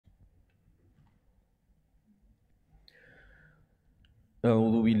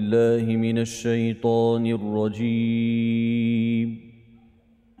أعوذ بالله من الشيطان الرجيم.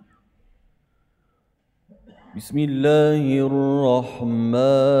 بسم الله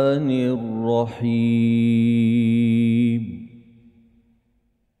الرحمن الرحيم.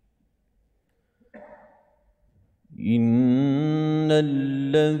 إن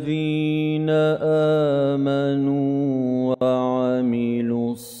الذين آمنوا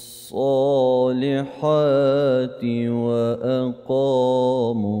وعملوا الصالحات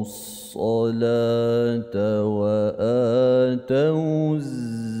وأقاموا الصلاة وآتوا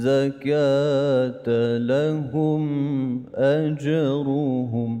الزكاة لهم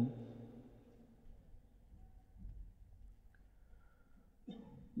أجرهم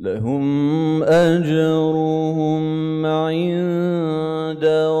عند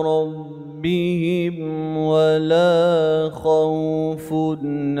ربهم ولا خوف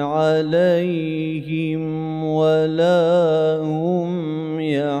عليهم ولا هم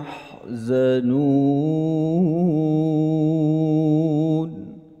يحزنون.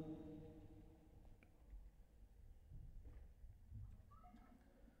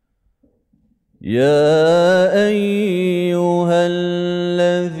 يا أيها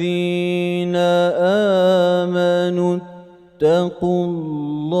الذين آمنوا اتقوا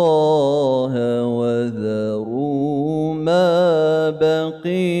الله وذروا ما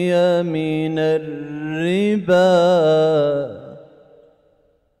بقي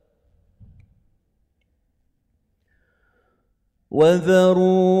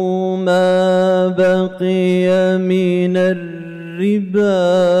من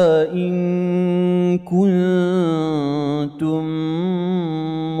الربا إن كنتم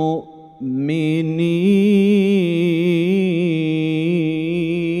مؤمنين.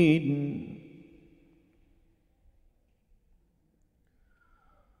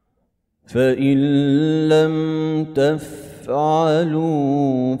 فإن لم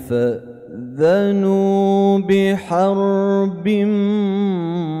تفعلوا فأذنوا بحرب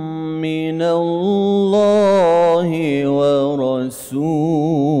من الله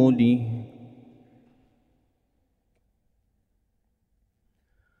ورسوله.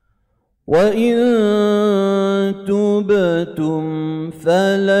 وإن تبتم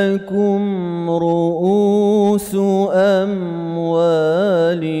فلكم رؤوس أموالكم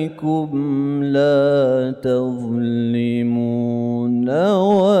لا تظلمون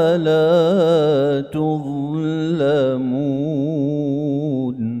ولا تظلمون.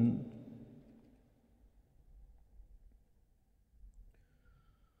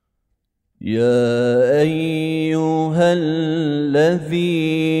 يا أيها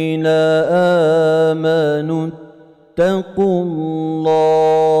الذين آمنوا اتقوا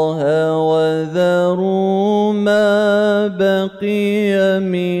الله وذروا ما بقي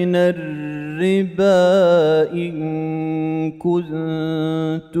من الربا إن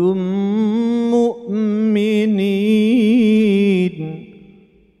كنتم مؤمنين.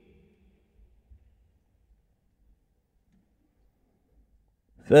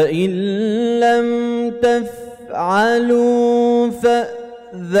 فإن لم تفعلوا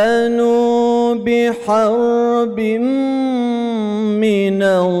فأذنوا بحرب من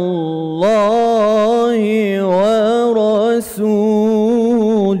الله ورسوله.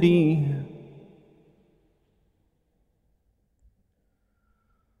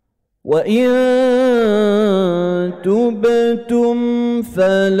 وإن تبتم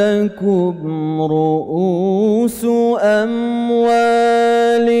فلكم رؤوس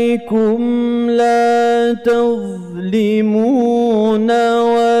أموالكم لا تظلمون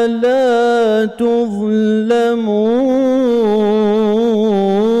ولا تظلمون.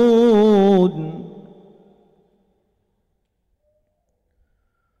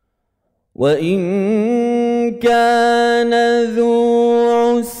 وإن كان ذو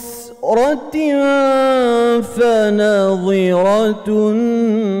عسرة فنظرة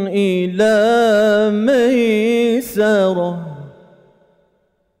إلى ميسرة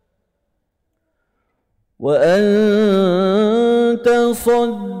وأن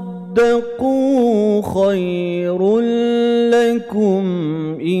تصدقوا خير لكم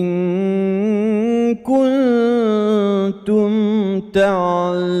إن كنتم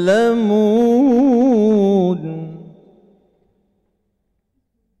تعلمون.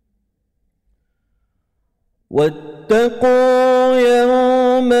 واتقوا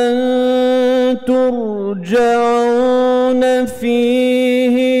يوما ترجعون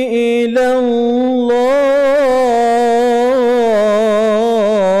فيه إلى الله.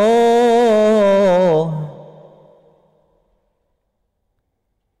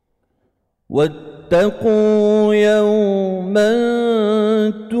 واتقوا يوما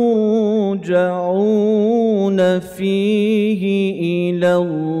ترجعون فيه إلى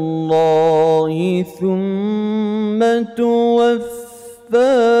الله ثم توفى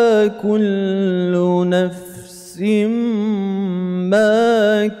كل نفس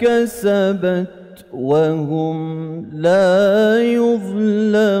ما كسبت وهم لا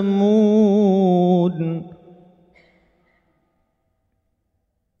يظلمون.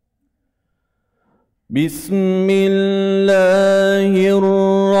 بسم الله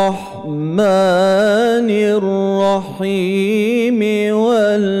الرحمن الرحيم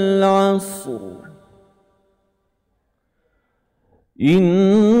والعصر إن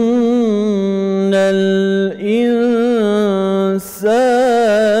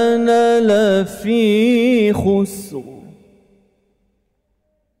الإنسان لفي خسر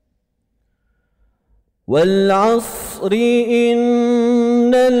والعصر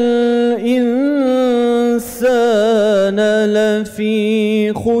إن الإنسان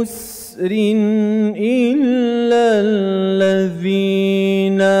لفي خسر إلا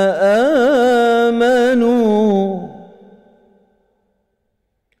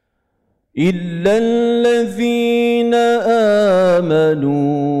الذين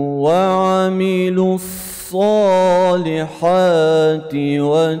آمنوا وعملوا الصالحات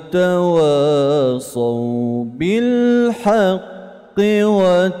وتواصوا بالحق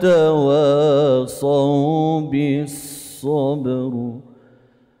وتواصوا بالصبر.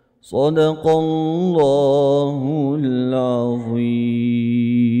 صدق الله العظيم.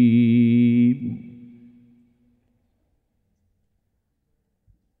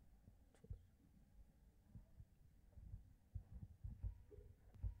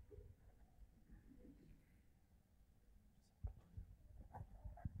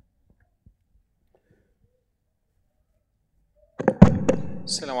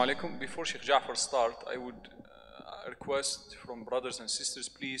 Assalamu alaikum. Before Sheikh Ja'far start, I would request from brothers and sisters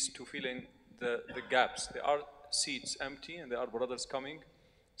please to fill in the gaps. There are seats empty and there are brothers coming,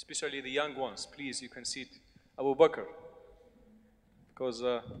 especially the young ones. Please, you can sit Abu Bakr, because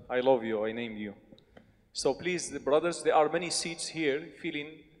I love you, I named you. So please, the brothers, there are many seats here, fill in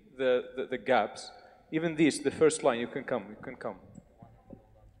the gaps. Even this, the first line, you can come.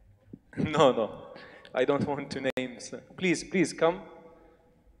 No, I don't want to name. Please come.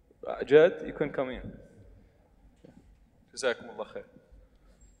 Jad, you can come in. Jazakumullah khair.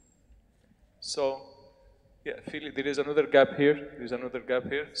 So, yeah, there is another gap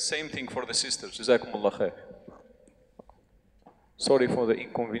here. Same thing for the sisters. Jazakumullah khair. Sorry for the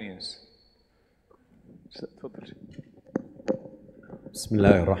inconvenience. بسم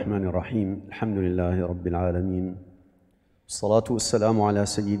الله الرحمن الرحيم الحمد لله رب العالمين الصلاة والسلام على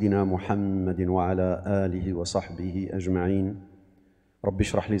سيدنا محمد وعلى آله وصحبه أجمعين رب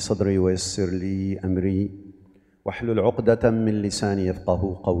اشرح لي صدري ويسر لي أمري واحلل عقدة من لساني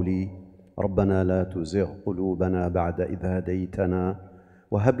يفقه قولي ربنا لا تزغ قلوبنا بعد إذ هديتنا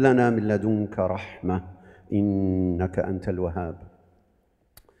وهب لنا من لدنك رحمة إنك أنت الوهاب.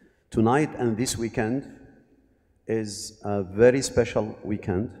 Tonight and this weekend is a very special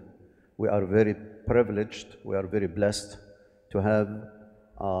weekend. We are very privileged, we are very blessed to have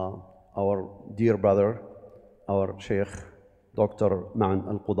our dear brother, our Shaykh, Dr. Ma'an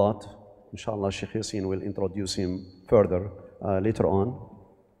Al-Qudah. Inshallah, Shaykh Yasin will introduce him further later on.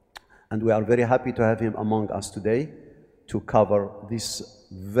 And we are very happy to have him among us today to cover this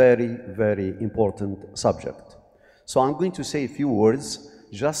very, very important subject. So I'm going to say a few words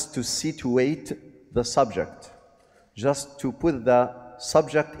just to situate the subject, just to put the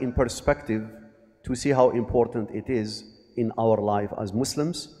subject in perspective to see how important it is in our life as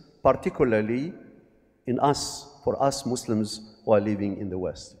Muslims, particularly for us Muslims who are living in the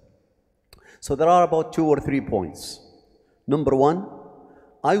West. So there are about 2 or 3 points. Number one,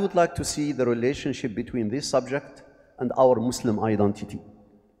 I would like to see the relationship between this subject and our Muslim identity.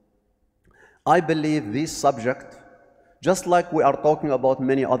 I believe this subject, just like we are talking about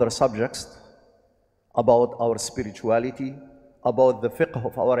many other subjects, about our spirituality, about the fiqh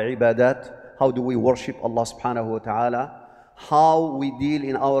of our ibadat, how do we worship Allah subhanahu wa ta'ala, how we deal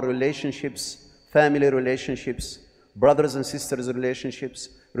in our relationships, family relationships, brothers and sisters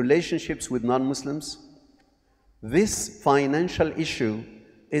relationships with non-Muslims. This financial issue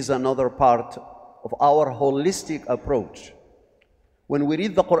is another part of our holistic approach. When we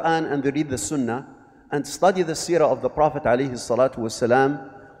read the Quran and we read the Sunnah and study the seerah of the Prophet alayhi salatu wasalam,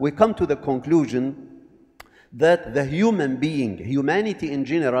 we come to the conclusion that the humanity in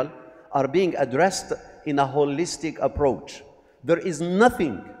general, are being addressed in a holistic approach. There is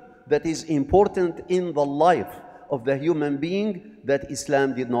nothing that is important in the life of the human being that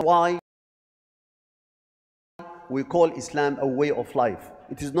Islam did not. Why we call Islam a way of life?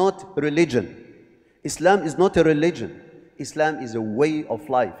 It is not religion. Islam is not a religion. Islam is a way of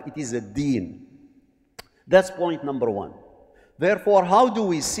life. It is a deen. That's point number one. Therefore, how do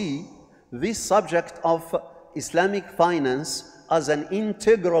we see this subject of Islamic finance as an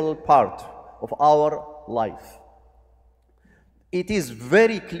integral part of our life? It is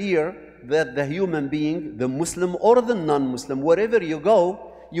very clear that the human being, the Muslim or the non-Muslim, wherever you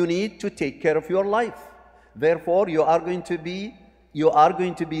go, you need to take care of your life. Therefore, you are going to be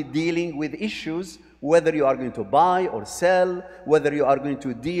dealing with issues, whether you are going to buy or sell, whether you are going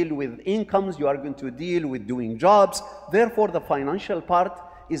to deal with incomes, you are going to deal with doing jobs. Therefore, the financial part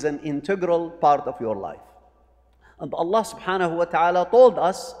is an integral part of your life. And Allah subhanahu wa ta'ala told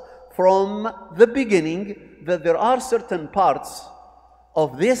us from the beginning that there are certain parts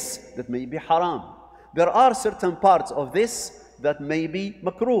of this that may be haram. There are certain parts of this that may be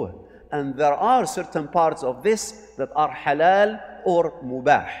makruh. And there are certain parts of this that are halal or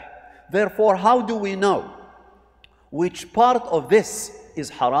mubah. Therefore, how do we know which part of this is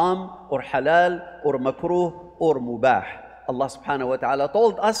haram or halal or makruh or mubah? Allah subhanahu wa ta'ala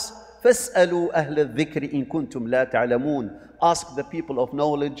told us, فَاسْأَلُوا أَهْلَ الذِّكْرِ إِن كُنْتُمْ لَا تَعْلَمُونَ. Ask the people of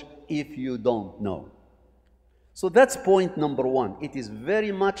knowledge if you don't know. So that's point number one. It is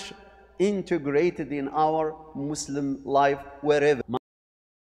very much integrated in our Muslim life wherever.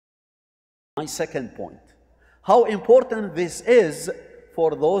 My second point, how important this is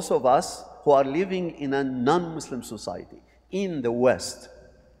for those of us who are living in a non-Muslim society in the West,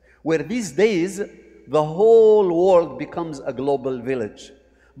 where these days the whole world becomes a global village.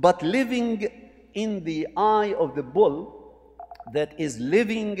 But living in the eye of the bull that is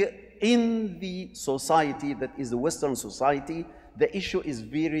living in the society that is the Western society, the issue is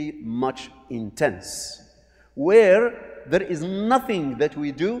very much intense, where there is nothing that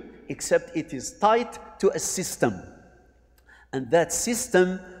we do except it is tied to a system. And that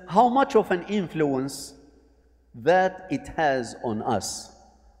system, how much of an influence that it has on us?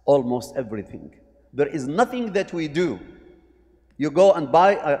 Almost everything. There is nothing that we do. You go and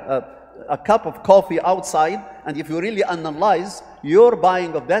buy a cup of coffee outside, and if you really analyze your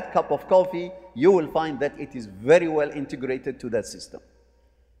buying of that cup of coffee, you will find that it is very well integrated to that system.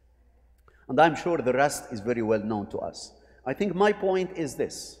 And I'm sure the rest is very well known to us. I think my point is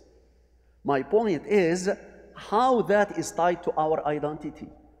this. My point is how that is tied to our identity.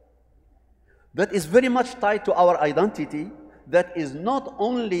 That is very much tied to our identity. That is not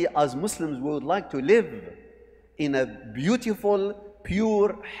only as Muslims we would like to live in a beautiful,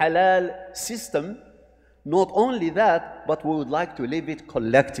 pure, halal system. Not only that, but we would like to live it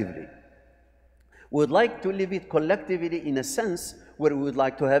collectively. We would like to live it collectively in a sense where we would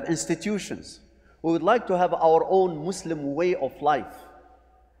like to have institutions. We would like to have our own Muslim way of life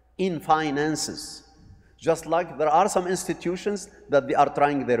in finances. Just like there are some institutions that they are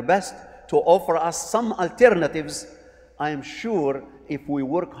trying their best to offer us some alternatives, I am sure if we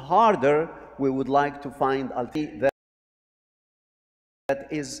work harder, we would like to find alternatives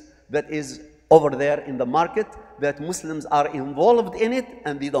that is over there in the market, that Muslims are involved in it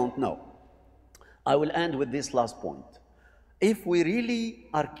and they don't know. I will end with this last point. If we really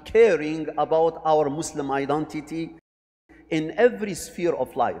are caring about our Muslim identity in every sphere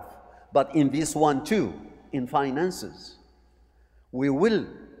of life, but in this one too, in finances, we will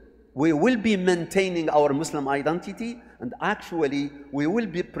be maintaining our Muslim identity, and actually we will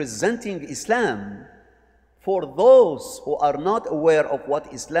be presenting Islam for those who are not aware of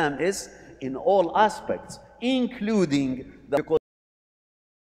what Islam is in all aspects, including because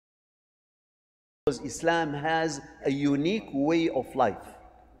Islam has a unique way of life.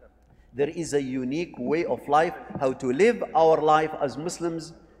 There is a unique way of life, how to live our life as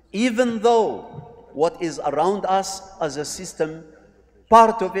Muslims, even though what is around us as a system,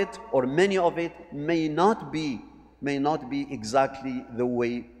 part of it or many of it may not be exactly the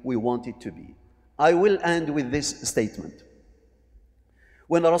way we want it to be. I will end with this statement.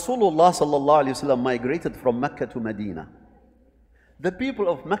 When Rasulullah sallallahu alaihi wasallam migrated from Mecca to Medina, the people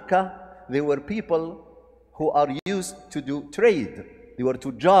of Mecca, they were people who are used to do trade. They were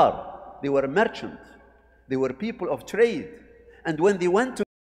tujjar, they were merchants, they were people of trade. And when they went to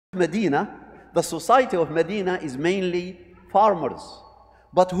Medina, the society of Medina is mainly farmers.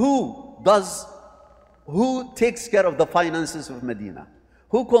 But who takes care of the finances of Medina?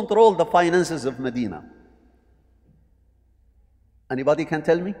 Who controls the finances of Medina? Anybody can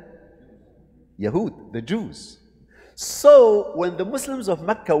tell me? Yahud, the Jews. So when the Muslims of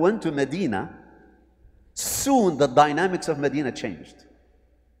Mecca went to Medina, soon the dynamics of Medina changed.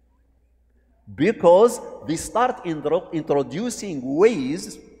 Because they start introducing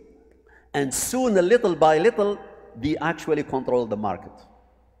ways, and soon, little by little, they actually control the market.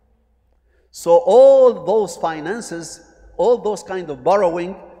 So all those finances, all those kind of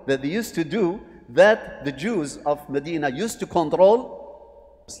borrowing that they used to do, that the Jews of Medina used to control,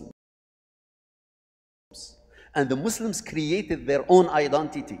 and the Muslims created their own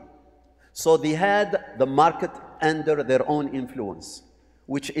identity. So they had the market under their own influence,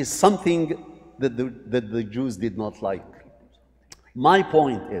 which is something that the Jews did not like. My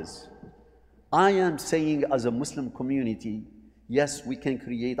point is, I am saying as a Muslim community, yes, we can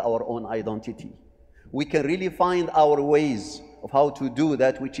create our own identity. We can really find our ways of how to do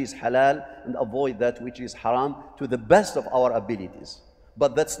that which is halal and avoid that which is haram to the best of our abilities.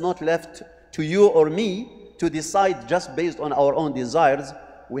 But that's not left to you or me to decide just based on our own desires.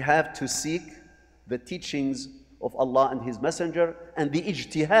 We have to seek the teachings of Allah and His Messenger and the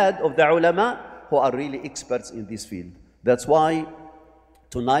ijtihad of the ulama who are really experts in this field. That's why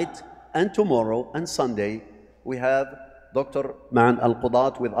tonight and tomorrow and Sunday we have Dr. Ma'an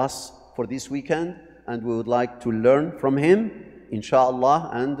Al-Qudah with us for this weekend, and we would like to learn from him, inshallah,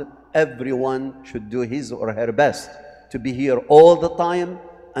 and everyone should do his or her best to be here all the time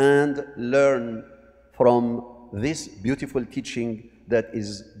and learn from this beautiful teaching that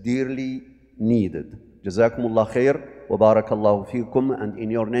is dearly needed. Jazakumullah khair wa barakallahu feekum, and in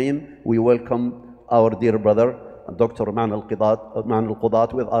your name we welcome our dear brother Dr. Ma'an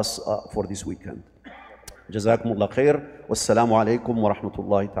Al-Qudah with us for this weekend. Jazakumullah khair. Wassalamu alaikum wa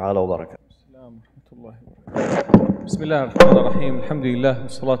rahmatullahi ta'ala wa barakatuh. Bismillah ar-Rahman ar-Rahim. Alhamdulillah.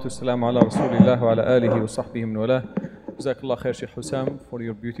 Wassalatu wassalamu ala Rasulillah wa ala alihi wa sahbihi min wala. Jazakallah khair, Shaykh Hussam, for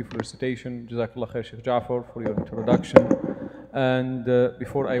your beautiful recitation. Jazakallah khair, Shaykh Ja'far, for your introduction. And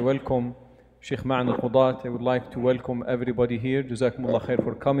before I welcome Shaykh Ma'an Al-Qudah, I would like to welcome everybody here. Jazakumullah khair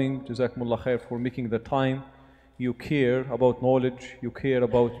for coming. Jazakumullah khair for making the time. You care about knowledge. You care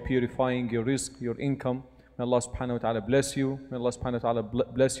about purifying your rizq, your income. May Allah subhanahu wa ta'ala bless you. May Allah subhanahu wa ta'ala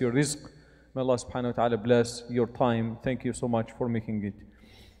bless your rizq. May Allah subhanahu wa ta'ala bless your time. Thank you so much for making it.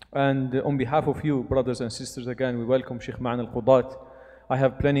 And on behalf of you, brothers and sisters, again, we welcome Shaykh Ma'an Al-Qudah. I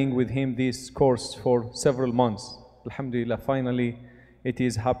have planning with him this course for several months. Alhamdulillah, finally, it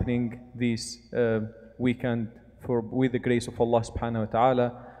is happening this weekend with the grace of Allah subhanahu wa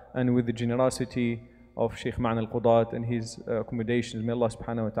ta'ala and with the generosity of Shaykh Ma'an Al-Qudah and his accommodations. May Allah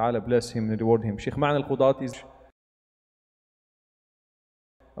subhanahu wa ta'ala bless him and reward him. Shaykh Ma'an Al-Qudah is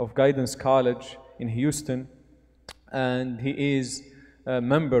of Guidance College in Houston, and he is a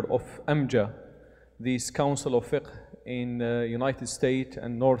member of AMJA, this Council of Fiqh in United States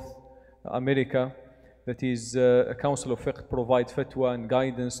and North America. That is a Council of Fiqh provides fatwa and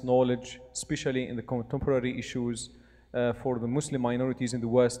guidance, knowledge, especially in the contemporary issues for the Muslim minorities in the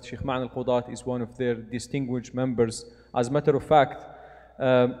West. Shaykh Ma'an Al-Qudah is one of their distinguished members. As a matter of fact,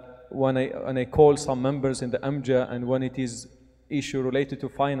 when I call some members in the AMJA, and when it is issue related to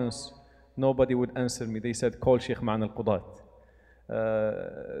finance, nobody would answer me. They said, call Shaykh Ma'an Al-Qudah.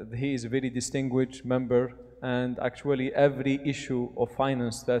 He is a very distinguished member, and actually every issue of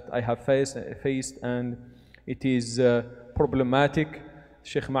finance that I have faced and it is problematic,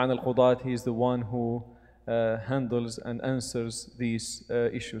 Shaykh Ma'an Al-Qudah, he is the one who handles and answers these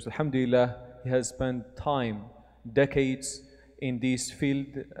issues. Alhamdulillah, he has spent time, decades in this field,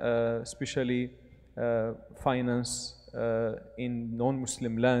 especially finance in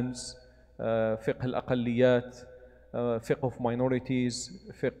non-Muslim lands, fiqh al-aqalliyat, fiqh of minorities,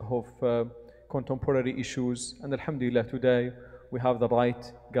 fiqh of contemporary issues. And alhamdulillah, today we have the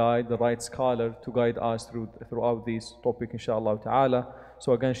right guide, the right scholar to guide us throughout this topic, inshallah ta'ala.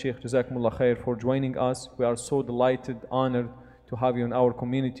 So again, Shaykh, Jazakumullah khair for joining us. We are so delighted, honored to have you in our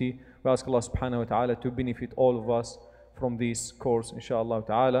community. We ask Allah subhanahu wa ta'ala to benefit all of us from this course, inshallah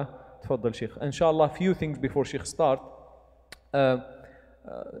ta'ala. Tfaddal, Shaykh. Inshallah, a few things before Shaykh start.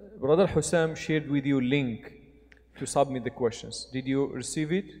 Brother Hussam shared with you link to submit the questions. Did you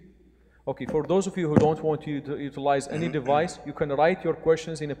receive it? Okay, for those of you who don't want to utilize any device, you can write your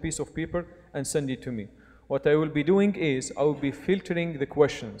questions in a piece of paper and send it to me. What I will be doing is, I will be filtering the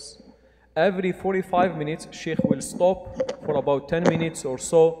questions. Every 45 minutes, Shaykh will stop for about 10 minutes or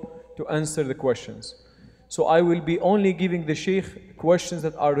so to answer the questions. So I will be only giving the Shaykh questions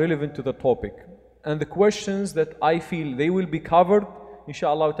that are relevant to the topic. And the questions that I feel they will be covered,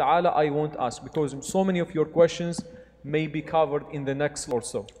 inshallah ta'ala, I won't ask, because so many of your questions may be covered in the next or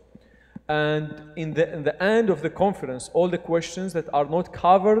so. And in the end of the conference, all the questions that are not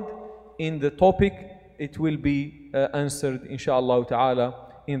covered in the topic, it will be answered, inshallah ta'ala,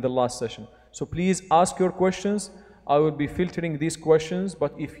 in the last session. So please ask your questions. I will be filtering these questions,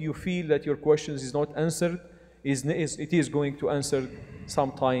 but if you feel that your questions is not answered, it is going to answer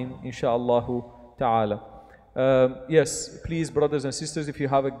sometime, inshallah ta'ala. Yes, please, brothers and sisters, if you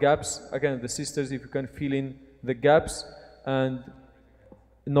have a gaps, again, the sisters, if you can fill in the gaps, and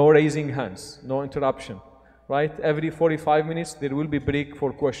no raising hands, no interruption, right? Every 45 minutes there will be break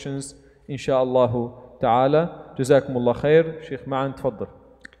for questions, inshallah ta'ala. Jazakumullah khair. Sheikh Ma'an, tfaddal.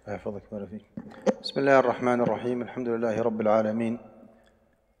 حفظك بارك فيك. بسم الله الرحمن الرحيم الحمد لله رب العالمين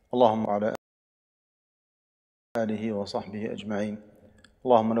اللهم على آله وصحبه أجمعين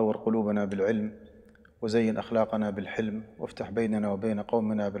اللهم نور قلوبنا بالعلم وزين أخلاقنا بالحلم وافتح بيننا وبين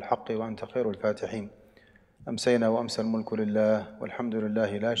قومنا بالحق وأنت خير الفاتحين أمسينا وأمسى الملك لله والحمد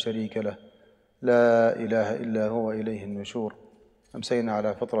لله لا شريك له لا إله إلا هو إليه النشور أمسينا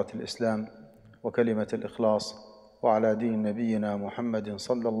على فطرة الإسلام وكلمة الإخلاص وعلى دين نبينا محمد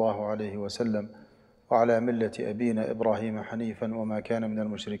صلى الله عليه وسلم وعلى ملة أبينا إبراهيم حنيفا وما كان من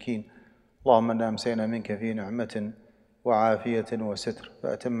المشركين اللهم إنا أمسينا منك في نعمة وعافية وستر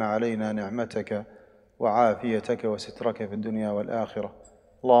فأتم علينا نعمتك وعافيتك وسترك في الدنيا والآخرة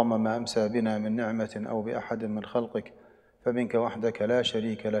اللهم ما أمسى بنا من نعمة أو بأحد من خلقك فمنك وحدك لا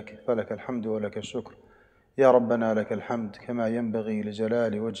شريك لك فلك الحمد ولك الشكر يا ربنا لك الحمد كما ينبغي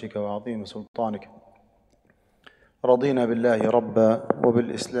لجلال وجهك وعظيم سلطانك رضينا بالله ربا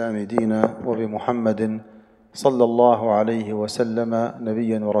وبالإسلام دينا وبمحمد صلى الله عليه وسلم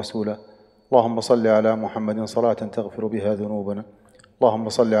نبيا ورسولا اللهم صل على محمد صلاة تغفر بها ذنوبنا اللهم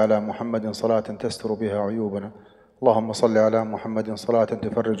صل على محمد صلاة تستر بها عيوبنا اللهم صل على محمد صلاة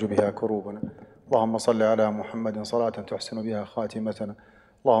تفرج بها كروبنا اللهم صل على محمد صلاة تحسن بها خاتمتنا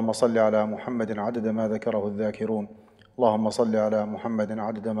اللهم صل على محمد عدد ما ذكره الذاكرون اللهم صل على محمد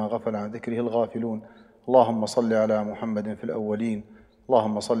عدد ما غفل عن ذكره الغافلون اللهم صل على محمد في الأولين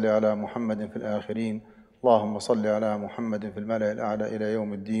اللهم صل على محمد في الآخرين اللهم صل على محمد في الملأ الأعلى إلى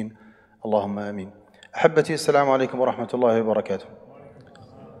يوم الدين اللهم آمين أحبتي السلام عليكم ورحمة الله وبركاته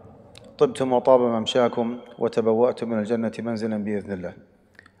طبتم وطاب ممشاكم وتبوأتم من الجنة منزلا بإذن الله.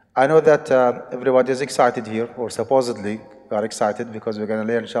 I know that everybody is excited here, or supposedly we are excited because we're going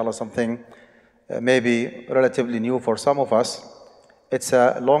to learn inshallah something maybe relatively new for some of us. It's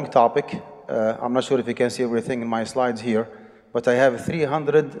a long topic. I'm not sure if you can see everything in my slides here, but I have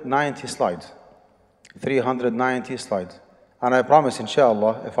 390 slides. 390 slides. And I promise,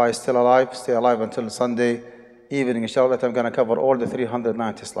 inshallah, if I stay alive until Sunday evening, inshallah, that I'm going to cover all the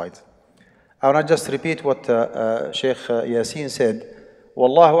 390 slides. I want to just repeat what Shaykh Yasin said.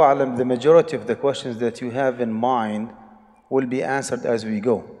 Wallahu a'lam, the majority of the questions that you have in mind will be answered as we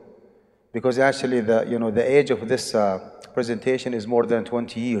go. Because actually, the age of this presentation is more than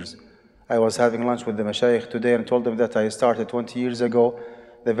 20 years. I was having lunch with the Shaykh today and told them that I started 20 years ago.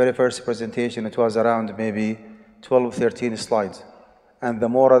 The very first presentation, it was around maybe 12, 13 slides. And the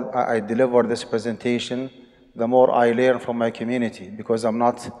more I deliver this presentation, the more I learn from my community, because I'm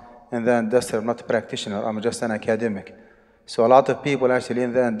not in the industry, I'm not a practitioner, I'm just an academic. So a lot of people actually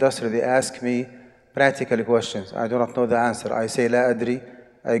in the industry, they ask me practical questions. I do not know the answer. I say, La adri.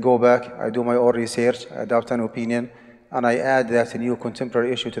 I go back, I do my own research, I adopt an opinion, and I add that new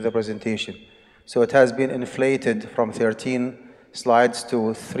contemporary issue to the presentation. So it has been inflated from 13 slides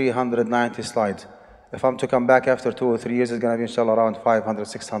to 390 slides. If I'm to come back after 2 or 3 years, it's going to be inshallah around 500,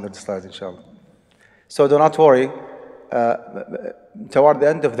 600 slides inshallah. So do not worry. Toward the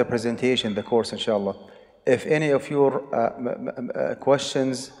end of the presentation, the course inshallah, if any of your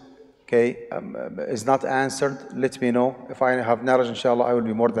questions is not answered, let me know. If I have knowledge, inshallah, I will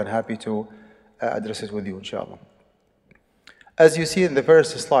be more than happy to address it with you, inshallah. As you see in the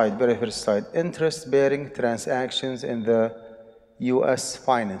first slide, very first slide, interest-bearing transactions in the U.S.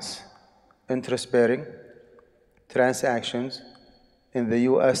 finance. Interest-bearing transactions in the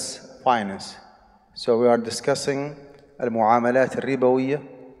U.S. finance. So we are discussing المعاملات الربوية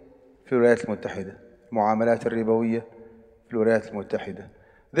في الولايات المتحدة. المعاملات الربوية في الولايات المتحدة.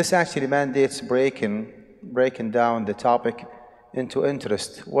 This actually mandates breaking down the topic into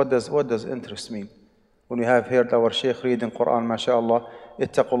interest. What does interest mean? When we have heard our Shaykh reading Quran, mashallah,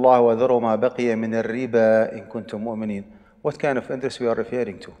 اتقوا الله وذروا ما بقي من الربا إن كنتم مؤمنين. What kind of interest we are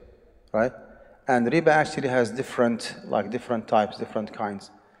referring to, right? And riba actually has different types, different kinds.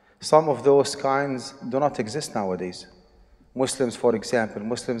 Some of those kinds do not exist nowadays. Muslims, for example,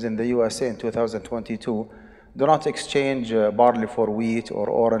 Muslims in the USA in 2022 do not exchange barley for wheat or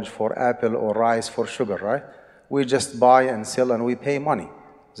orange for apple or rice for sugar, right? We just buy and sell and we pay money.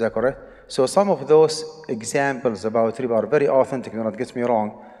 Is that correct? So some of those examples about riba are very authentic, do not get me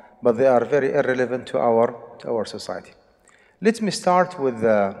wrong, but they are very irrelevant to our society. Let me start with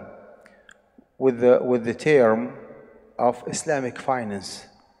the term of Islamic finance.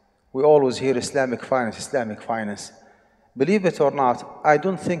 We always hear Islamic finance, Islamic finance. Believe it or not, I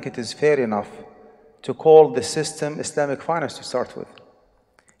don't think it is fair enough to call the system Islamic finance to start with.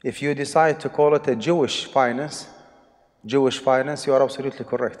 If you decide to call it a Jewish finance, you are absolutely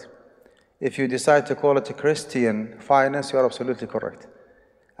correct. If you decide to call it a Christian finance, you are absolutely correct.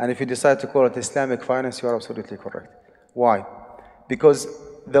 And if you decide to call it Islamic finance, you are absolutely correct. Why? Because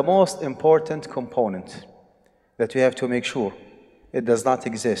the most important component that we have to make sure it does not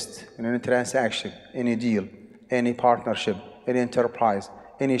exist in any transaction, any deal, any partnership, any enterprise,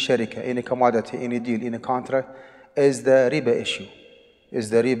 any sharika, any commodity, any deal, any contract, is the riba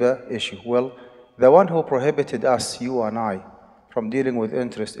issue. Well, the one who prohibited us, you and I, from dealing with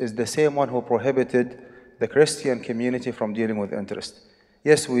interest is the same one who prohibited the Christian community from dealing with interest.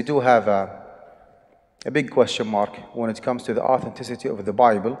 Yes, we do have a big question mark when it comes to the authenticity of the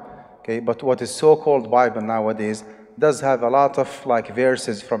Bible, okay? But what is so-called Bible nowadays does have a lot of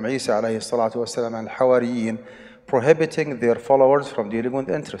verses from Isa alayhi salatu wasalam and Hawariyin prohibiting their followers from dealing with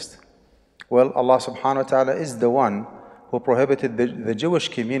interest. Well, Allah subhanahu wa ta'ala is the one who prohibited the Jewish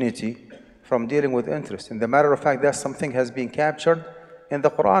community from dealing with interest. In the matter of fact, that something has been captured in the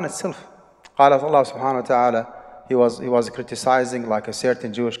Quran itself. قال Allah subhanahu wa ta'ala, he was criticizing like a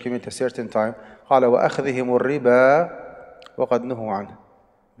certain Jewish community at a certain time. قال وأخذهم الربا وقد نهوا عنه.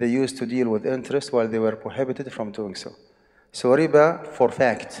 They used to deal with interest while they were prohibited from doing so. So riba, for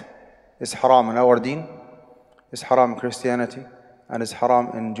fact, is haram in our deen, is haram in Christianity, and is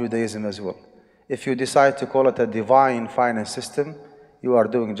haram in Judaism as well. If you decide to call it a divine finance system, you are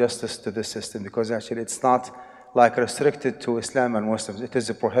doing justice to this system, because actually it's not like restricted to Islam and Muslims. It is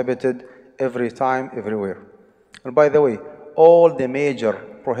prohibited every time, everywhere. And by the way, all the major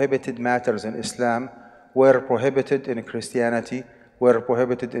prohibited matters in Islam were prohibited in Christianity, were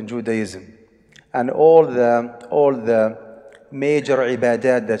prohibited in Judaism. And all the major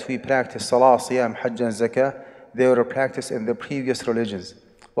ibadat that we practice, salah, siyam, hajj and zakah, they were practiced in the previous religions.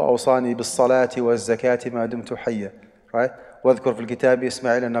 وأوصاني بالصلاة والزكاة ما دمت حيا. Right? واذكر في الكتاب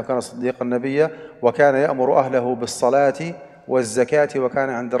إسماعيل أنه كان صديقا نبيا وكان يأمر أهله بالصلاة والزكاة وكان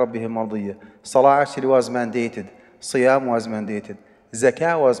عند ربه مرضيا. Salah actually was mandated. Siyam was mandated.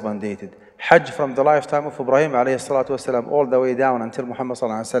 Zakah was mandated. Hajj from the lifetime of Ibrahim alayhi salatu wasalam all the way down until Muhammad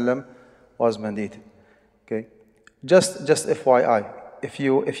sallallahu alayhi wasallam was mandated. Okay, just FYI, if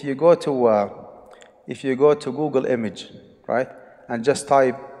you go to Google image, right, and just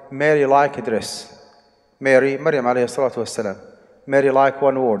type Mary like dress, Maryam alayhi salatu wasalam, Mary like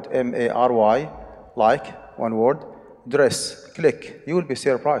one word, M-A-R-Y, like one word, dress, click, you will be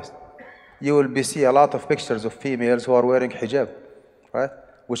surprised. You will see a lot of pictures of females who are wearing hijab, right?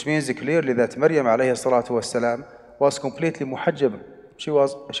 Which means clearly that Maryam alayhi salatu wasalam was completely muhajjab. She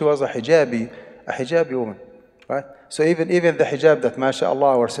was a hijabi woman, right? So even the hijab that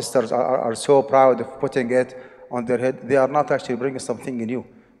mashallah our sisters are so proud of putting it on their head, they are not actually bringing something new.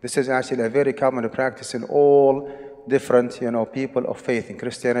 This is actually a very common practice in all different people of faith in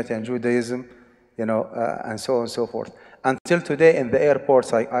Christianity and Judaism, and so on and so forth. Until today in the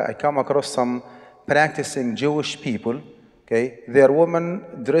airports, I come across some practicing Jewish people. Okay, they are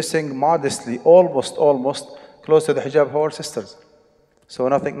women dressing modestly, almost close to the hijab of our sisters. So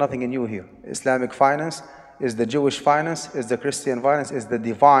nothing new here. Islamic finance is the Jewish finance, is the Christian finance, is the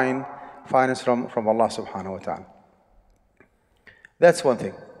divine finance from Allah subhanahu wa ta'ala. That's one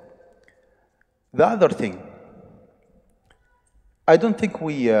thing. The other thing, I don't think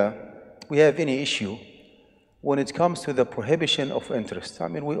we have any issue when it comes to the prohibition of interest. I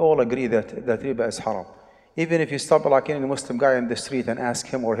mean, we all agree that riba is haram. Even if you stop like any Muslim guy in the street and ask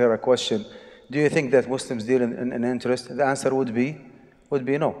him or her a question, do you think that Muslims deal in interest? The answer would be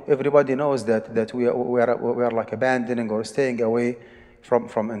no. Everybody knows that we are like abandoning or staying away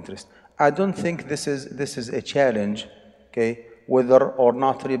from interest. I don't think this is a challenge, okay, whether or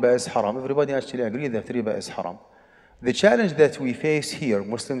not riba is haram. Everybody actually agrees that riba is haram. The challenge that we face here,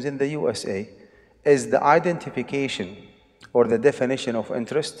 Muslims in the USA, is the identification or the definition of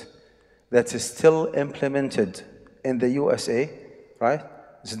interest that is still implemented in the USA, right?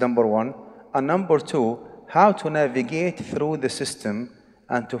 This is number one. And number two, how to navigate through the system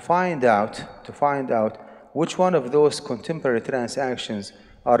and to find out which one of those contemporary transactions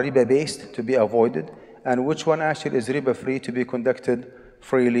are riba-based to be avoided, and which one actually is riba-free to be conducted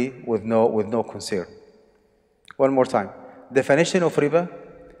freely with no concern. One more time. Definition of riba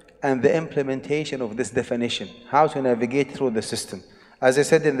and the implementation of this definition. How to navigate through the system. As I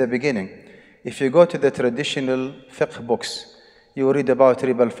said in the beginning, if you go to the traditional fiqh books, you read about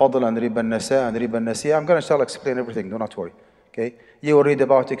riba al-fadl and riba al-nasa and riba al-nasiya. I'm going to explain everything, do not worry. Okay? You will read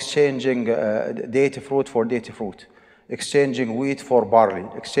about exchanging date fruit for date fruit, exchanging wheat for barley,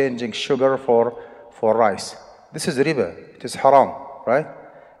 exchanging sugar for rice. This is riba. It is haram, right?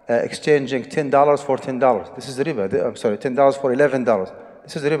 exchanging $10 for $10. This is riba. I'm sorry, $10 for $11.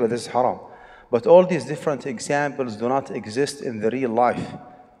 This is riba, this is haram. But all these different examples do not exist in the real life,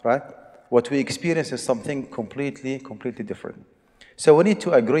 right? What we experience is something completely different. So we need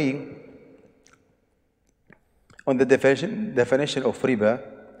to agree on the definition of riba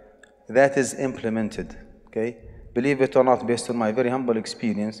that is implemented, okay? Believe it or not, based on my very humble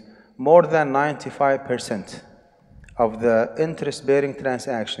experience, more than 95% of the interest-bearing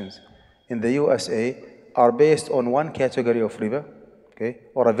transactions in the USA are based on one category of riba, okay?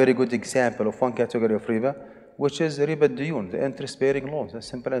 Or a very good example of one category of riba, which is riba diyun, the interest-bearing loans, as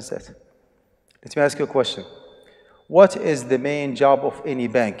simple as that. Let me ask you a question. What is the main job of any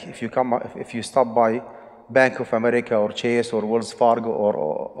bank? If you stop by Bank of America or Chase or Wells Fargo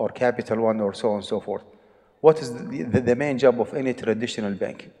or Capital One or so on and so forth, what is the main job of any traditional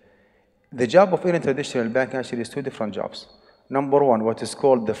bank? The job of any traditional bank actually is two different jobs. Number one, what is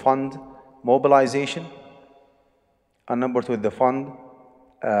called the fund mobilization, and number two, the fund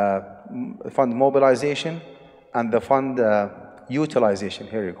mobilization and the fund utilization.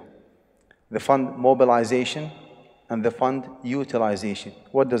 Here you go. The fund mobilization and the fund utilization.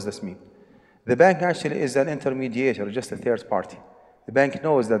 What does this mean? The bank actually is an intermediator, just a third party. The bank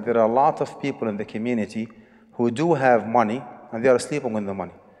knows that there are a lot of people in the community who do have money and they are sleeping on the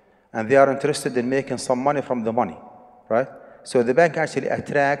money. And they are interested in making some money from the money, right? So the bank actually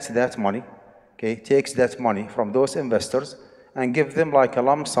attracts that money, okay, takes that money from those investors and give them like a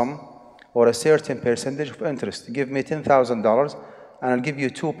lump sum or a certain percentage of interest. Give me $10,000 and I'll give you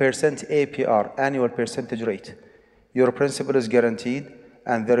 2% APR, annual percentage rate. Your principal is guaranteed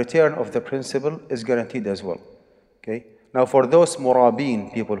and the return of the principal is guaranteed as well, okay? Now for those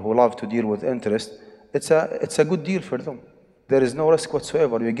murabin, people who love to deal with interest, it's a good deal for them. There is no risk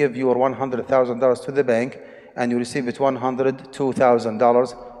whatsoever. You give your $100,000 to the bank and you receive it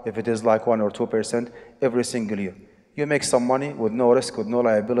 $102,000 if it is like 1 or 2% every single year. You make some money with no risk, with no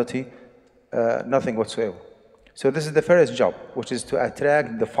liability, nothing whatsoever. So this is the first job, which is to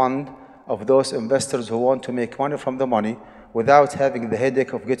attract the fund of those investors who want to make money from the money without having the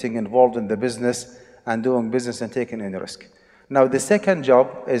headache of getting involved in the business and doing business and taking any risk. Now the second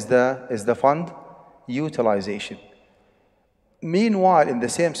job is the fund utilization. Meanwhile, in the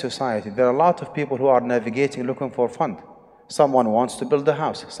same society, there are a lot of people who are navigating looking for fund. Someone wants to build a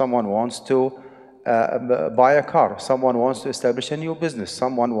house. Someone wants to buy a car. Someone wants to establish a new business.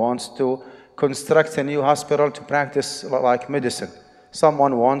 Someone wants to construct a new hospital to practice like medicine.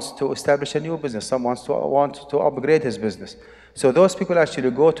 Someone wants to establish a new business. Someone wants to upgrade his business. So those people actually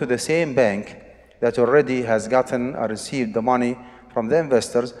go to the same bank that already has gotten or received the money from the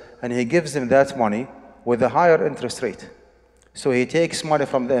investors, and he gives them that money with a higher interest rate. So he takes money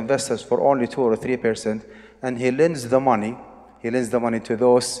from the investors for only 2 or 3%, and he lends the money. He lends the money to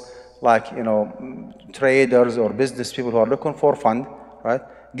those like, you know, traders or business people who are looking for fund, right?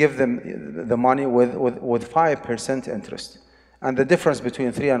 Give them the money with 5% interest. And the difference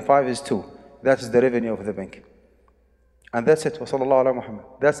between 3 and 5 is 2. That is the revenue of the bank. And that's it. Wasallallahu ala Muhammad.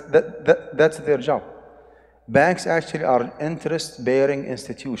 That's their job. Banks actually are interest-bearing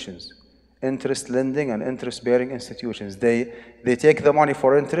institutions. Interest lending and interest-bearing institutions. They take the money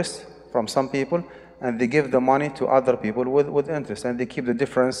for interest from some people and they give the money to other people with interest, and they keep the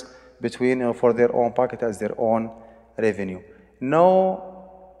difference between, you know, for their own pocket as their own revenue.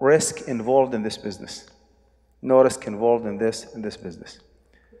 No risk involved in this business. No risk involved in this business.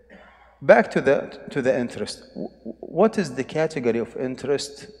 Back to the interest. What is the category of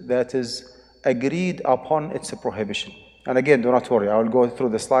interest that is agreed upon its prohibition? And again, do not worry, I will go through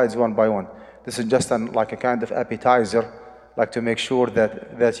the slides one by one. This is just like a kind of appetizer, like to make sure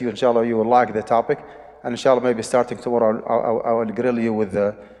that you, inshallah, you will like the topic. And inshallah, maybe starting tomorrow, I will grill you with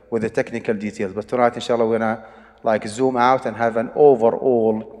the technical details. But tonight, inshallah, we're gonna like zoom out and have an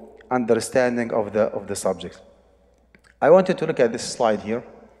overall understanding of the subject. I wanted to look at this slide here.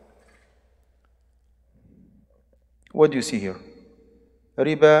 What do you see here?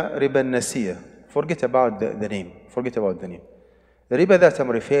 Riba nasiya. Forget about the name. Forget about the name. The riba that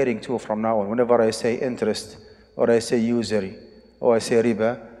I'm referring to from now on, whenever I say interest, or I say usury, or I say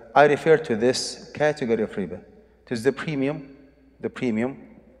riba, I refer to this category of riba. It is the premium.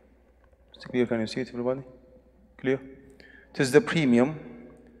 It's clear, can you see it, everybody? Clear? It is the premium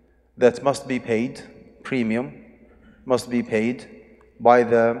that must be paid. Premium must be paid by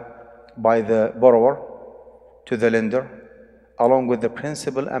the borrower to the lender, along with the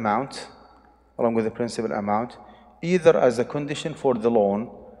principal amount, either as a condition for the loan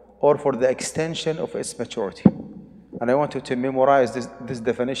or for the extension of its maturity. And I want you to memorize this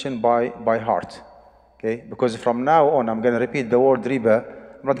definition by heart, okay? Because from now on, I'm going to repeat the word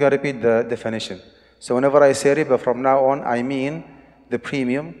riba I'm not going to repeat the definition. So whenever I say riba from now on, I mean the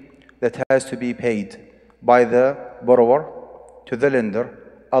premium that has to be paid by the borrower to the lender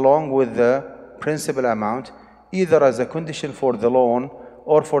along with the principal amount, either as a condition for the loan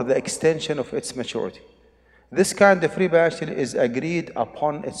or for the extension of its maturity. This kind of riba actually is agreed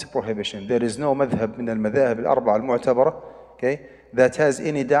upon its prohibition. There is no madhab min al-madhahib al-arba'a al-mu'tabara, okay, that has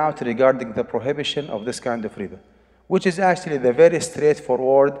any doubt regarding the prohibition of this kind of riba, which is actually the very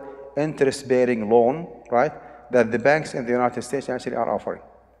straightforward interest-bearing loan, right, that the banks in the United States actually are offering.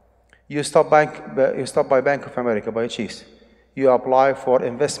 You stop by Bank of America, by Chase. You apply for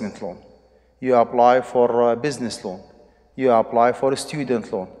investment loan. You apply for a business loan. You apply for a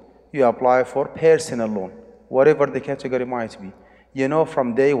student loan. You apply for personal loan, whatever the category might be. You know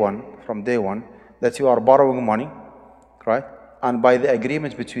from day one that you are borrowing money, right? And by the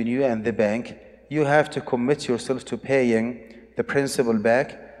agreement between you and the bank, you have to commit yourself to paying the principal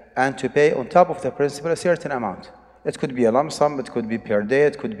back and to pay on top of the principal a certain amount. It could be a lump sum, it could be per day,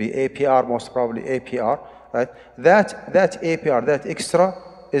 it could be APR, most probably APR, right? That APR, that extra,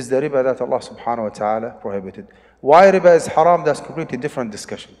 is the riba that Allah subhanahu wa ta'ala prohibited. Why riba is haram, that's a completely different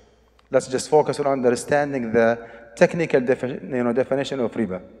discussion. Let's just focus on understanding the technical definition of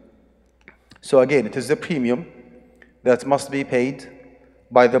riba. So again, it is the premium that must be paid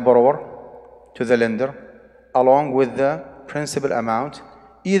by the borrower to the lender along with the principal amount,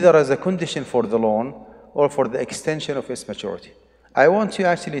 either as a condition for the loan or for the extension of its maturity. I want you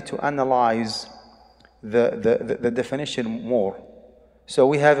actually to analyze the definition more. So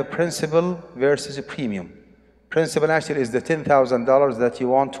we have a principal versus a premium. Principal actually is the $10,000 that you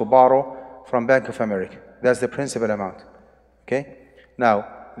want to borrow from Bank of America. That's the principal amount. Okay? Now,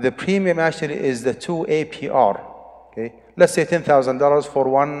 the premium actually is the 2 APR. Okay? Let's say $10,000 for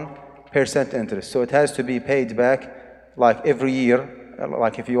 1% interest. So it has to be paid back like every year.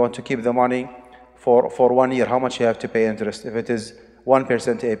 Like if you want to keep the money for 1 year, how much you have to pay interest? If it is 1%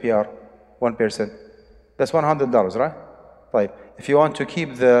 APR, 1%, that's $100, right? Right. If you want to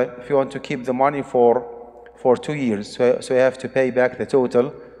keep the money for 2 years, so you have to pay back the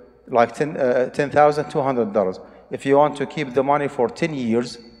total, like $10,200. If you want to keep the money for 10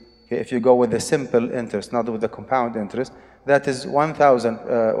 years, okay, if you go with the simple interest, not with the compound interest, that is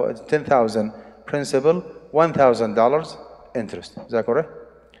 $10,000 principal, $1,000 interest. Is that correct?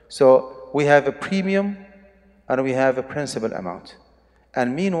 So we have a premium and we have a principal amount.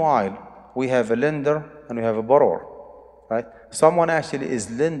 And meanwhile, we have a lender and we have a borrower. Right? Someone actually is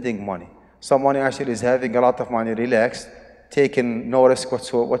lending money. Someone actually is having a lot of money, relaxed, taking no risk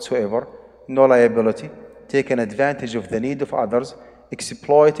whatsoever, no liability, taking advantage of the need of others,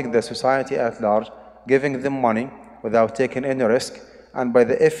 exploiting the society at large, giving them money without taking any risk, and by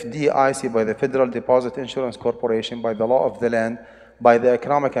the FDIC, by the Federal Deposit Insurance Corporation, by the law of the land, by the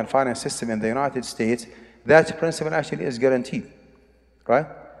economic and finance system in the United States, that principle actually is guaranteed. Right?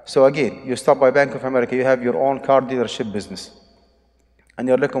 So again, you stop by Bank of America, you have your own car dealership business, and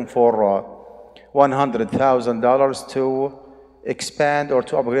you're looking for $100,000 to expand or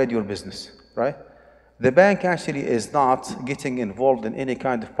to upgrade your business, right? The bank actually is not getting involved in any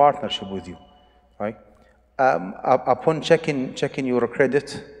kind of partnership with you, right? Upon checking your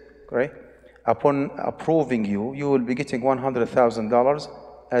credit, right? Upon approving you, you will be getting $100,000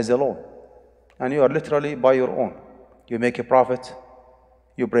 as a loan, and you are literally by your own. You make a profit,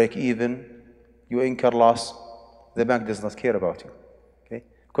 you break even, you incur loss, the bank does not care about you. Okay?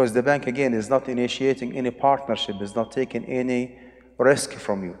 Because the bank, again, is not initiating any partnership, is not taking any risk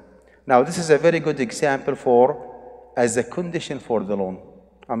from you. Now, this is a very good example as a condition for the loan.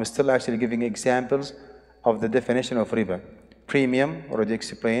 I'm still actually giving examples of the definition of riba. Premium, already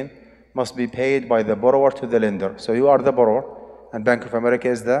explained, must be paid by the borrower to the lender. So you are the borrower, and Bank of America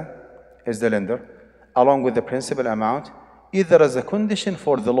is the lender, along with the principal amount, either as a condition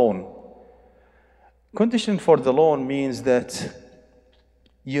for the loan. Condition for the loan means that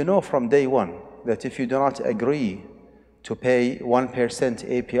you know from day one that if you do not agree to pay 1%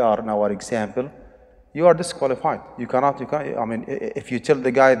 APR in our example, you are disqualified. You cannot, I mean, if you tell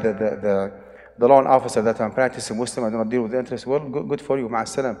the guy, the loan officer, that I'm practicing Muslim, I do not deal with interest, well, good for you,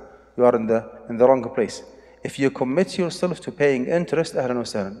 ma'as-salam. You are in the wrong place. If you commit yourself to paying interest, ahlan wa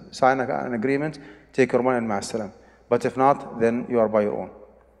sahlan. Sign an agreement, take your money and ma'as-salam. But if not, then you are by your own.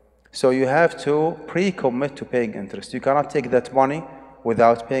 So you have to pre-commit to paying interest. You cannot take that money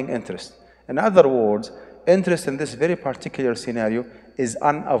without paying interest. In other words, interest in this very particular scenario is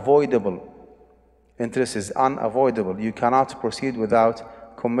unavoidable. Interest is unavoidable. You cannot proceed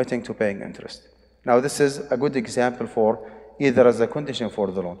without committing to paying interest. Now, this is a good example for either as a condition for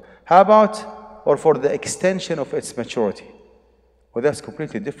the loan. How about, or for the extension of its maturity? Well, that's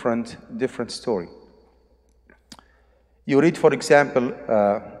completely different story. You read, for example,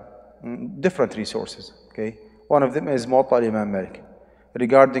 different resources. Okay, one of them is Muwatta al-Imam Malik,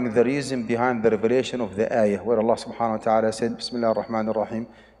 regarding the reason behind the revelation of the ayah, where Allah subhanahu wa ta'ala said, Bismillah ar-Rahman ar-Rahim,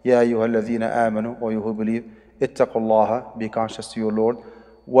 Ya ayyuhalladhina amanu, or you who believe, ittaqullaha, be conscious to your Lord,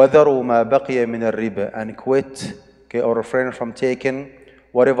 وَذَرُوا مَا بَقِيَ مِنَ الرِّبَى, and quit, okay, or refrain from taking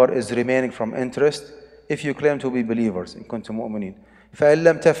whatever is remaining from interest, if you claim to be believers, in kuntum mu'minin. فَإِن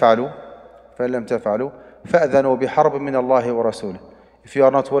لَمْ تَفْعَلُوا فَأْذَنُوا بِحَرْبٍ مِّنَ اللَّهِ وَرَسُولِهِ. If you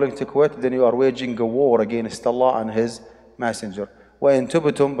are not willing to quit, then you are waging a war against Allah and His Messenger. وَإِن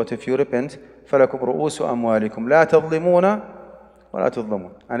تُبْتُمْ, but if you repent, فَلَكُمْ رُؤُوسُ أَمْوَالِكُمْ لَا تَظْلِمُونَ وَلَا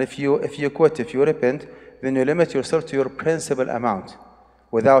تُظْلَمُونَ. And if you quit, if you repent, then you limit yourself to your principal amount,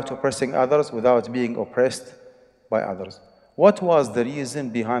 without oppressing others, without being oppressed by others. What was the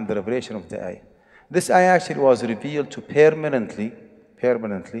reason behind the revelation of the ayah? This ayah actually was revealed to permanently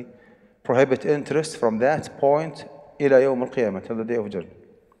prohibit interest from that point إلى يوم القيامة, till the day of judgment.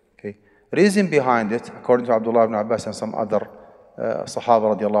 Okay. Reason behind it, according to Abdullah ibn Abbas and some other Sahaba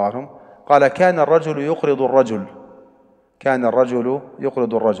رضي الله عنهم, قال كان الرجل يقرض الرجل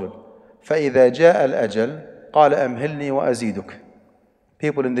فإذا جاء الأجل قال أمهلني وأزيدك.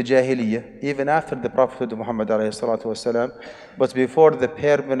 People in the Jahiliyyah, even after the Prophet Muhammad ﷺ, but before the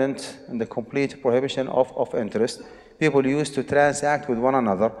permanent and the complete prohibition of interest, people used to transact with one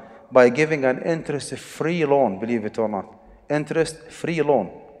another by giving an interest-free loan, believe it or not. Interest-free loan,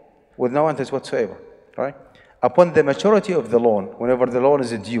 with no interest whatsoever, right? Upon the maturity of the loan, whenever the loan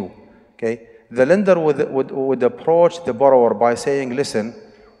is due, okay, the lender would approach the borrower by saying, listen,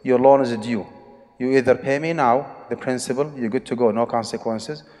 your loan is due. You either pay me now, the principal, you're good to go, no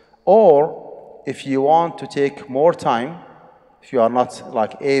consequences. Or if you want to take more time, if you are not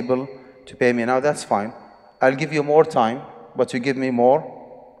like able to pay me now, that's fine. I'll give you more time, but you give me more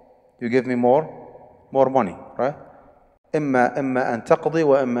money, right? إما أن تقضي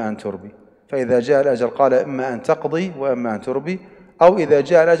وإما أن تربي. فإذا جاء الأجل قال إما أن تقضي وإما أن تربي. أو إذا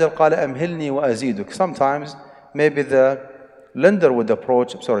جاء الأجل قال أمهلني وأزيدك. Sometimes maybe the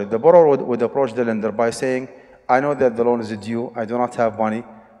borrower would approach the lender by saying, I know that the loan is due, I do not have money.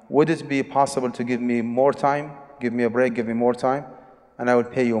 Would it be possible to give me more time? Give me a break, give me more time, and I will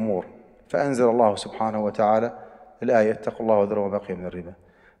pay you more. فأنزل الله سبحانه وتعالى الآية اتقوا الله وذروا ما بقي من الربا.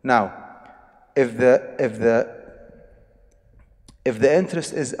 Now, if the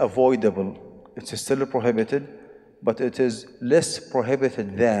interest is avoidable, it's still prohibited, but it is less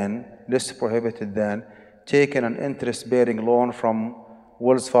prohibited than taking an interest-bearing loan from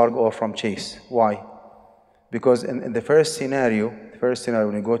Wells Fargo or from Chase. Why? Because in the first scenario,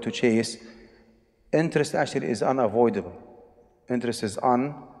 when you go to Chase, interest actually is unavoidable. Interest is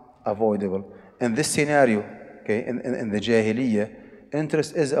unavoidable. In this scenario, okay, in the Jahiliyyah,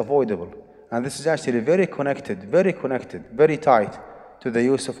 interest is avoidable. And this is actually very connected, very tight to the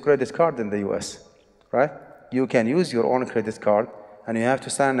use of credit card in the US, right? You can use your own credit card, and you have to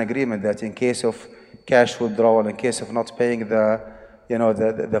sign an agreement that in case of cash withdrawal, in case of not paying the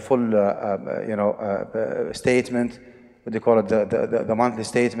full statement, what do you call it, the monthly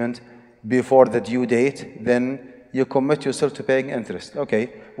statement before the due date, then you commit yourself to paying interest. Okay,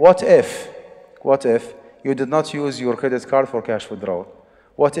 what if you did not use your credit card for cash withdrawal?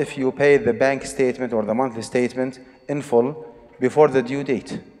 What if you pay the bank statement or the monthly statement in full before the due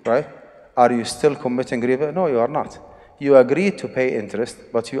date, right? Are you still committing riba? No, you are not. You agreed to pay interest,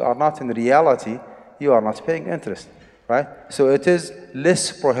 but you are not, in reality, you are not paying interest, right? So it is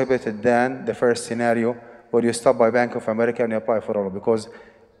less prohibited than the first scenario where you stop by Bank of America and you apply for a loan. Because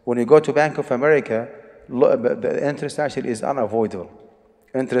when you go to Bank of America, the interest actually is unavoidable.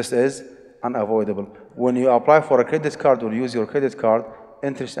 Interest is unavoidable. When you apply for a credit card or use your credit card,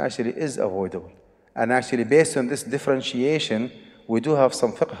 interest actually is avoidable. And actually, based on this differentiation, we do have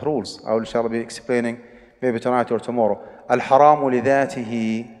some fiqh rules. I will shall be explaining maybe tonight or tomorrow. Al-haramu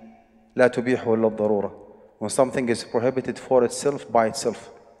lidhatihi la tubihu illa ad-darura. When something is prohibited for itself, by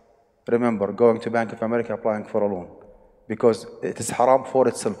itself. Remember, going to Bank of America applying for a loan. Because it is haram for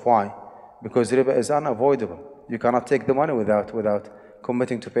itself. Why? Because riba is unavoidable. You cannot take the money without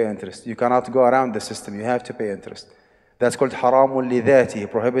committing to pay interest. You cannot go around the system. You have to pay interest. That's called haramun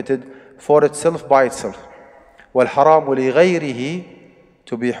lidhatihi, prohibited for itself, by itself. وَالْحَرَامُ لِغَيْرِهِ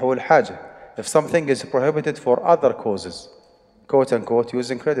تُبِيحُ الْحَاجَةِ. If something is prohibited for other causes, quote unquote,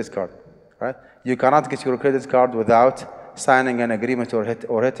 using credit card, right? You cannot get your credit card without signing an agreement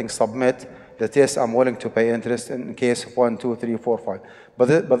or hitting submit that yes, I'm willing to pay interest in case of 1, 2, 3, 4, 5.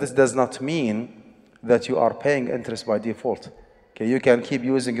 But this does not mean that you are paying interest by default. Okay, you can keep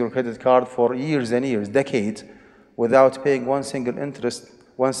using your credit card for years and years, decades, without paying one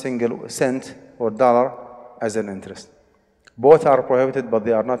single cent or dollar as an interest. Both are prohibited, but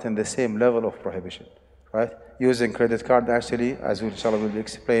they are not in the same level of prohibition, right? Using credit card, actually, as we inshallah will be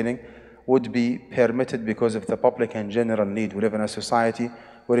explaining, would be permitted because of the public and general need. We live in a society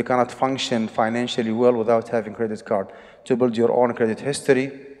where you cannot function financially well without having credit card. To build your own credit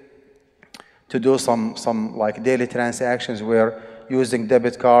history, to do some like daily transactions where using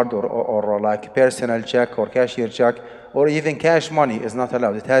debit card or like personal check or cashier check or even cash money is not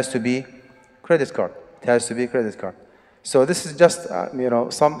allowed. It has to be credit card. It has to be credit card. So this is just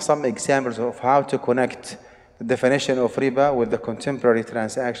some examples of how to connect the definition of riba with the contemporary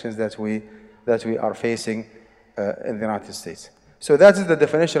transactions that we are facing in the United States. So that is the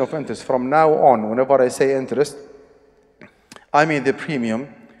definition of interest. From now on, whenever I say interest, I mean the premium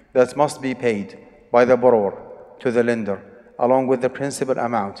that must be paid by the borrower to the lender along with the principal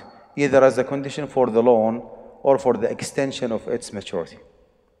amount, either as a condition for the loan or for the extension of its maturity.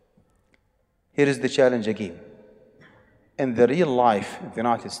 Here is the challenge again. In the real life in the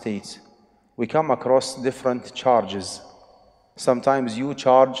United States, we come across different charges. Sometimes you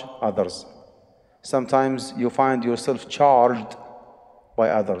charge others. Sometimes you find yourself charged by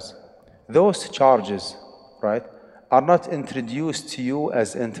others. Those charges, right, are not introduced to you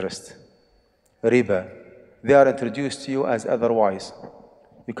as interest, riba. They are introduced to you as otherwise.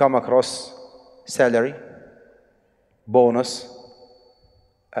 You come across salary, bonus,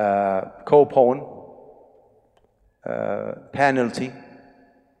 coupon, penalty,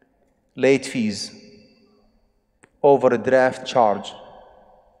 late fees, overdraft charge,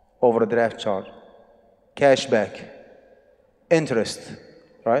 cashback, interest,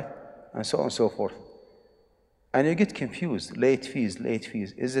 right? And so on and so forth. And you get confused. Late fees.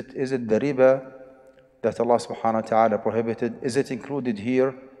 Is it the riba that Allah subhanahu wa ta'ala prohibited? Is it included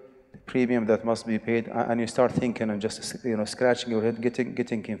here? The premium that must be paid? And you start thinking and just scratching your head,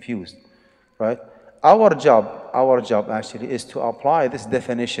 getting confused, right? Our job actually is to apply this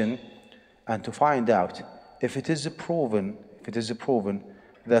definition and to find out if it is proven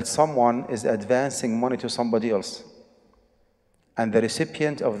that someone is advancing money to somebody else and the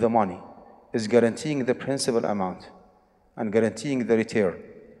recipient of the money is guaranteeing the principal amount and guaranteeing the return,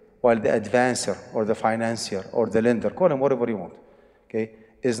 while the advancer or the financier or the lender, call him whatever you want, okay,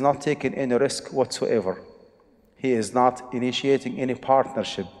 is not taking any risk whatsoever. He is not initiating any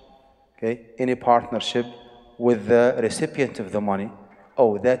partnership, okay, any partnership with the recipient of the money.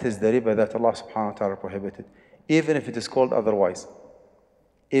 Oh, that is the riba that Allah subhanahu wa ta'ala prohibited, even if it is called otherwise.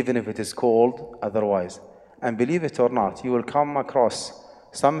 Even if it is called otherwise. And believe it or not, you will come across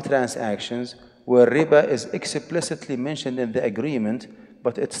some transactions where riba is explicitly mentioned in the agreement,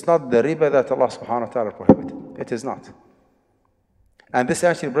 but it's not the riba that Allah subhanahu wa ta'ala prohibited. It is not. And this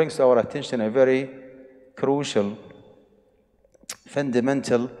actually brings to our attention a very crucial,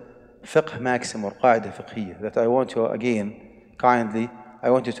 fundamental fiqh maxim or qaida fiqhiyya that I want to, again, kindly, I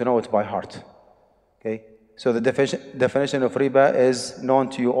want you to know it by heart. Okay? So the definition of riba is known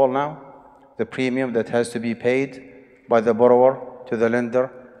to you all now. The premium that has to be paid by the borrower to the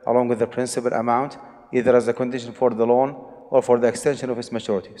lender along with the principal amount, either as a condition for the loan or for the extension of its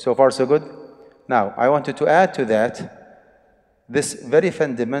maturity. So far, so good? Now, I wanted to add to that this very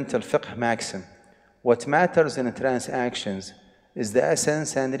fundamental fiqh maxim. What matters in transactions is the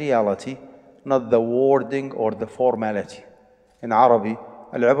essence and reality, not the wording or the formality. In Arabic,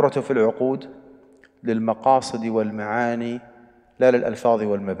 العبرة في العقود للمقاصد والمعاني لا للألفاظ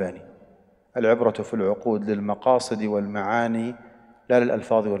والمباني. العبرة في العقود للمقاصد والمعاني لا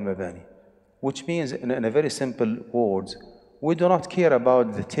للألفاظ والمباني. Which means, in a very simple words, we do not care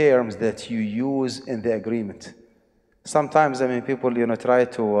about the terms that you use in the agreement. Sometimes, people, try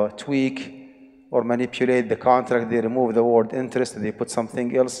to tweak or manipulate the contract. They remove the word interest, they put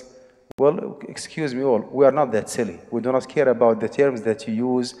something else. Well, excuse me all, we are not that silly. We do not care about the terms that you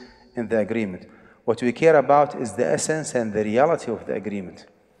use in the agreement. What we care about is the essence and the reality of the agreement.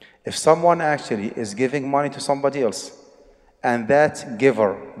 If someone actually is giving money to somebody else, and that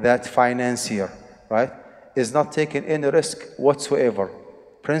giver, that financier, right, is not taking any risk whatsoever,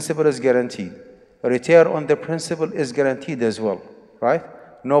 principal is guaranteed. Return on the principal is guaranteed as well, right?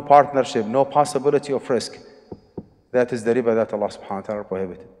 No partnership, no possibility of risk. That is the riba that Allah subhanahu wa ta'ala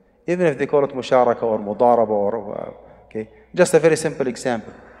prohibited. Even if they call it musharaka or mudaraba or, okay. Just a very simple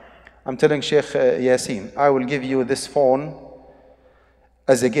example. I'm telling Shaykh Yasin, I will give you this phone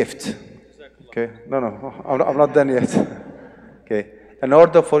as a gift. Okay? No, I'm not done yet. Okay. In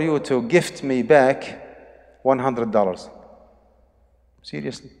order for you to gift me back $100.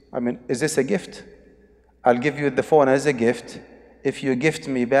 Seriously? Is this a gift? I'll give you the phone as a gift if you gift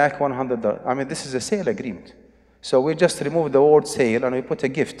me back $100. This is a sale agreement. So we just remove the word sale and we put a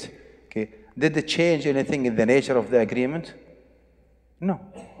gift. Okay. Did it change anything in the nature of the agreement? No.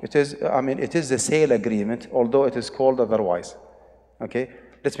 It is, it is a sale agreement, although it is called otherwise. Okay.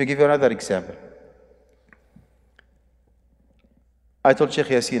 Let me give you another example. I told Shaykh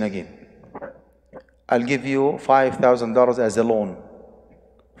Yasin again, I'll give you $5,000 as a loan.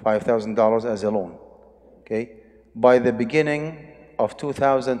 $5,000 as a loan. Okay. By the beginning of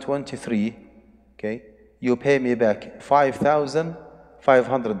 2023, okay, you pay me back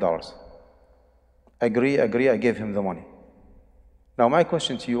 $5,500. Agree, I gave him the money. Now my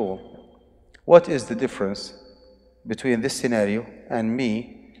question to you all, what is the difference between this scenario and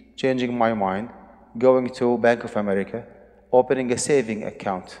me changing my mind, going to Bank of America, opening a saving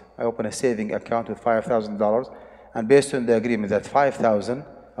account? I open a saving account with $5,000, and based on the agreement that $5,000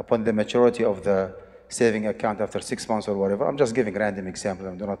 upon the maturity of the saving account after 6 months or whatever, I'm just giving random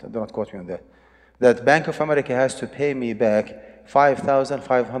examples, do not quote me on that, that Bank of America has to pay me back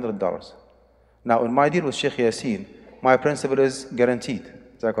 $5,500. Now in my deal with Shaykh Yasin, my principal is guaranteed,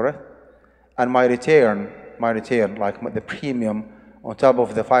 is that correct? And my return, like the premium on top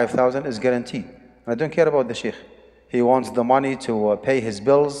of the 5,000 is guaranteed. And I don't care about the Shaykh. He wants the money to pay his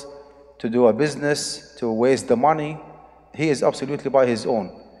bills, to do a business, to waste the money. He is absolutely by his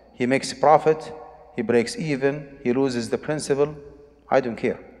own. He makes profit, he breaks even, he loses the principal. I don't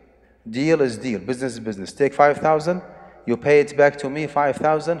care. Deal is deal, business is business. Take 5,000, you pay it back to me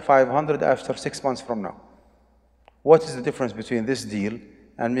 5,500 after 6 months from now. What is the difference between this deal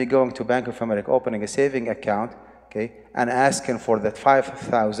and me going to Bank of America, opening a saving account, okay, and asking for that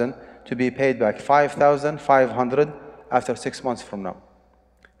 5,000 to be paid back 5,500 after 6 months from now?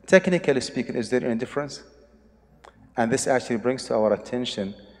 Technically speaking, is there any difference? And this actually brings to our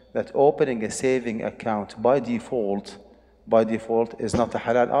attention that opening a saving account by default is not a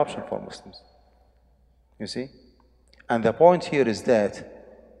halal option for Muslims. You see? And the point here is that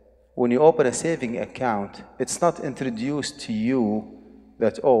when you open a saving account, it's not introduced to you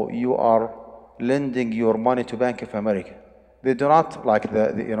that, oh, you are lending your money to Bank of America. They do not, like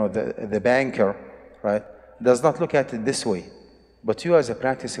the banker, right, does not look at it this way. But you as a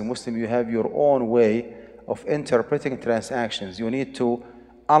practicing Muslim, you have your own way of interpreting transactions. You need to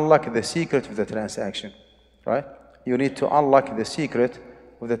unlock the secret of the transaction, right? You need to unlock the secret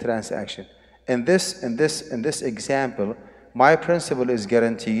of the transaction. In this example, my principal is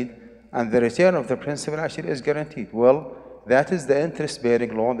guaranteed, and the return of the principal actually is guaranteed. Well, that is the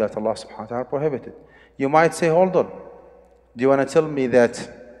interest-bearing loan that Allah subhanahu wa ta'ala prohibited. You might say, hold on, do you want to tell me that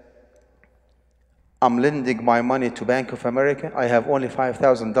I'm lending my money to Bank of America? I have only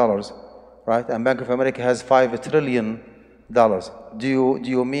 $5,000, right? And Bank of America has $5 trillion. Do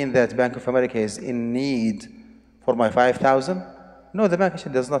you mean that Bank of America is in need for my 5,000? No, the bank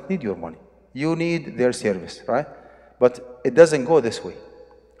actually does not need your money. You need their service, right? But it doesn't go this way.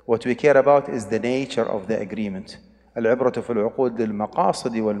 What we care about is the nature of the agreement. العبرة في العقود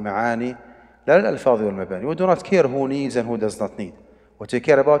للمقاصد والمعاني لا للألفاظ والمباني. We do not care who needs and who does not need. What we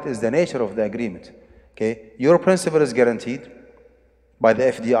care about is the nature of the agreement. Okay, your principal is guaranteed by the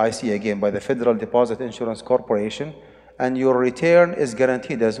FDIC, again, by the Federal Deposit Insurance Corporation, and your return is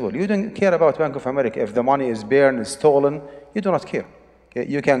guaranteed as well. You don't care about Bank of America. If the money is burned, is stolen, you do not care. Okay?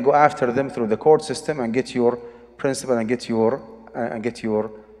 You can go after them through the court system and get your principal and get your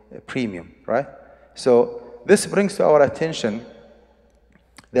premium, right? So this brings to our attention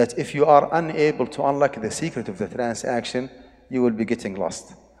that if you are unable to unlock the secret of the transaction, you will be getting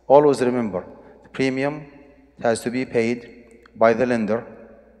lost. Always remember, the premium has to be paid by the lender,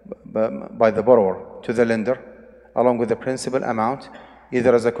 by the borrower to the lender, along with the principal amount,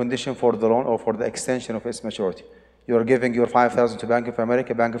 either as a condition for the loan or for the extension of its maturity. You are giving your 5,000 to Bank of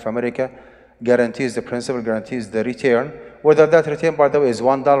America. Bank of America guarantees the principal, guarantees the return. Whether that return, by the way, is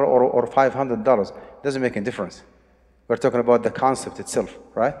 $1 or $500, doesn't make any difference. We're talking about the concept itself,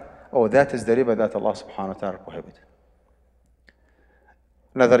 right? Oh, that is the riba that Allah subhanahu wa ta'ala prohibited.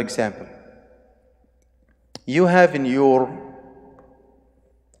 Another example. You have in your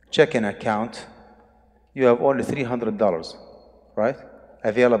checking account, you have only $300, right?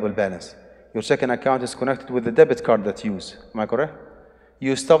 Available balance. Your checking account is connected with the debit card that you use. Am I correct?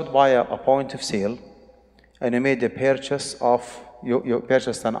 You stopped by a point of sale and you made a purchase of, you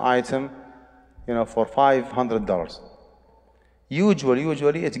purchased an item, for $500.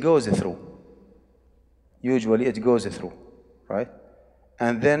 Usually it goes through. Usually it goes through, right?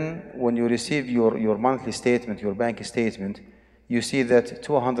 And then when you receive your monthly statement, your bank statement, you see that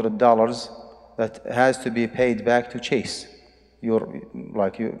 $200 that has to be paid back to Chase, your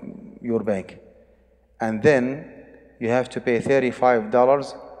bank. And then you have to pay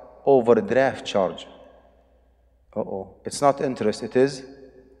 $35 overdraft charge. It's not interest, it is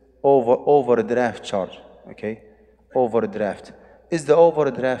overdraft charge. Okay? Overdraft. Is the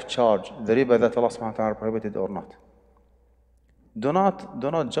overdraft charge the riba that Allah subhanahu wa ta'ala prohibited or not? Do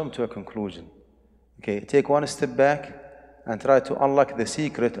not jump to a conclusion. Okay, take one step back and try to unlock the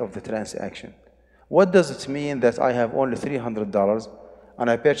secret of the transaction. What does it mean that I have only $300 and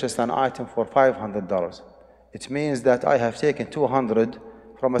I purchased an item for $500? It means that I have taken $200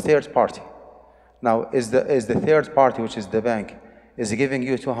 from a third party. Now, is the third party, which is the bank, is giving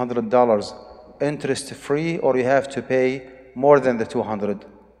you $200 interest free, or you have to pay more than the $200?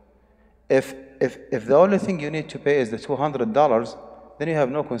 If the only thing you need to pay is the $200, then you have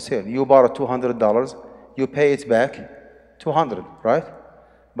no concern. You borrow $200, you pay it back $200, right?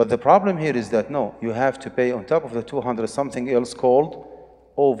 But the problem here is that no, you have to pay on top of the $200 something else called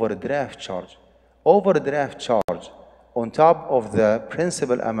overdraft charge. Overdraft charge on top of the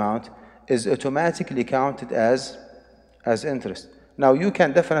principal amount is automatically counted as interest. Now, you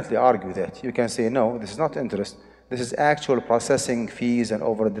can definitely argue that. You can say, no, this is not interest. This is actual processing fees and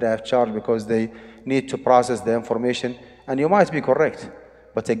overdraft charge because they need to process the information. And you might be correct.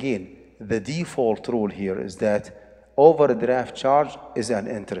 But again, the default rule here is that overdraft charge is an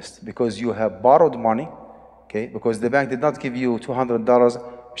interest because you have borrowed money, okay? Because the bank did not give you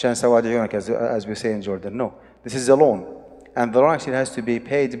 $200 as we say in Jordan. No, this is a loan. And the loan actually has to be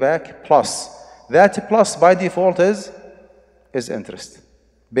paid back plus. That plus by default is interest,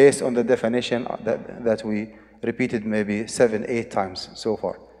 based on the definition that we repeated maybe 7-8 times so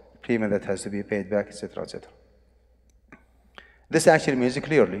far. Premium that has to be paid back, etc., etc. This actually means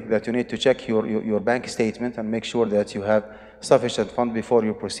clearly that you need to check your bank statement and make sure that you have sufficient fund before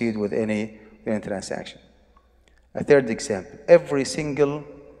you proceed with any transaction. A third example, every single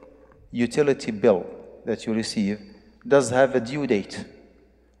utility bill that you receive does have a due date.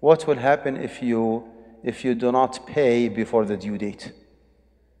 What will happen if you do not pay before the due date?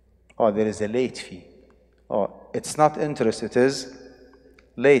 Oh, there is a late fee. Oh, it's not interest, it is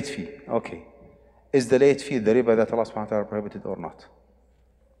late fee. Okay. Is the late fee the riba that Allah subhanahu wa ta'ala prohibited or not?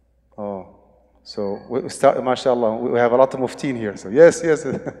 Oh, so we start, mashallah, we have a lot of muftin here. So yes.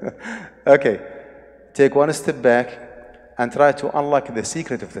 Okay. Take one step back and try to unlock the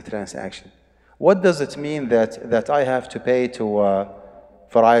secret of the transaction. What does it mean that I have to pay to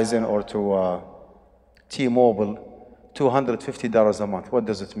Verizon or to T-Mobile $250 a month? What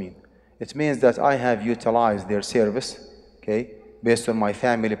does it mean? It means that I have utilized their service, okay, based on my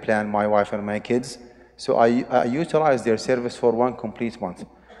family plan, my wife and my kids. So I utilize their service for one complete month.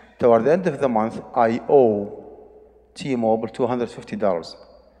 Toward the end of the month, I owe T-Mobile $250.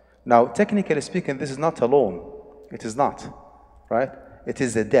 Now, technically speaking, this is not a loan. It is not, right? It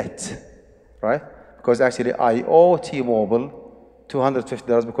is a debt, right? Because actually I owe T-Mobile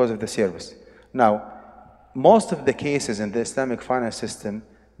 $250 because of the service. Now, most of the cases in the Islamic finance system,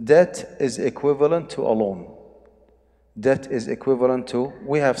 debt is equivalent to a loan. Debt is equivalent to,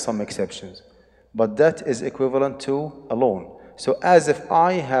 we have some exceptions, but debt is equivalent to a loan. So as if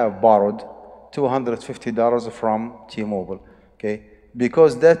I have borrowed $250 from T-Mobile, okay?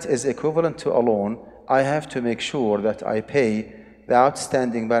 Because debt is equivalent to a loan, I have to make sure that I pay the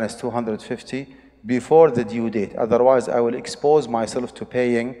outstanding balance $250 before the due date. Otherwise, I will expose myself to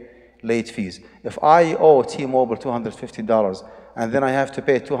paying late fees. If I owe T-Mobile $250 and then I have to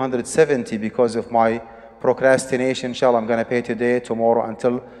pay $270 because of my procrastination, inshallah, I'm going to pay today, tomorrow,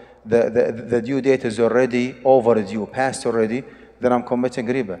 until the due date is already overdue, passed already, then I'm committing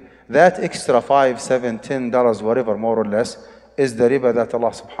riba. That extra $5, $7, $10, whatever, more or less, is the riba that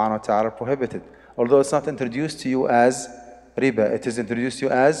Allah subhanahu wa ta'ala prohibited. Although it's not introduced to you as riba, it is introduced to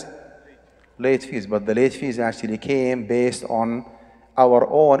you as late fees. But the late fees actually came based on our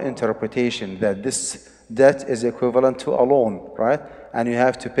own interpretation that this debt is equivalent to a loan, right? And you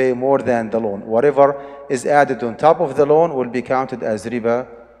have to pay more than the loan. Whatever is added on top of the loan will be counted as riba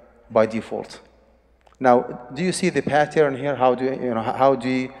by default. Now, do you see the pattern here? How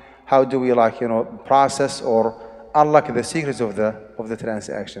do we process or unlock the secrets of the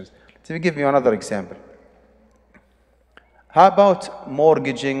transactions? Let me give you another example. How about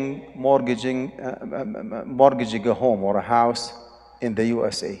mortgaging a home or a house in the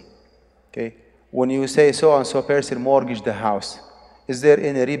USA? Okay, when you say so and so person mortgaged the house, is there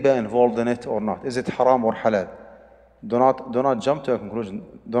any riba involved in it or not? Is it haram or halal? Do not jump to a conclusion.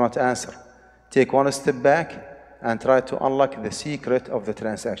 Do not answer. Take one step back and try to unlock the secret of the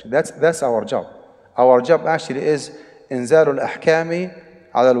transaction. That's our job. Our job actually is إنزال الأحكام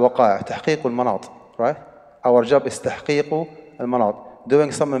على الوقائع, تحقيق المناط, right? Our job is تحقيق المناط,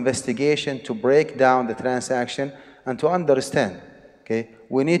 doing some investigation to break down the transaction and to understand. Okay,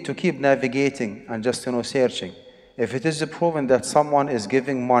 we need to keep navigating and just searching. If it is proven that someone is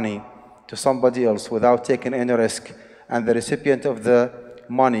giving money to somebody else without taking any risk, and the recipient of the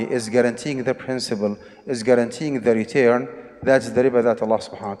money is guaranteeing the principal, is guaranteeing the return, that's the riba that Allah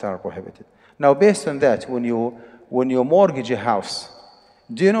subhanahu wa ta'ala prohibited. Now, based on that, when you mortgage a house,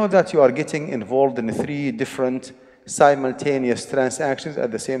 do you know that you are getting involved in 3 different simultaneous transactions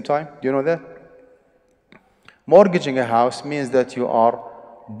at the same time? Do you know that? Mortgaging a house means that you are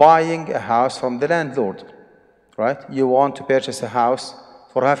buying a house from the landlord, right? You want to purchase a house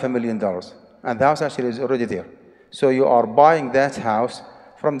for $500,000, and the house actually is already there. So you are buying that house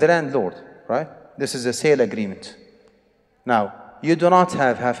from the landlord, right? This is a sale agreement. Now, you do not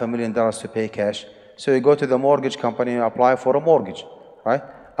have $500,000 to pay cash, so you go to the mortgage company and apply for a mortgage, right?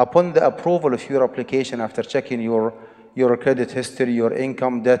 Upon the approval of your application, after checking your credit history, your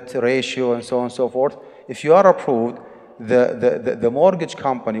income debt ratio, and so on and so forth, if you are approved, the mortgage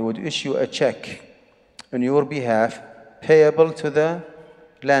company would issue a check on your behalf payable to the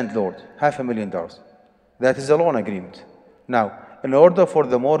landlord, $500,000. That is a loan agreement. Now, in order for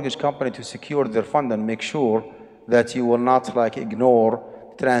the mortgage company to secure their fund and make sure that you will not ignore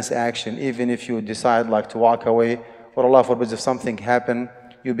transaction, even if you decide to walk away, or Allah forbid if something happened,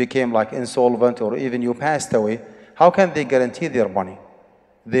 you became insolvent, or even you passed away, how can they guarantee their money?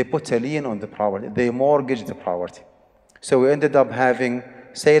 They put a lien on the property. They mortgage the property. So we ended up having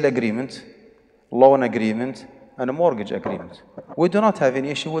sale agreement, loan agreement, and a mortgage agreement. We do not have any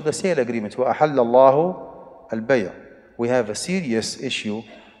issue with the sale agreement. وَأَحَلَّ اللَّهُ الْبَيْعَ. We have a serious issue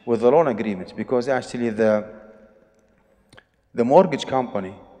with the loan agreement, because actually the mortgage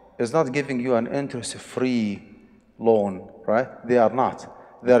company is not giving you an interest-free loan, right? They are not.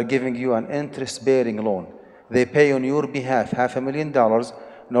 They are giving you an interest-bearing loan. They pay on your behalf $500,000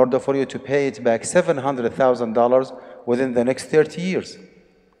 in order for you to pay it back $700,000 within the next 30 years.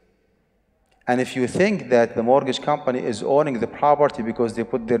 And if you think that the mortgage company is owning the property because they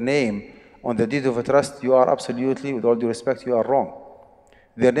put their name on the deed of a trust, you are absolutely, with all due respect, you are wrong.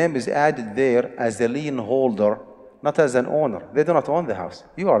 Their name is added there as a lien holder, not as an owner. They do not own the house.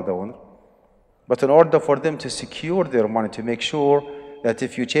 You are the owner. But in order for them to secure their money, to make sure that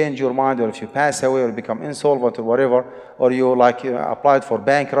if you change your mind, or if you pass away, or become insolvent, or whatever, or you applied for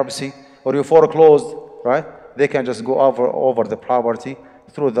bankruptcy, or you foreclosed, right? They can just go over the property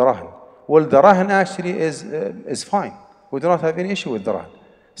through the rahan. Well, the rahan actually is fine. We do not have any issue with the rahan.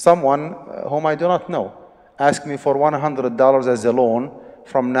 Someone whom I do not know asked me for $100 as a loan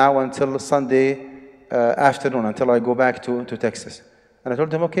from now until Sunday afternoon, until I go back to Texas. And I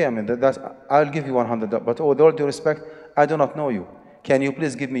told him, okay, I'll give you $100, but with all due respect, I do not know you. Can you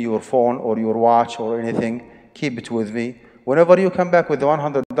please give me your phone or your watch or anything? Keep it with me. Whenever you come back with the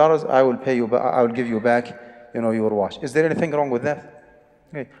 $100, I will pay you. I will give you back, your watch. Is there anything wrong with that?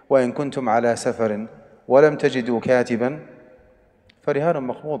 Okay. وَإِن كُنْتُمْ عَلَى سَفَرٍ وَلَمْ تَجِدُوا كَاتِبًا فَرِهَانٌ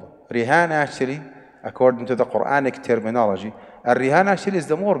مَقْبُوضٌ. Rihan actually, according to the Quranic terminology, rihan actually is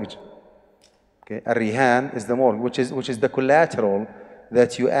the mortgage. Okay, rihan is the mortgage, which is the collateral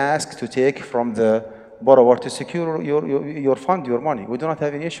that you ask to take from the borrower to secure your fund, your money. We do not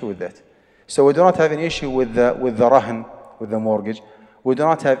have any issue with that. So we do not have any issue with the rahan, with the mortgage. We do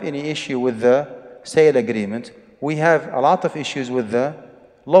not have any issue with the sale agreement. We have a lot of issues with the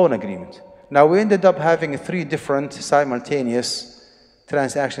loan agreement. Now we ended up having 3 different simultaneous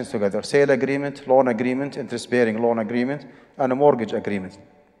transactions together: sale agreement, loan agreement, interest-bearing loan agreement, and a mortgage agreement.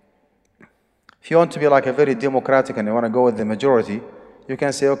 If you want to be a very democratic and you want to go with the majority, you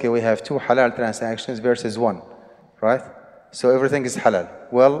can say, okay, we have 2 halal transactions versus 1, right? So everything is halal.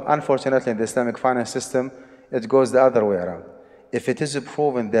 Well, unfortunately, in the Islamic finance system, it goes the other way around. If it is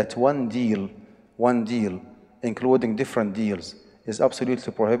proven that one deal, including different deals, is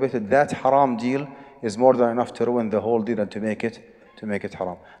absolutely prohibited, that haram deal is more than enough to ruin the whole deal and to make it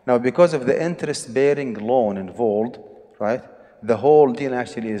haram. Now, because of the interest-bearing loan involved, right, the whole deal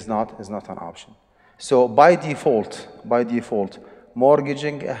actually is not an option. So by default,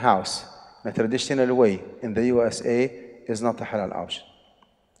 mortgaging a house in a traditional way in the USA is not a halal option.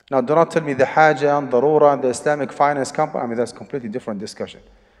 Now, do not tell me the haja and darura and the Islamic finance company. That's a completely different discussion.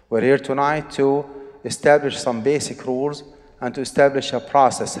 We're here tonight to establish some basic rules and to establish a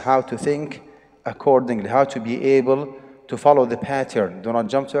process, how to think accordingly, how to be able to follow the pattern. Do not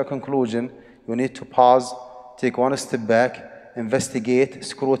jump to a conclusion. You need to pause, take one step back, investigate,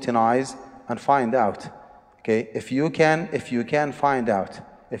 scrutinize, and find out. Okay, if you can find out,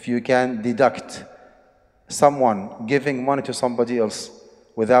 if you can deduct someone giving money to somebody else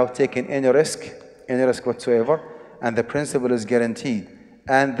without taking any risk whatsoever, and the principal is guaranteed,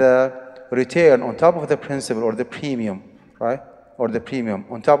 and the return on top of the principal, or the premium, right, or the premium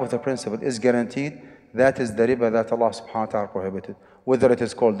on top of the principal is guaranteed, that is the riba that Allah subhanahu wa ta'ala prohibited. Whether it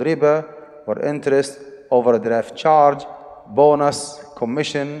is called riba or interest, overdraft charge, bonus,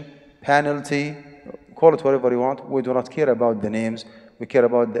 commission, penalty, call it whatever you want. We do not care about the names. We care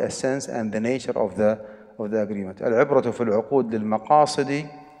about the essence and the nature of the agreement. العبرة في العقود للمقاصد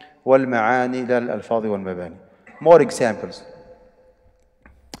والمعاني لا الألفاظ والمباني. More examples.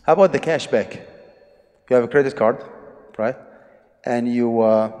 How about the cashback? You have a credit card, right? And you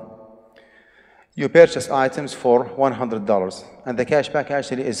purchase items for $100, and the cashback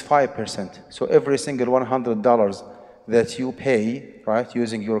actually is 5%. So every single $100 that you pay, right,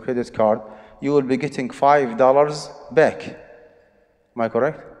 using your credit card, you will be getting $5 back. Am I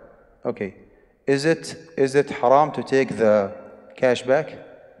correct? Okay. Is it haram to take the cash back?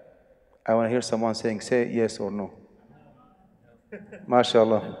 I want to hear someone say yes or no.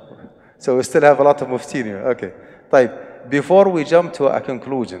 MashaAllah. So we still have a lot of muftin here. Okay. طيب, before we jump to a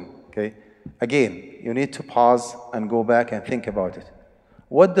conclusion, okay, again, you need to pause and go back and think about it.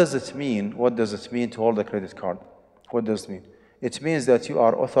 What does it mean? What does it mean to hold a credit card? What does it mean? It means that you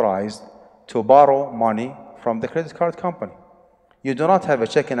are authorized to borrow money from the credit card company. You do not have a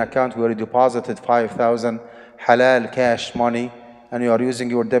checking account where you deposited 5,000 halal cash money and you are using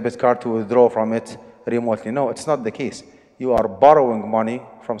your debit card to withdraw from it remotely. No, it's not the case. You are borrowing money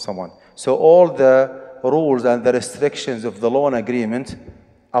from someone. So all the rules and the restrictions of the loan agreement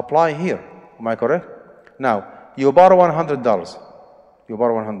apply here. Am I correct? Now, you borrow $100. You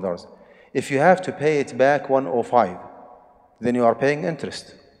borrow $100. If you have to pay it back $105, then you are paying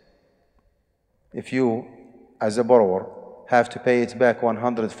interest. If you, as a borrower, have to pay it back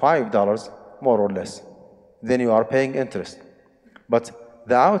 $105, more or less, then you are paying interest. But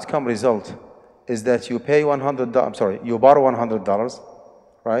the outcome result is that you pay you borrow $100,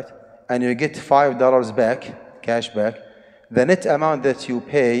 right? And you get $5 back, cash back. The net amount that you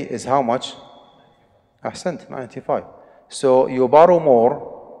pay is how much? Ahsant, 95. So you borrow more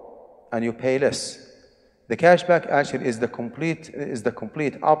and you pay less. The cashback actually is the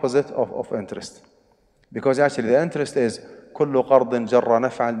complete opposite of interest. Because actually the interest is كل قرض جر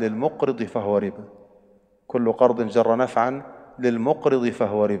نفعا للمقرض فهو ربا. كل قرض جر نفعا للمقرض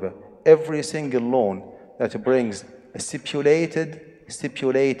فهو ربا. Every single loan that brings a stipulated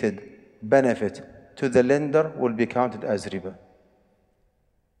benefit to the lender will be counted as riba.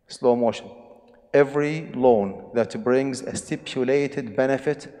 Slow motion. Every loan that brings a stipulated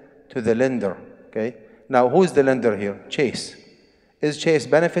benefit to the lender, okay? Now, who's the lender here? Chase. Is Chase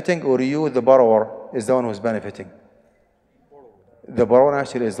benefiting, or you, the borrower, is the one who's benefiting? The borrower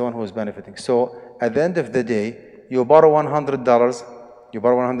actually is the one who's benefiting. So, at the end of the day, you borrow $100,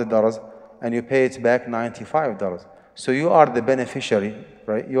 and you pay it back $95. So you are the beneficiary,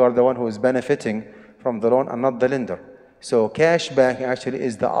 right? You are the one who is benefiting from the loan and not the lender. So cash back actually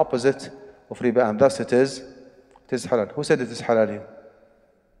is the opposite of riba, and thus it is halal. Who said it is halal here?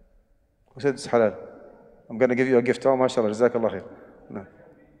 Who said it's halal? I'm going to give you a gift. Oh, mashallah, jazakallah khair. No.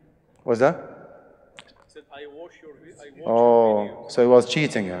 What's that? Said, I watch your video. Oh, so he was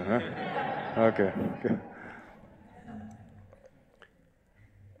cheating, huh? Okay.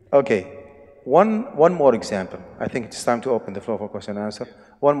 Okay. One more example. I think it's time to open the floor for question and answer.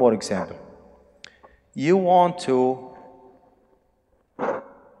 One more example. You want to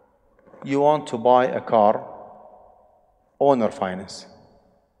buy a car, owner finance,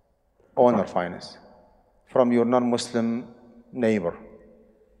 from your non-Muslim neighbor,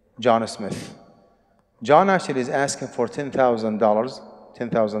 John Smith. John actually is asking for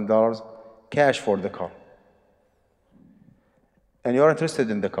 $10,000 cash for the car. And you're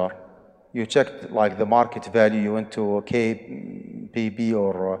interested in the car. You checked like the market value, you went to KPB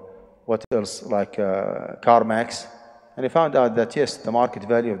or what else, like CarMax, and you found out that yes, the market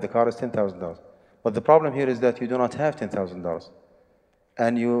value of the car is $10,000. But the problem here is that you do not have $10,000.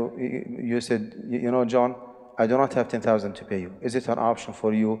 And you said, you know, John, I do not have $10,000 to pay you. Is it an option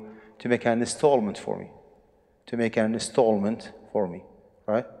for you to make an installment for me?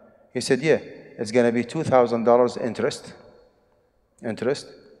 Right? He said, yeah, it's going to be $2,000 interest,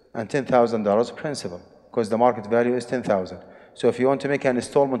 and $10,000 principal, because the market value is $10,000. So if you want to make an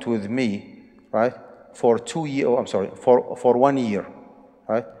installment with me, right, for 1 year,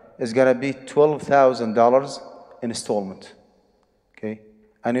 right, it's going to be $12,000 installment. Okay?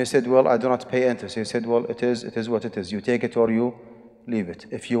 And you said, well, I do not pay interest. He said, well, it is what it is. You take it or you leave it.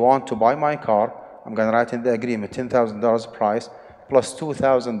 If you want to buy my car, I'm going to write in the agreement $10,000 price plus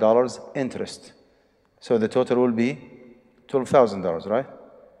 $2,000 interest. So the total will be $12,000, right?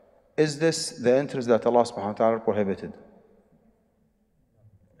 Is this the interest that Allah subhanahu wa ta'ala prohibited?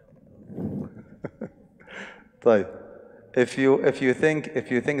 طيب. If you think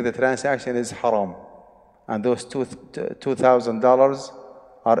the transaction is haram, and those $2,000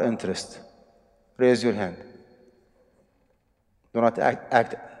 are interest? Raise your hand. Do not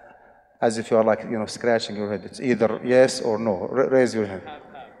act as if you are like, scratching your head. It's either yes or no. Raise your hand.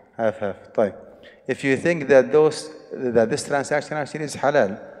 Half. طيب. If you think that this transaction actually is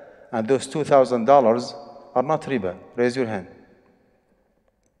halal, and those $2,000 are not riba, raise your hand.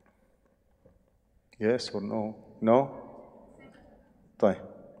 Yes or no? No? طيب.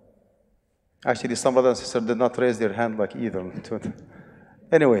 Actually, some brothers and sisters did not raise their hand like either.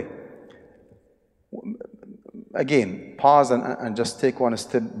 Anyway, again, pause and just take one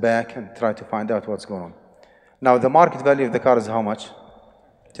step back and try to find out what's going on. Now, the market value of the car is how much?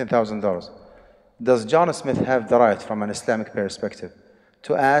 $10,000. Does John Smith have the right, from an Islamic perspective,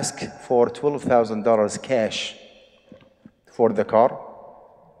 to ask for $12,000 cash for the car?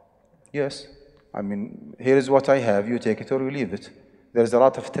 Yes. I mean, here is what I have. You take it or you leave it. There is a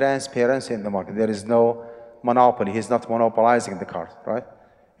lot of transparency in the market. There is no monopoly. He's not monopolizing the car, right?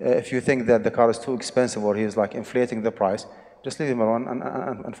 If you think that the car is too expensive or he's like inflating the price, just leave him alone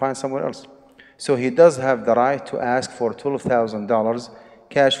and find somewhere else. So he does have the right to ask for $12,000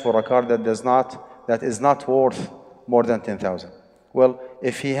 cash for a car that is not worth more than $10,000. Well,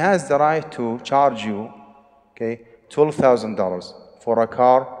 if he has the right to charge you, okay, $12,000 for a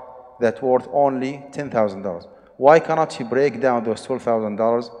car that's worth only $10,000, why cannot he break down those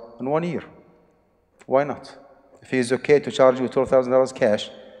 $12,000 in 1 year? Why not? If he's okay to charge you $12,000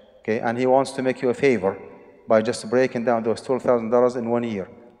 cash, okay, and he wants to make you a favor by just breaking down those $12,000 in 1 year,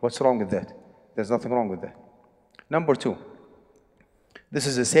 what's wrong with that? There's nothing wrong with that. Number two, this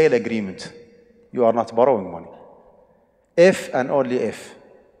is a sale agreement. You are not borrowing money. If and only if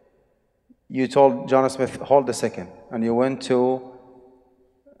you told John Smith, hold a second, and you went to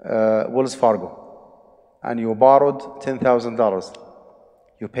Wells Fargo and you borrowed $10,000.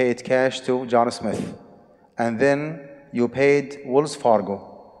 You paid cash to John Smith, and then you paid Wells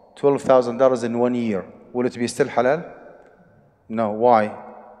Fargo $12,000 in 1 year. Will it be still halal? No. Why?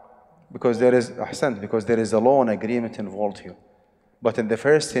 Because there is a loan agreement involved here. But in the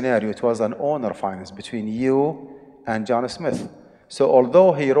first scenario, it was an owner finance between you and John Smith. So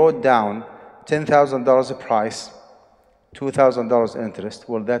although he wrote down $10,000 price, $2,000 interest,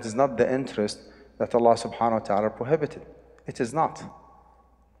 well, that is not the interest that Allah subhanahu wa ta'ala prohibited. It is not.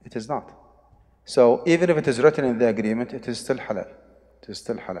 It is not. So even if it is written in the agreement, it is still halal. It is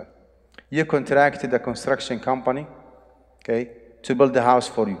still halal. You contracted a construction company, okay, to build a house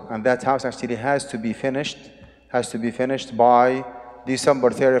for you, and that house actually has to be finished by December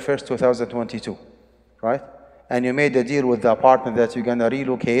 31st, 2022, right? And you made a deal with the apartment that you're gonna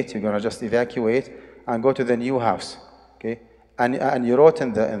relocate, you're gonna just evacuate and go to the new house, okay? And you wrote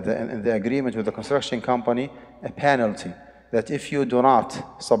in the agreement with the construction company a penalty that if you do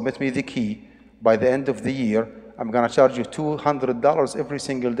not submit me the key by the end of the year, I'm gonna charge you $200 every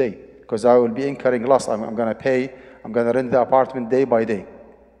single day because I will be incurring loss. I'm gonna rent the apartment day by day.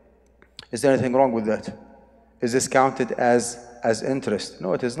 Is there anything wrong with that? Is this counted as interest?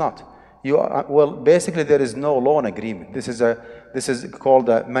 No, it is not. Well, basically there is no loan agreement. This is called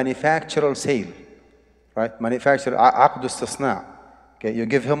a manufacturer sale, right? Manufacturer عقد استصناع. Okay, you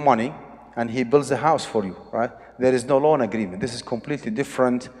give him money and he builds a house for you, right? There is no loan agreement. This is completely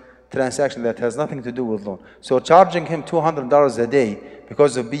different transaction that has nothing to do with loan. So charging him $200 a day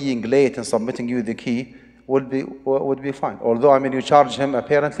because of being late and submitting you the key would be fine. Although, I mean, you charge him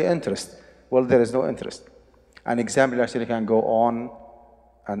apparently interest. Well, there is no interest. An example actually can go on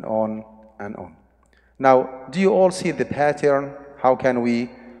and on and on. Now, do you all see the pattern? How can we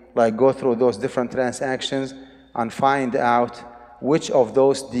go through those different transactions and find out which of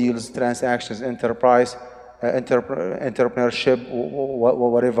those deals, transactions, enterprise, entrepreneurship,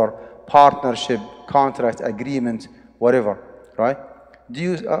 whatever, partnership, contract, agreement, whatever, right? Do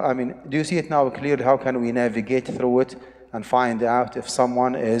you see it now clearly? How can we navigate through it and find out if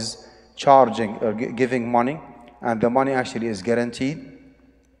someone is charging or giving money and the money actually is guaranteed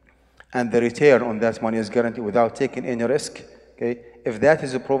and the return on that money is guaranteed without taking any risk? Okay, if that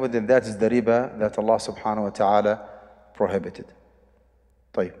is proven, then that is the riba that Allah subhanahu wa ta'ala prohibited.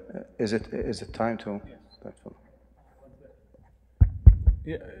 طيب, is it time to?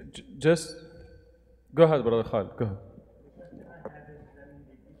 Yeah, just go ahead, brother Khalid. Go ahead.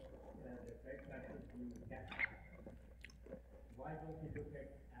 Why don't we look at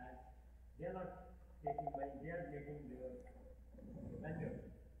as they're not taking money, they are making the vendor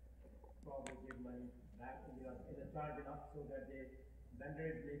probably give money back in the charge enough so that the vendor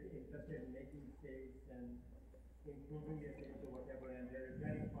is interested in making sales and improving their sales or whatever, and they're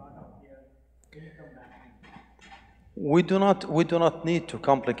getting part of their income back. We do not need to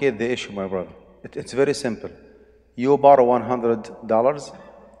complicate the issue, my brother. It's very simple. You borrow $100,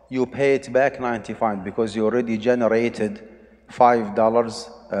 you pay it back 95 because you already generated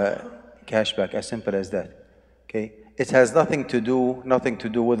 $5 cash back. As simple as that. Okay. It has nothing to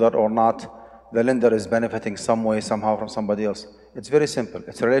do whether or not the lender is benefiting some way, somehow from somebody else. It's very simple.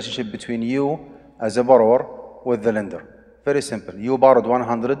 It's a relationship between you as a borrower with the lender. Very simple. You borrowed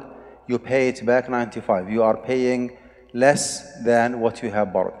 100, you pay it back 95. You are paying less than what you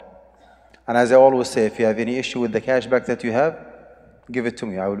have borrowed. And as I always say, if you have any issue with the cashback that you have, give it to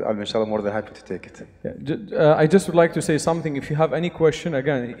me. I'll be inshallah more than happy to take it. Yeah, I just would like to say something. If you have any question,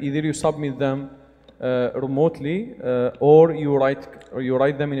 again, either you submit them remotely or you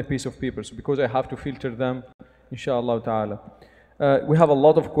write them in a piece of paper. So because I have to filter them, inshallah ta'ala. We have a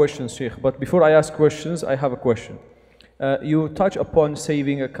lot of questions, Sheikh, but before I ask questions, I have a question. You touch upon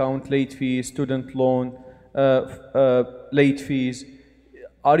saving account, late fees, student loan, late fees.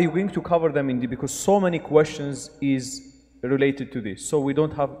 Are you going to cover them in the, because so many questions is related to this, so we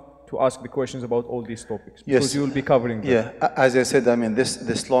don't have to ask the questions about all these topics, yes, because you will be covering them. Yeah, as I said, I mean,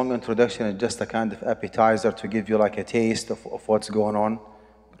 this long introduction is just a kind of appetizer to give you like a taste of what's going on,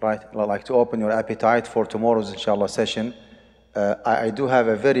 right? Like to open your appetite for tomorrow's inshallah session. I do have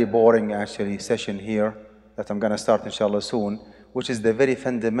a very boring actually session here that I'm going to start inshallah soon, which is the very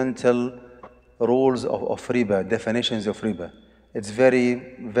fundamental rules of riba, definitions of riba. It's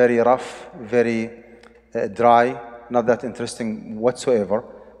very, very rough, very dry, not that interesting whatsoever,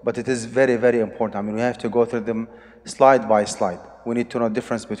 but it is very, very important. I mean, we have to go through them slide by slide. We need to know the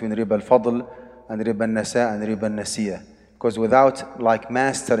difference between riba al-fadl and riba al-nasa and riba al-nasiya, because without like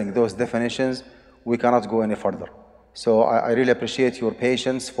mastering those definitions, we cannot go any further. So I really appreciate your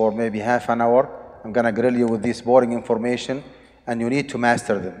patience for maybe half an hour. I'm going to grill you with this boring information, and you need to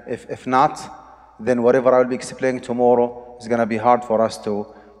master them. If not, then whatever I'll be explaining tomorrow is going to be hard for us to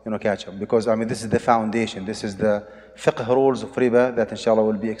catch up. Because, I mean, this is the foundation. This is the fiqh rules of riba that, inshallah,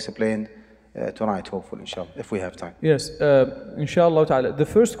 will be explained tonight, hopefully, inshallah, if we have time. Yes, inshallah ta'ala. The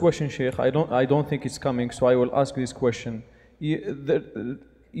first question, Sheikh, I don't think it's coming, so I will ask this question.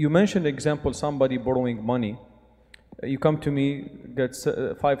 You mentioned example, somebody borrowing money. You come to me, get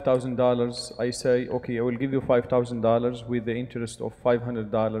 $5,000. I say, okay, I will give you $5,000 with the interest of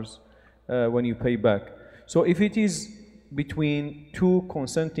 $500 when you pay back. So if it is between two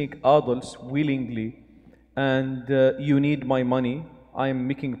consenting adults willingly, and you need my money, I am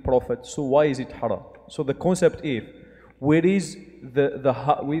making profit. So why is it haram? So the concept is, where is the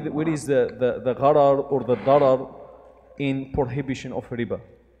gharar or the darar in prohibition of riba?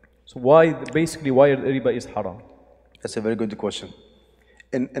 So why riba is haram? That's a very good question.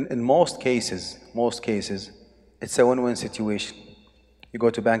 In most cases, it's a win-win situation. You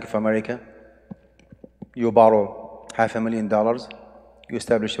go to Bank of America, you borrow $500,000, you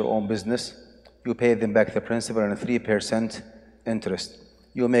establish your own business, you pay them back the principal and 3% interest.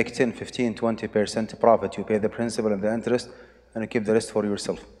 You make 10, 15, 20% profit. You pay the principal and the interest, and you keep the rest for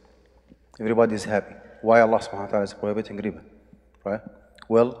yourself. Everybody is happy. Why Allah subhanahu wa ta'ala is prohibiting riba? Right?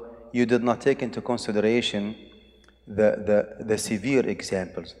 Well, you did not take into consideration the severe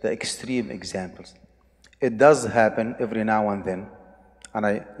examples, the extreme examples. It does happen every now and then,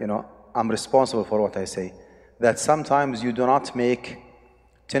 and I'm responsible for what I say, that sometimes you do not make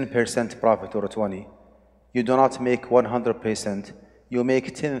 10% profit or 20. You do not make 100%. You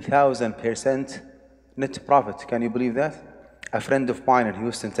make 10,000% net profit. Can you believe that? A friend of mine in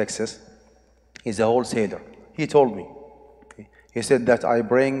Houston, Texas, he's a wholesaler. He told me, he said that I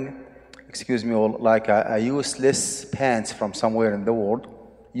bring, like a useless pants from somewhere in the world,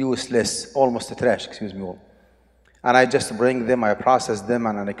 useless, almost trash, and I just bring them, I process them,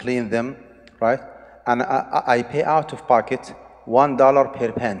 and I clean them, right? And I pay out of pocket $1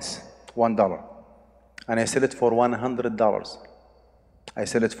 per pants, $1. And I sell it for $100. I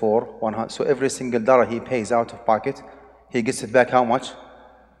sell it for 100. So every single dollar he pays out of pocket, he gets it back how much?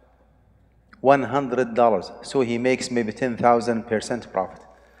 $100. So he makes maybe 10,000% profit.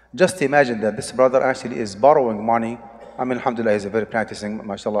 Just imagine that this brother actually is borrowing money. I mean, alhamdulillah, he's a very practicing,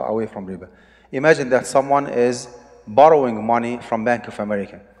 mashallah, away from riba. Imagine that someone is borrowing money from Bank of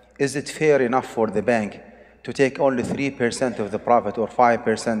America. Is it fair enough for the bank to take only 3% of the profit or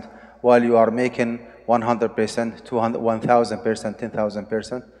 5% while you are making 100%, 1,000%,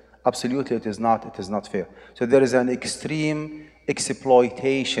 10,000%? Absolutely, it is not. It is not fair. So there is an extreme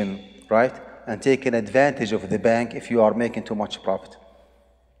exploitation, right? And taking advantage of the bank if you are making too much profit.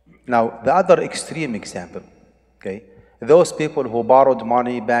 Now, the other extreme example, okay? Those people who borrowed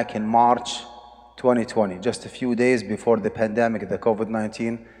money back in March 2020, just a few days before the pandemic, the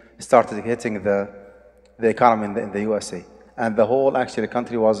COVID-19 started hitting the economy in the USA. and the whole actually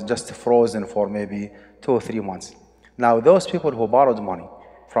country was just frozen for maybe 2 or 3 months. Now those people who borrowed money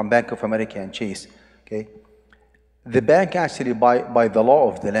from Bank of America and Chase, okay, the bank actually by the law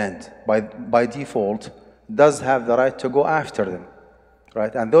of the land, by default, does have the right to go after them,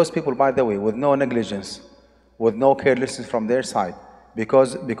 right? And those people, by the way, with no negligence, with no carelessness from their side,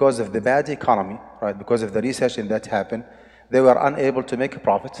 because of the bad economy, right? Because of the recession that happened, they were unable to make a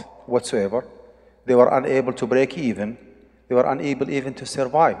profit whatsoever. They were unable to break even. They were unable even to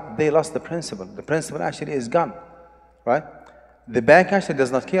survive. They lost the principal. The principal actually is gone, right? The bank actually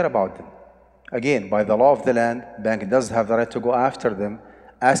does not care about them. Again, by the law of the land, bank does have the right to go after them,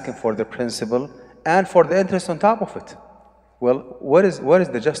 asking for the principal and for the interest on top of it. Well, where is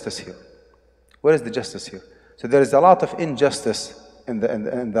the justice here? Where is the justice here? So there is a lot of injustice in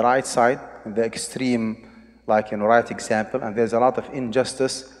the right side, in the extreme, like right example, and there's a lot of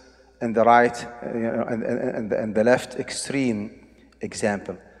injustice in the right, and the left extreme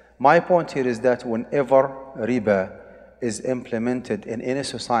example. My point here is that whenever riba is implemented in any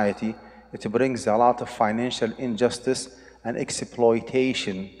society, it brings a lot of financial injustice and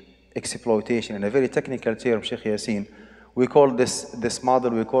exploitation. In a very technical term, Sheikh Yasin, we call this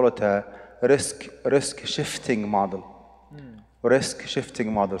model, we call it a risk shifting model. Risk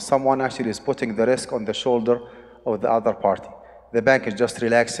shifting model. Someone actually is putting the risk on the shoulder of the other party. The bank is just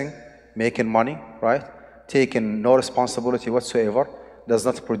relaxing, making money, right? Taking no responsibility whatsoever, does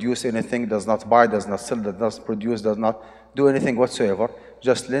not produce anything, does not buy, does not sell, does not produce, does not do anything whatsoever,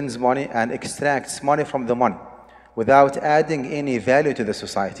 just lends money and extracts money from the money without adding any value to the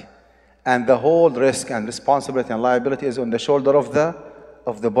society. And the whole risk and responsibility and liability is on the shoulder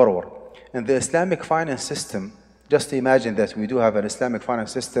of the borrower. In the Islamic finance system, just imagine that we do have an Islamic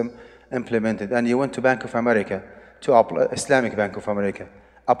finance system implemented, and you went to Bank of America, to Islamic Bank of America,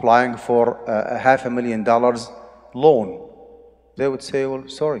 applying for a $500,000 loan. They would say, well,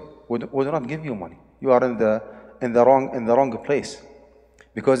 sorry, we do not give you money. You are in the wrong place.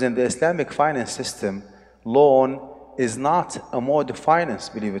 Because in the Islamic finance system, loan is not a mode of finance,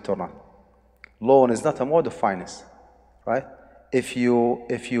 believe it or not. Loan is not a mode of finance, right? If you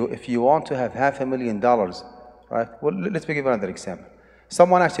want to have $500,000, right? Well, let me give another example.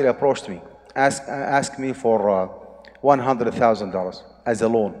 Someone actually approached me, asked me for $100,000 as a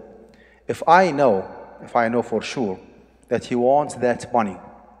loan. If I know for sure that he wants that money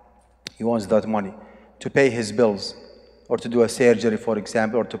to pay his bills, or to do a surgery, for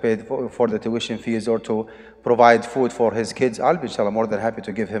example, or to pay for the tuition fees, or to provide food for his kids, I'll be inshallah more than happy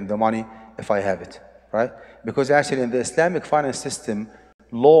to give him the money if I have it, right? Because actually in the Islamic finance system,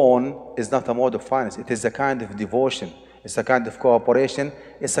 loan is not a mode of finance. It is a kind of devotion. It's a kind of cooperation.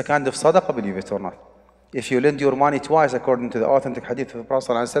 It's a kind of sadaqah, believe it or not. If you lend your money twice, according to the authentic hadith of the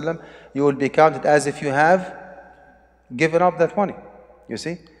Prophet ﷺ, you will be counted as if you have given up that money. You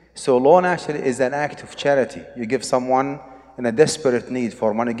see? So loan actually is an act of charity. You give someone in a desperate need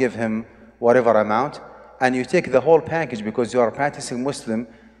for money, give him whatever amount, and you take the whole package because you are a practicing Muslim.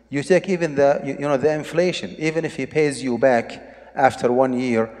 You take even the inflation. Even if he pays you back after 1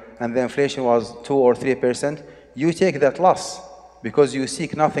 year and the inflation was 2 or 3%, you take that loss because you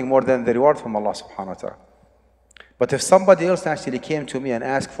seek nothing more than the reward from Allah subhanahu wa ta'ala. But if somebody else actually came to me and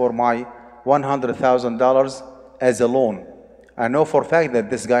asked for my $100,000 as a loan, I know for a fact that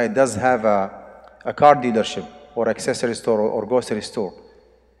this guy does have a car dealership or accessory store or grocery store.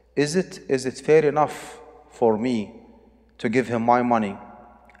 Is it fair enough for me to give him my money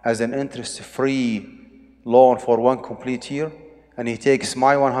as an interest-free loan for 1 complete year, and he takes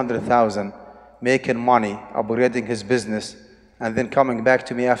my 100,000, making money, upgrading his business, and then coming back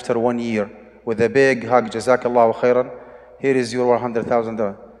to me after 1 year with a big hug, Jazakallahu khairan, here is your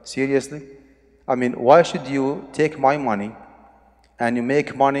 $100,000. Seriously? I mean, why should you take my money and you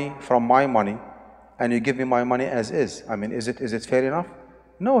make money from my money and you give me my money as is? I mean, is it fair enough?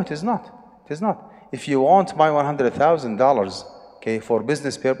 No, it is not. It is not. If you want my $100,000, okay, for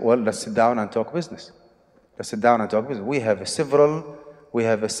business purpose, well, let's sit down and talk business. Let's sit down and talk business. We have several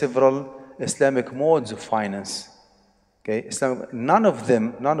Islamic modes of finance. Okay, none of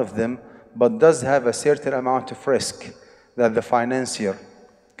them, but does have a certain amount of risk that the financier,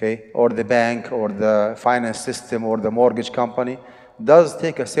 okay, or the bank or the finance system or the mortgage company does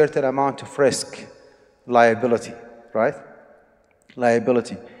take a certain amount of risk, liability, right?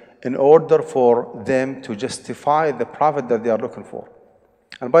 Liability, in order for them to justify the profit that they are looking for.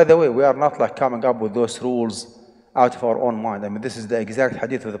 And by the way, we are not like coming up with those rules out of our own mind. I mean, this is the exact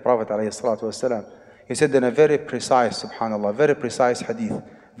hadith of the Prophet ﷺ. He said in a very precise, subhanAllah, very precise hadith,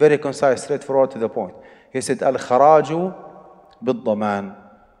 very concise, straightforward to the point. He said, Al-Kharaju bid-Daman.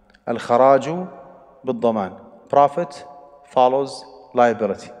 Al-Kharaju bid-Daman. Profit follows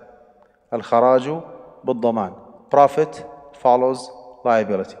liability. Al-Kharaju bid-daman. Profit follows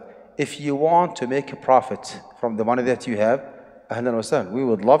liability. If you want to make a profit from the money that you have, ahlan wa sahlan. We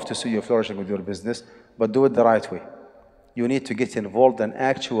would love to see you flourishing with your business, but do it the right way. You need to get involved in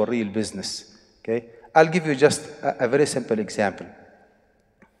actual real business. Okay? I'll give you just a very simple example.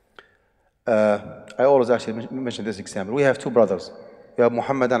 I always actually mention this example. We have two brothers. We have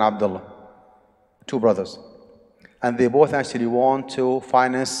Muhammad and Abdullah. Two brothers. And they both actually want to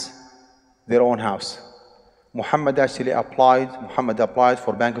finance their own house. Muhammad applied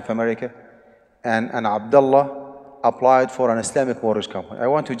for Bank of America, and Abdullah applied for an Islamic mortgage company. I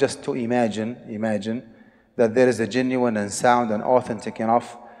want you just to imagine that there is a genuine and sound and authentic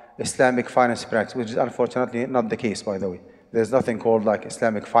enough Islamic finance practice, which is unfortunately not the case, by the way. There's nothing called like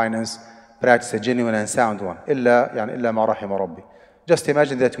Islamic finance practice, a genuine and sound one. إلا ما رحم ربي. Just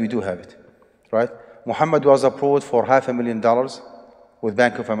imagine that we do have it, right? Muhammad was approved for $500,000 with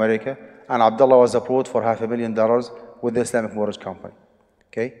Bank of America, and Abdullah was approved for $500,000 with the Islamic mortgage company.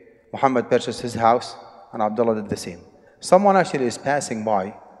 Okay? Muhammad purchased his house, and Abdullah did the same. Someone actually is passing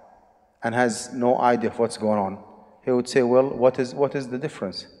by and has no idea of what's going on. He would say, well, what is the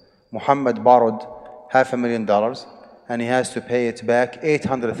difference? Muhammad borrowed $500,000, and he has to pay it back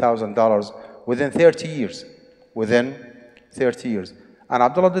 $800,000 within 30 years. Within 30 years. And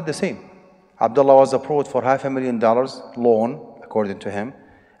Abdullah did the same. Abdullah was approved for $500,000 loan, according to him,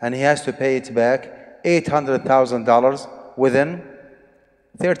 and he has to pay it back $800,000 within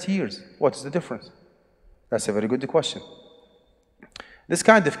 30 years. What's the difference? That's a very good question. This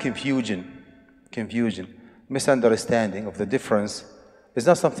kind of confusion, misunderstanding of the difference is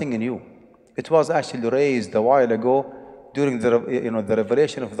not something new. It was actually raised a while ago during the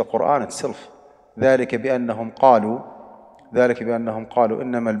revelation of the Quran itself. ذلك بأنهم قالوا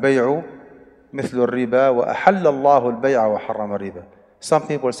إنما البيع مثل الربا وأحل الله البيع وحرم الربا. Some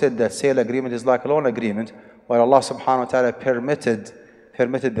people said that sale agreement is like a loan agreement, while Allah subhanahu wa ta'ala permitted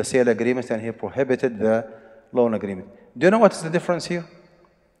the sale agreement and He prohibited the loan agreement. Do you know what is the difference here?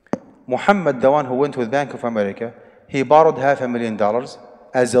 Muhammad, the one who went with Bank of America, he borrowed $500,000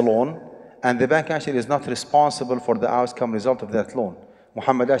 as a loan, and the bank actually is not responsible for the outcome result of that loan.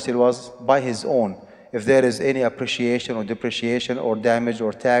 Muhammad actually was by his own. If there is any appreciation or depreciation or damage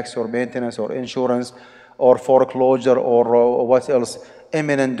or tax or maintenance or insurance or foreclosure or what else,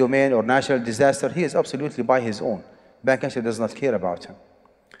 eminent domain or natural disaster, he is absolutely by his own. Bank actually does not care about him.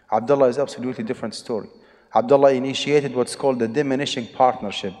 Abdullah is absolutely different story. Abdullah initiated what's called the diminishing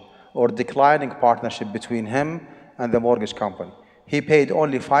partnership or declining partnership between him and the mortgage company. He paid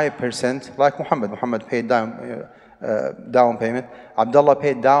only 5%, like Muhammad. Muhammad paid down payment. Abdullah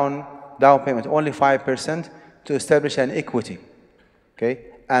paid down payment only 5% to establish an equity. Okay,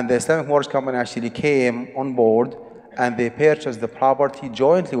 and the Islamic mortgage company actually came on board and they purchased the property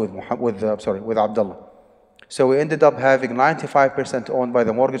jointly with Abdullah. So we ended up having 95% owned by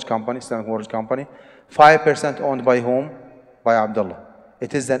the mortgage company, Islamic mortgage company, 5% owned by whom? By Abdullah.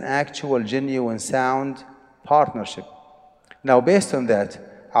 It is an actual, genuine, sound partnership. Now, based on that,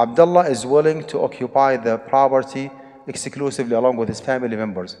 Abdullah is willing to occupy the property exclusively along with his family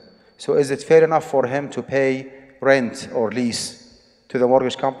members. So is it fair enough for him to pay rent or lease to the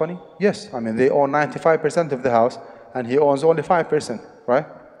mortgage company? Yes. I mean, they own 95% of the house and he owns only 5%, right?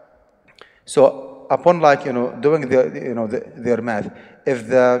 So upon doing their math, if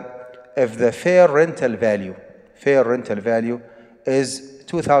the fair rental value is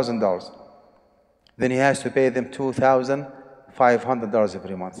 $2,000, then he has to pay them $2,500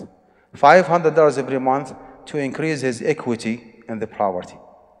 every month. $500 every month to increase his equity in the property.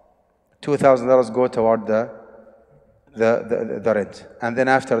 $2,000 go toward the rent. And then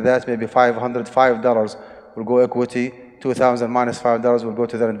after that, maybe $505 will go equity, $2,000 minus $5 will go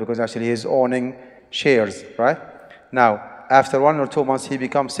to the rent because actually he's owning shares, right? Now, after 1 or 2 months, he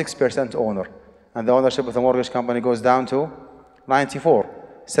becomes 6% owner. And the ownership of the mortgage company goes down to 94,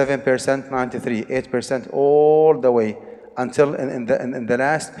 7%, 93, 8%, all the way until in the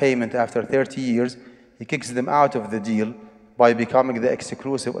last payment after 30 years, he kicks them out of the deal by becoming the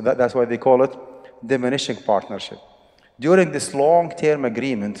exclusive. That's why they call it diminishing partnership. During this long-term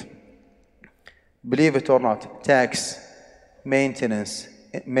agreement, believe it or not, tax, maintenance,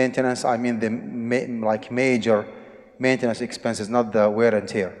 I mean the major maintenance expenses, not the wear and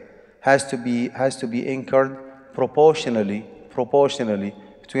tear, has to be incurred proportionally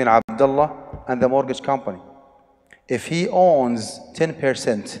between Abdullah and the mortgage company. If he owns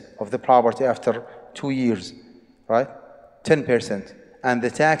 10% of the property after 2 years, right? 10%, and the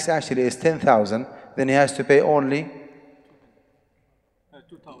tax actually is $10,000, then he has to pay only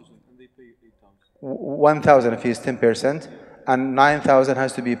 2,000 and they pay 8,000. 1,000 if he is 10%, and 9,000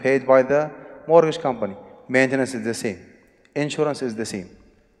 has to be paid by the mortgage company. Maintenance is the same. Insurance is the same.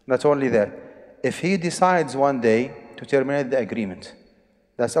 Not only that, if he decides one day to terminate the agreement,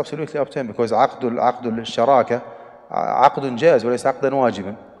 that's absolutely up to him, because عقد الشراكة عقد جائز وليس عقدا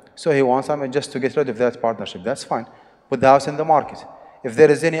واجبا. So he wants just to get rid of that partnership. That's fine. Put the house in the market. If there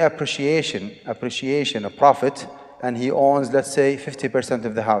is any appreciation, a profit, and he owns, let's say, 50%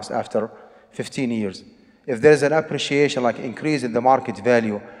 of the house after 15 years. If there is an appreciation, like increase in the market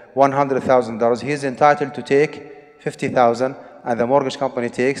value, $100,000, he is entitled to take 50,000, and the mortgage company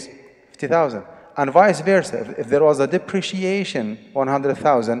takes 50,000. And vice versa. If there was a depreciation,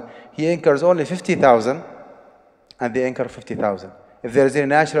 100,000, he incurs only 50,000, and they incur 50,000. If there is a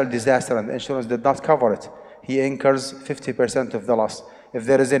natural disaster and the insurance did not cover it, he incurs 50% of the loss. If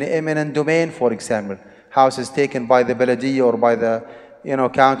there is any eminent domain, for example, house is taken by the Baladiyya or by the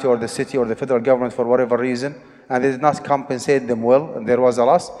county or the city or the federal government for whatever reason, and they did not compensate them well, and there was a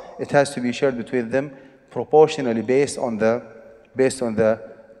loss, it has to be shared between them proportionally based on the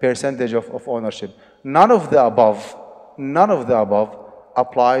percentage of ownership. None of the above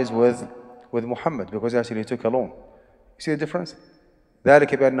applies with Muhammad, because actually he took a loan. You see the difference?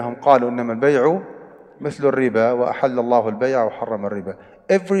 ذلك بأنهم قالوا إنما البيع مثل الربا وأحل الله البيع وحرم الربا.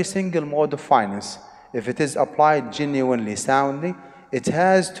 Every single mode of finance, if it is applied genuinely, soundly, it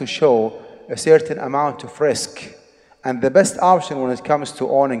has to show a certain amount of risk. And the best option when it comes to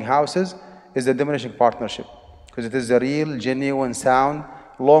owning houses is a diminishing partnership, because it is a real, genuine, sound,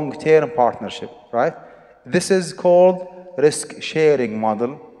 long-term partnership, right? This is called risk-sharing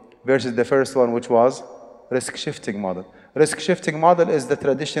model versus the first one, which was risk-shifting model. Risk-shifting model is the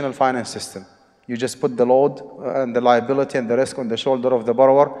traditional finance system. You just put the load and the liability and the risk on the shoulder of the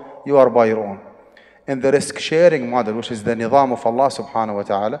borrower. You are by your own. In the risk-sharing model, which is the nizam of Allah subhanahu wa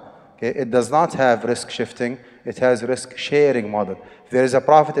ta'ala, okay, it does not have risk-shifting. It has risk-sharing model. If there is a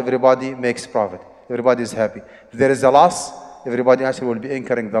profit, everybody makes profit. Everybody is happy. If there is a loss, everybody actually will be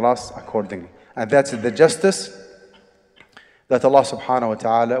incurring the loss accordingly. And that's the justice that Allah subhanahu wa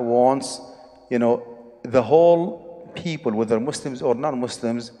ta'ala wants, the whole people, whether Muslims or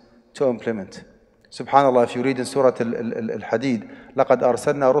non-Muslims, to implement. Subhanallah, if you read in Surah Al-Hadid, لَقَدْ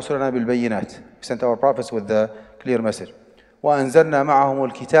أَرْسَلْنَا رُسُلَنَا بِالْبَيِّنَاتِ, we sent our prophets with the clear message. وَأَنزَلْنَا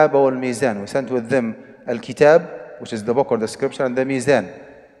مَعَهُمُ الْكِتَابَ وَالْمِيزَانِ, we sent with them Al-Kitab, which is the book or the scripture, and the Mizan,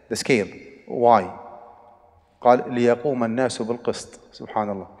 the scale. Why? قال لِيَقُومَ النَّاسُ بِالْقِسْطِ.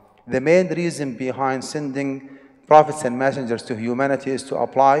 Subhanallah. The main reason behind sending prophets and messengers to humanity is to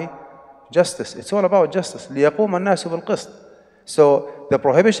apply justice. It's all about justice. لِيَقُومَ النَّاسُ بِالْقِسْطِ. So the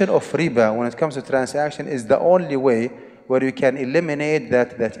prohibition of riba when it comes to transaction is the only way where you can eliminate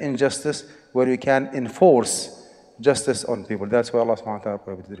that injustice, where you can enforce justice on people. That's why Allah subhanahu wa ta'ala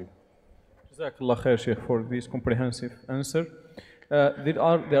prohibited riba. Jazakallah khair, Shaykh, for this comprehensive answer. There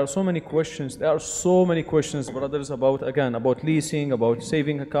are so many questions. There are so many questions, brothers, about leasing, about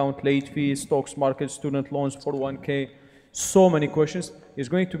saving account, late fees, stocks market, student loans, 401k. So many questions. Is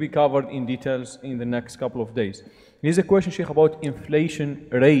going to be covered in details in the next couple of days. Here's a question, Shaykh, about inflation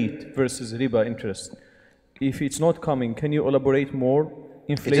rate versus riba interest. If it's not coming, can you elaborate more?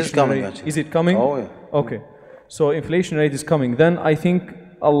 Inflation it is coming, rate. Actually. Is it coming? Oh, yeah. Okay. So inflation rate is coming. Then I think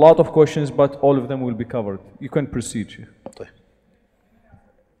a lot of questions, but all of them will be covered. You can proceed, Shaykh.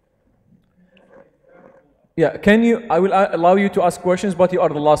 Yeah, I will allow you to ask questions, but you are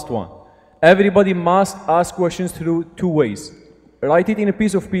the last one. Everybody must ask questions through two ways. Write it in a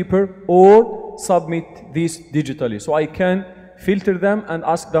piece of paper or submit this digitally, so I can filter them and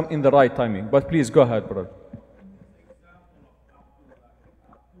ask them in the right timing. But please go ahead, brother.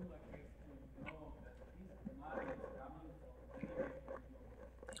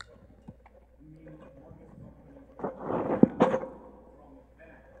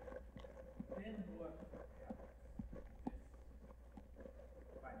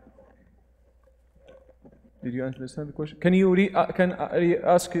 Did you understand the question? Can you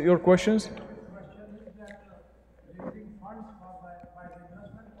ask your questions?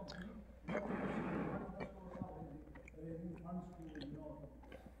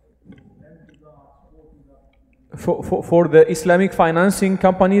 For the Islamic financing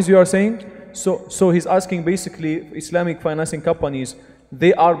companies, you are saying? So he's asking basically Islamic financing companies,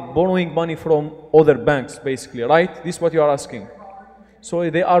 they are borrowing money from other banks, basically, right? This is what you are asking. So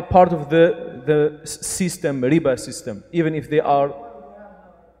they are part of the system, riba system, even if they are.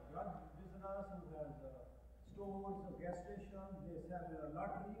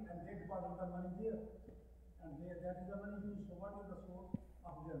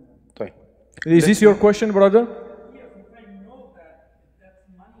 Is this your question, brother? Yes, if I know that that's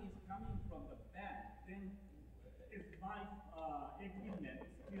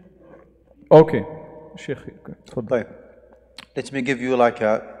Okay. Sheikh, تفضل. طيب. Let me give you like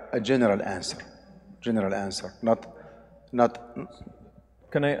a general answer. General answer. Not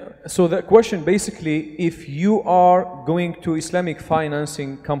Can I? So the question basically, if you are going to Islamic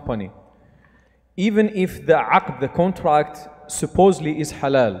financing company, even if the aqd, the contract, supposedly is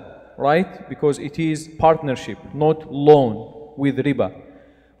halal, right? Because it is partnership, not loan with riba.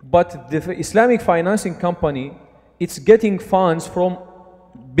 But the Islamic financing company, it's getting funds from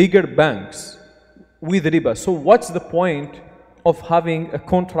bigger banks with riba. So what's the point of having a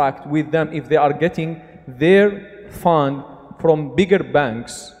contract with them if they are getting their fund from bigger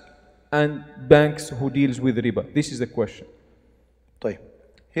banks and banks who deals with riba? This is the question. طيب.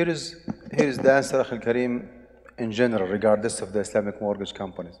 Here is the answer, Akh al-Karim, in general, regardless of the Islamic mortgage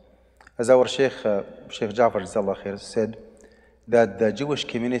companies. As our Shaykh Jafar Jazakallah Khair said, that the Jewish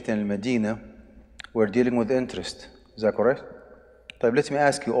community in Medina were dealing with interest. Is that correct? طيب, let me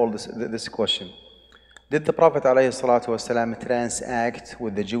ask you all this question. Did the Prophet ﷺ transact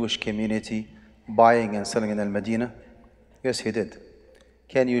with the Jewish community buying and selling in Al-Medina? Yes, he did.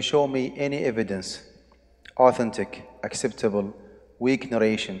 Can you show me any evidence, authentic, acceptable, weak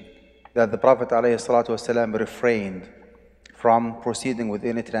narration, that the Prophet ﷺ refrained from proceeding with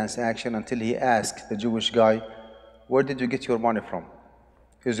any transaction until he asked the Jewish guy, where did you get your money from?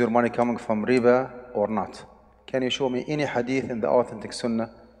 Is your money coming from riba or not? Can you show me any hadith in the authentic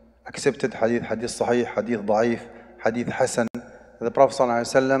sunnah, accepted hadith, hadith sahih, hadith da'if, hadith hasan, that the Prophet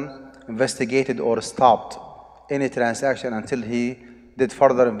ﷺ investigated or stopped any transaction until he did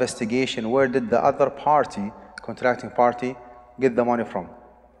further investigation? Where did the other party, contracting party, get the money from?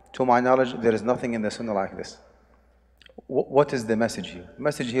 To my knowledge, there is nothing in the sunnah like this. What is the message here? The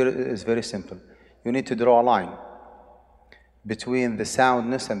message here is very simple. You need to draw a line between the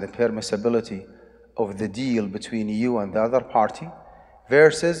soundness and the permissibility of the deal between you and the other party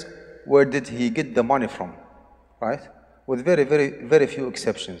versus where did he get the money from, right? With very, very, very few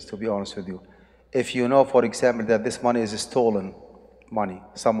exceptions, to be honest with you. If you know, for example, that this money is stolen money,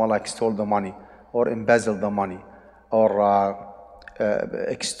 someone like stole the money or embezzled the money or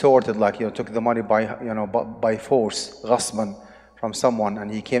extorted, like, took the money by force, ghasban, from someone,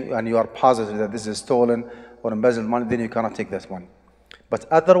 and he came, and you are positive that this is stolen or embezzled money, then you cannot take that money.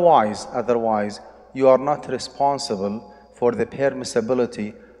 But otherwise, you are not responsible for the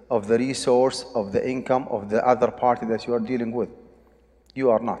permissibility of the resource, of the income of the other party that you are dealing with. You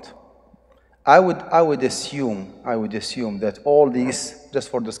are not. I would assume that all these, just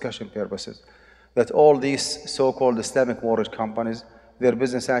for discussion purposes, that all these so-called Islamic mortgage companies, their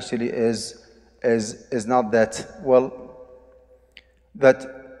business actually is not that, well, that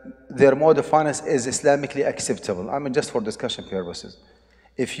their mode of finance is Islamically acceptable. I mean, just for discussion purposes.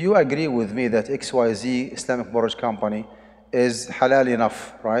 If you agree with me that XYZ Islamic mortgage company is halal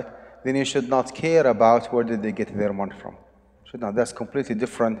enough, right, then you should not care about where did they get their money from. Should not. That's completely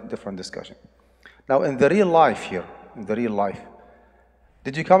different discussion. Now, in the real life here,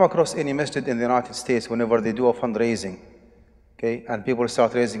 did you come across any masjid in the United States whenever they do a fundraising, okay, and people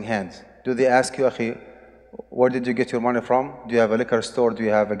start raising hands? Do they ask you, Akhi, where did you get your money from? Do you have a liquor store? Do you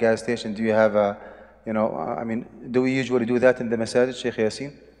have a gas station? Do you have a, I mean, do we usually do that in the masajid, Shaykh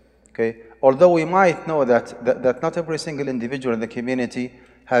Yasin? Okay. Although we might know that not every single individual in the community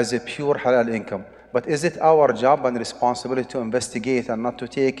has a pure halal income, but is it our job and responsibility to investigate and not to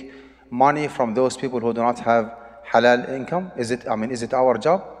take money from those people who do not have halal income? Is it our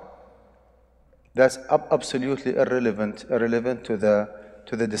job? That's absolutely irrelevant to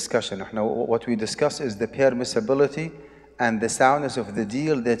the discussion. Now, what we discuss is the permissibility and the soundness of the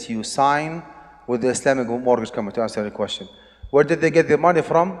deal that you sign with the Islamic mortgage company. To answer the question, where did they get their money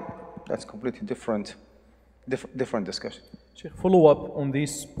from? That's completely different discussion. Follow up on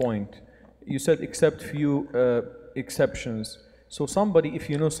this point. You said except few exceptions. So somebody, if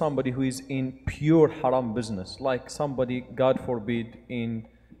you know somebody who is in pure haram business, like somebody, God forbid, in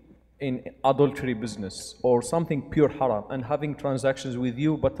adultery business or something pure haram, and having transactions with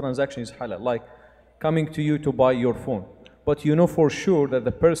you, but transaction is halal, like coming to you to buy your phone, but you know for sure that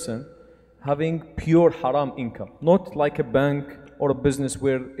the person having pure haram income, not like a bank or a business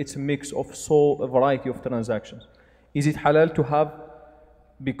where it's a mix of a variety of transactions. Is it halal to have,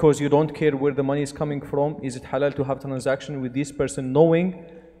 because you don't care where the money is coming from, is it halal to have transaction with this person knowing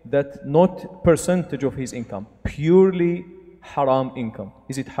that not percentage of his income, purely haram income?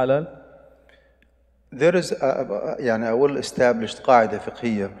 Is it halal? There is a well-established قاعدة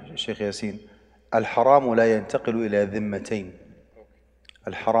فقهية, Shaykh Yasin. الحرام لا ينتقل إلى ذمتين.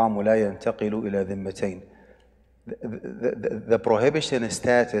 الحرام لا ينتقل إلى ذمتين. The prohibition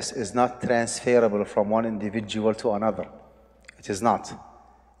status is not transferable from one individual to another. It is not.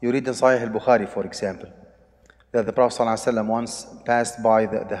 You read in Sahih al-Bukhari, for example, that the Prophet ﷺ once passed by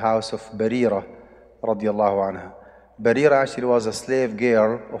the house of Barira radiallahu anha. Barira actually was a slave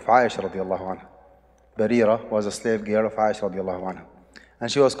girl of Aisha radiallahu anha. Barira was a slave girl of Aisha radiallahu anha.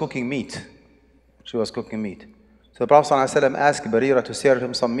 And she was cooking meat. She was cooking meat. So the Prophet ﷺ asked Barira to serve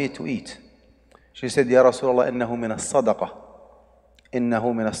him some meat to eat. She said, Ya Rasulullah, innahu min as-sadaqah.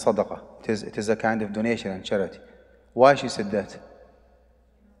 Innahu min as-sadaqah. It is a kind of donation and charity. Why she said that?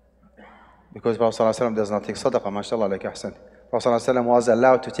 Because Prophet ﷺ does not take sadaqah, mashallah, like ahsan. Prophet ﷺ was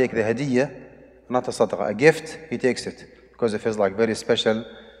allowed to take the hadiyah, not a sadaqah. A gift, he takes it. Because of his like very special,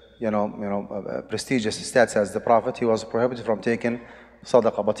 prestigious status as the Prophet, he was prohibited from taking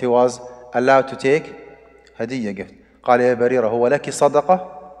sadaqah. But he was allowed to take hadiyah, gift. قال يا بريرة هو لك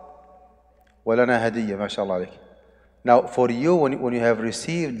صدقة ولنا هدية ما شاء الله عليك. Now for you, when you have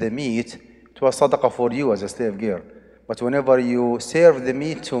received the meat, it was sadaqah for you as a slave girl. But whenever you serve the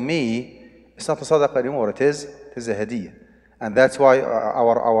meat to me, it's not a sadaqah anymore, it is a hadiyah. And that's why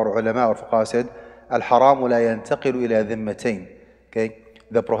our ulama or fuqaha said, Al-haramu la yantaqilu ila dhimmatain. Okay?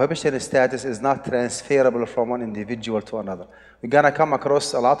 The prohibition status is not transferable from one individual to another. We're going to come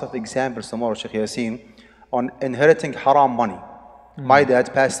across a lot of examples tomorrow, Shaykh Yasin, on inheriting haram money. My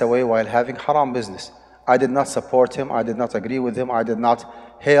dad passed away while having haram business. I did not support him, I did not agree with him, I did not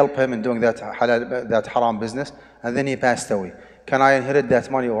help him in doing that haram business, and then he passed away. Can I inherit that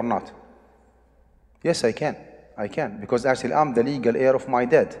money or not? Yes, I can. I can, because actually I'm the legal heir of my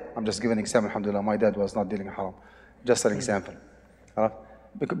dad. I'm just giving an example, alhamdulillah, my dad was not dealing haram. Just an example.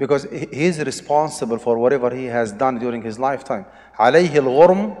 Because he is responsible for whatever he has done during his lifetime. عليه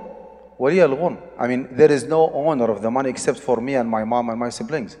الغرم ولي الغرم. I mean, there is no owner of the money except for me and my mom and my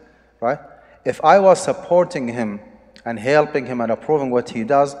siblings, right? If I was supporting him and helping him and approving what he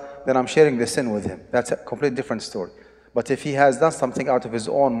does, then I'm sharing the sin with him. That's a completely different story. But if he has done something out of his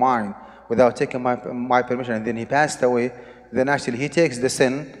own mind without taking my permission and then he passed away, then actually he takes the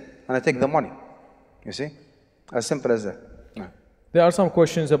sin and I take the money. You see? As simple as that. No. There are some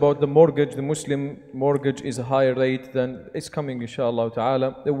questions about the mortgage. The Muslim mortgage is a higher rate than it's coming, inshallah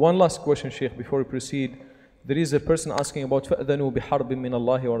ta'ala. One last question, Shaykh, before we proceed. There is a person asking about فَأْذَنُوا بِحَرْبٍ مِّنَ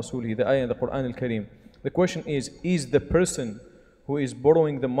اللَّهِ وَرَسُولِهِ, the ayah in the Quran al-Kareem. The question is the person who is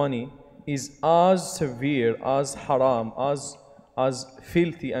borrowing the money is as severe, as haram, as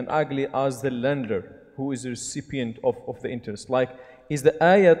filthy and ugly as the lender who is the recipient of the interest? Like, is the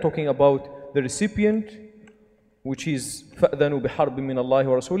ayah talking about the recipient, which is فَأْذَنُوا بِحَرْبٍ مِّنَ اللَّهِ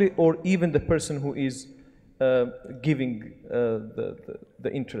وَرَسُولِهِ, or even the person who is giving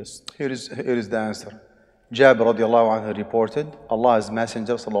the interest? Here is the answer. Jabir radiallahu anhu reported, Allah's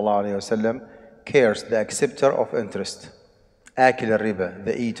Messenger sallallahu alayhi wasallam cares the acceptor of interest. Akil al-riba,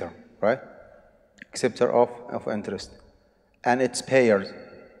 the eater, right? Acceptor of interest. And its payer,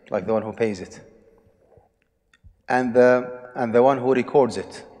 like the one who pays it. And the one who records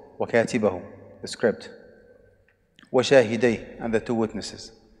it. وَكَاتِبَهُ, the script. وَشَاهِدَيْهِ, and the two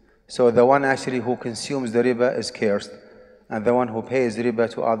witnesses. So the one actually who consumes the riba is cursed. And the one who pays riba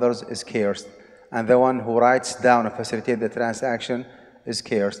to others is cursed. And the one who writes down and facilitates the transaction is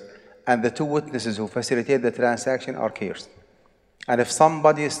cursed. And the two witnesses who facilitate the transaction are cursed. And if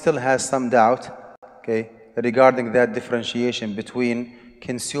somebody still has some doubt, okay, regarding that differentiation between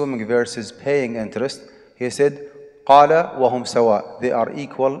consuming versus paying interest, he said, قَالَ وَهُمْ سَوَاء, they are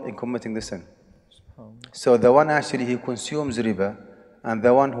equal in committing the sin. So the one actually who consumes riba and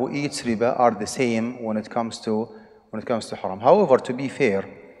the one who eats riba are the same when it comes to haram. However, to be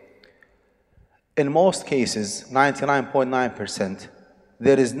fair, in most cases, 99.9%,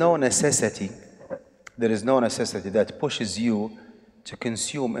 there is no necessity that pushes you to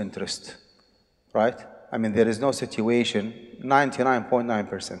consume interest, right? I mean, there is no situation,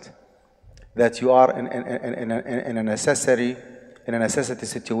 99.9%, that you are in a necessity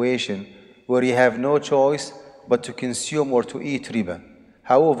situation where you have no choice but to consume or to eat riba.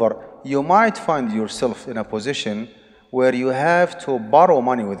 However, you might find yourself in a position where you have to borrow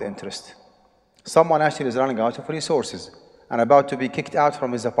money with interest. Someone actually is running out of resources and about to be kicked out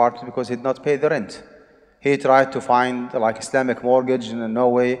from his apartment because he did not pay the rent. He tried to find like Islamic mortgage, and no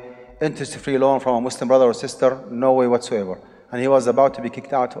way, interest-free loan from a Muslim brother or sister, no way whatsoever. And he was about to be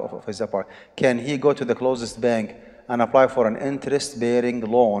kicked out of his apartment. Can he go to the closest bank and apply for an interest-bearing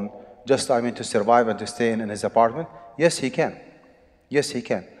loan just, to survive and to stay in his apartment? Yes, he can. Yes, he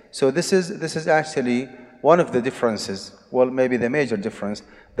can. So this is actually one of the differences, well, maybe the major difference,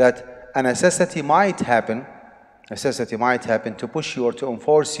 that a necessity might happen to push you or to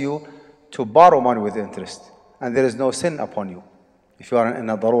enforce you to borrow money with interest. and there is no sin upon you. If you are in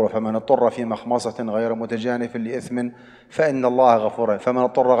a ضرورة فمن اضطر في مخمصة غير متجانف لإثم فإن الله غفور فمن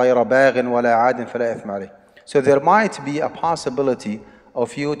اضطر غير باغ ولا عاد فلا إثم عليه. So there might be a possibility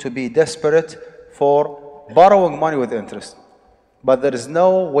of you to be desperate for borrowing money with interest, but there is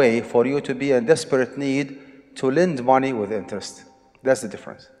no way for you to be in desperate need to lend money with interest. That's the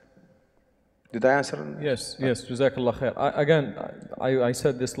difference. Did I answer? Yes, yes. Jazakallah khair. I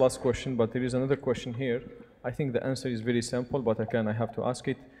said this last question, but there is another question here. I think the answer is very simple, but again, I have to ask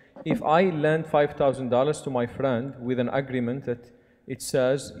it. If I lend $5,000 to my friend with an agreement that it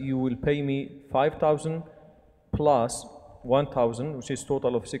says you will pay me 5,000 plus 1,000, which is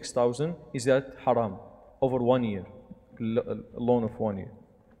total of 6,000, is that haram over 1 year, a loan of 1 year?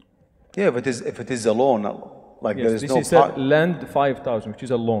 Yeah, if it is a loan, like yes, there is this no is said lend 5,000, which is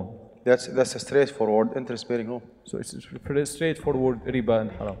a loan. That's a straightforward interest-bearing loan. So it's pretty straightforward riba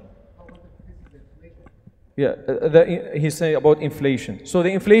and haram. Yeah, he's saying about inflation. So the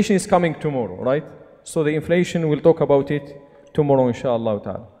inflation is coming tomorrow, right? So the inflation, we'll talk about it tomorrow, inshallah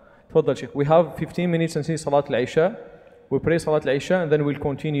ta'ala. Tfaddal, Shaykh. We have 15 minutes until Salat al-Isha. We pray Salat al-Isha and then we'll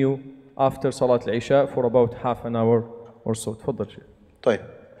continue after Salat al-Isha for about half an hour or so. Tfaddal, Shaykh. طيب.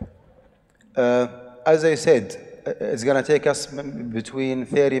 As I said, it's going to take us between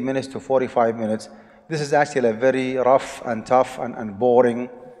 30 minutes to 45 minutes. This is actually a very rough and tough and boring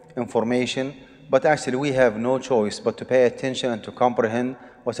information. But actually we have no choice but to pay attention and to comprehend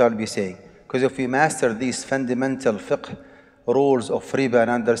what I'll be saying. Because if we master these fundamental fiqh rules of riba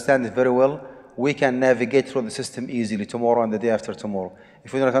and understand it very well, we can navigate through the system easily tomorrow and the day after tomorrow.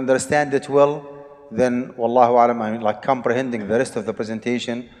 If we don't understand it well, then wallahu alam, I mean, like comprehending the rest of the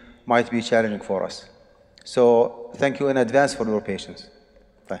presentation might be challenging for us. So thank you in advance for your patience.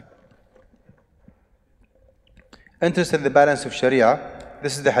 Fine. Interest in the balance of Sharia.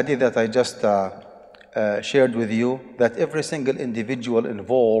 This is the hadith that I just shared with you, that every single individual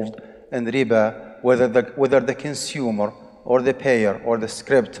involved in riba, whether the consumer or the payer or the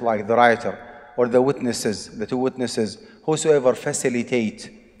script, like the writer, or the witnesses, the two witnesses, whosoever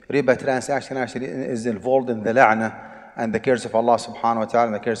facilitate riba transaction actually is involved in the la'na and the curse of Allah subhanahu wa ta'ala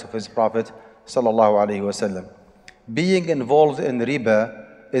and the curse of His Prophet sallallahu alayhi wa sallam. Being involved in riba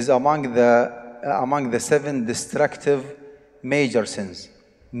is among the 7 destructive major sins.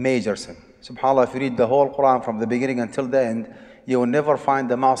 Major sin. SubhanAllah, if you read the whole Quran from the beginning until the end, you will never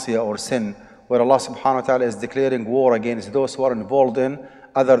find a ma'siyah or sin where Allah subhanahu wa ta'ala is declaring war against those who are involved in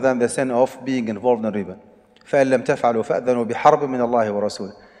other than the sin of being involved in riba. فَإِن لَمْ تَفْعَلُوا فَأْذَنُوا بِحَرْبٍ مِّنَ اللَّهِ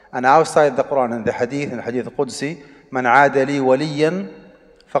وَرَسُولِهِ. And outside the Quran, in the hadith Qudsi, مَنْ عَادَ لِي وَلِيًّا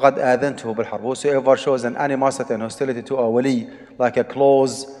فَقَدْ آذَنْتُهُ بِالْحَرْبِ. Whosoever shows an animosity and hostility to a wali, like a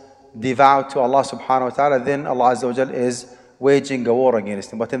close devout to Allah subhanahu wa ta'ala, then Allah azza wa jal is waging a war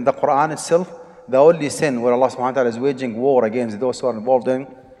against him. But in the Quran itself, the only sin where Allah subhanahu wa ta'ala is waging war against those who are involved in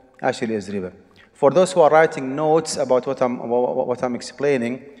actually is riba. For those who are writing notes about what I'm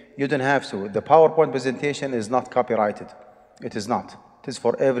explaining, you don't have to. The PowerPoint presentation is not copyrighted. It is not. It is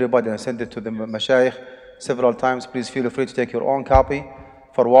for everybody. I sent it to the mashayikh several times. Please feel free to take your own copy,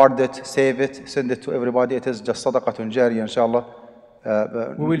 forward it, save it, send it to everybody. It is just sadaqatun jariyah,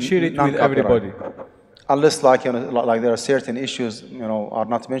 inshallah. We will share it with everybody. Unless like there are certain issues are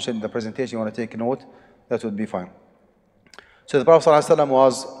not mentioned in the presentation, you want to take note, that would be fine. So the Prophet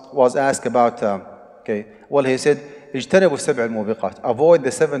ﷺ was asked about well, he said اجتنبوا السبع الموبقات, avoid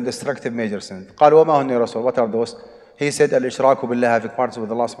the 7 destructive major sins. قال وما هن يا رسول, what are those? He said الاشراك بالله, having partners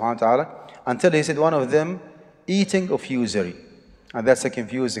with Allah subhanahu wa ta'ala, until he said one of them, eating of usury, and that's a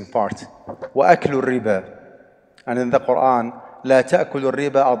confusing part. وأكل الربا, and in the Quran لا تأكل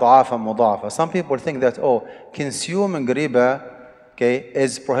الربا أضعافا مضاعفة. Some people think that consuming riba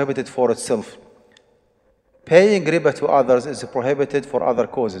is prohibited for itself. Paying riba to others is prohibited for other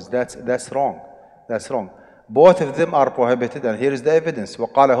causes. That's wrong. That's wrong. Both of them are prohibited, and here is the evidence.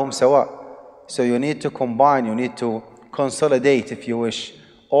 وقال هم سواء. So you need to combine, you need to consolidate, if you wish,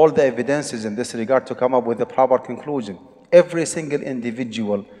 all the evidences in this regard to come up with a proper conclusion. Every single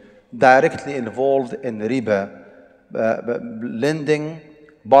individual directly involved in riba, lending,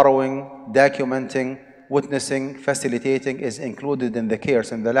 borrowing, documenting, witnessing, facilitating, is included in the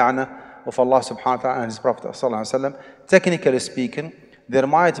curse and the la'na of Allah subhanahu wa ta'ala and His Prophet sallallahu alaihi wasallam. Technically speaking, there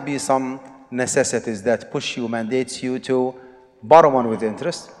might be some necessities that push you, mandates you to borrow one with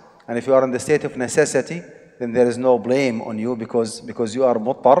interest. And if you are in the state of necessity, then there is no blame on you because you are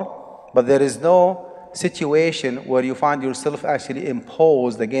muttar. But there is no situation where you find yourself actually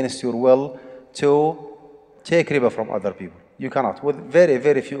imposed against your will to take riba from other people. You cannot, with very,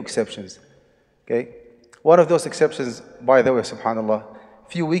 very few exceptions. One of those exceptions, by the way, subhanAllah, a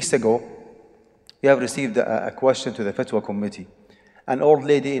few weeks ago, You have received a question to the Fatwa Committee. An old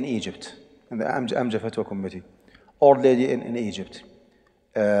lady in Egypt, in the Amja Fatwa Committee, old lady in Egypt.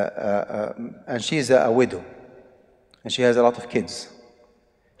 And she's a widow. And she has a lot of kids.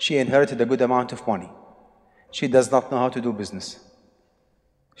 She inherited a good amount of money. She does not know how to do business.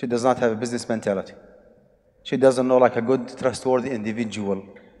 She does not have a business mentality. She doesn't know like a good, trustworthy individual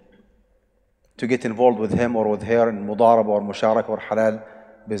to get involved with him or with her in mudaraba or musharaka or halal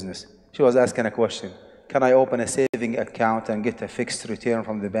business. She was asking a question. Can I open a saving account and get a fixed return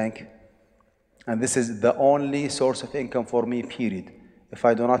from the bank? And this is the only source of income for me, period. If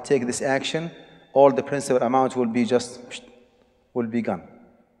I do not take this action, all the principal amount will be gone.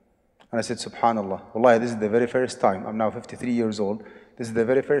 And I said, subhanallah, wallahi, this is the very first time, I'm now 53 years old, this is the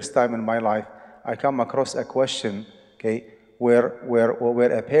very first time in my life I come across a question, okay,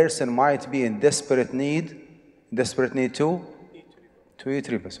 where a person might be in desperate need to eat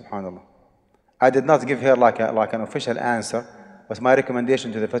riba, subhanallah. I did not give her like an official answer, but my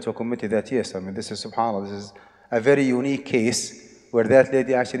recommendation to the Fatwa Committee that yes, I mean, this is subhanallah, this is a very unique case where that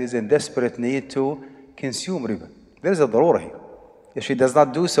lady actually is in desperate need to consume riba. There is a darura here. If she does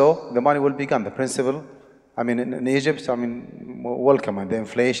not do so, the money will be gone. The principal, I mean, in Egypt, I mean, welcome, and the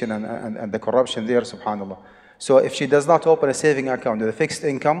inflation and the corruption there, subhanallah. So if she does not open a saving account with a fixed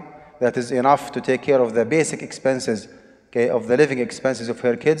income that is enough to take care of the basic expenses, okay, of the living expenses of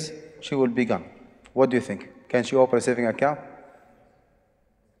her kids, she will be gone. What do you think? Can she open a saving account?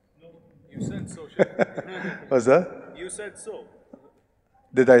 No, you said so, Shaykh. What's that? You said so.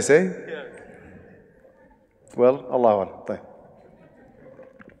 Did I say? Yeah. Well, Allah Alam.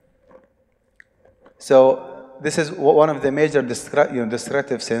 So this is one of the major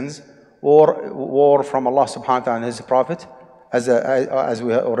destructive sins, war from Allah subhanahu wa ta'ala and His Prophet, as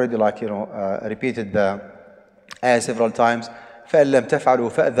we already repeated the ayah several times. فَإِن لَمْ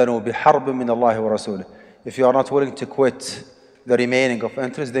تَفْعَلُوا فَأْذَنُوا بِحَرْبٍ مِّنَ اللَّهِ وَرَسُولِهِ. If you are not willing to quit the remaining of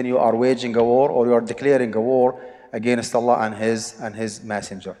interest, then you are waging a war, or you are declaring a war against Allah and His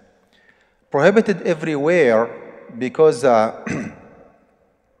Messenger. Prohibited everywhere because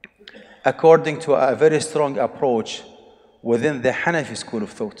according to a very strong approach within the Hanafi school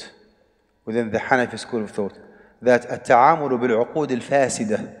of thought, that التعامل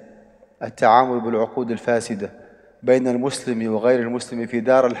بالعقود الفاسدة بين المسلم وغير المسلم في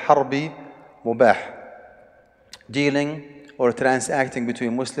دار الحرب مباح. Dealing or transacting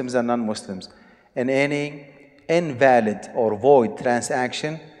between Muslims and non-Muslims in any invalid or void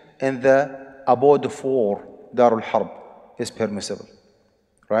transaction in the abode of war, Dar al-Harb, is permissible,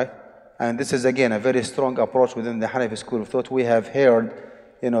 right? And this is again a very strong approach within the Hanafi school of thought. We have heard,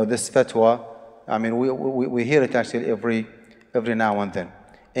 this fatwa. I mean, we hear it actually every now and then.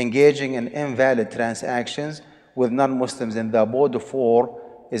 Engaging in invalid transactions with non-Muslims in the abode of war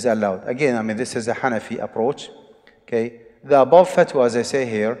is allowed. Again, I mean, this is a Hanafi approach. Okay, the above fatwa, as I say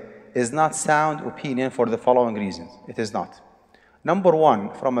here, is not sound opinion for the following reasons. It is not. Number one,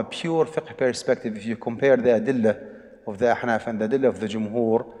 from a pure fiqh perspective, if you compare the adillah of the Ahnaf and the adillah of the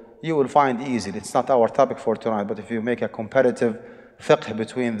Jumhur, you will find easily. It's not our topic for tonight, but if you make a comparative fiqh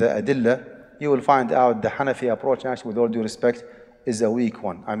between the adillah, you will find out the Hanafi approach, actually, with all due respect, is a weak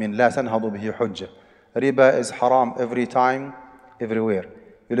one. I mean, لا تنهض به حجة. Riba is haram every time, everywhere.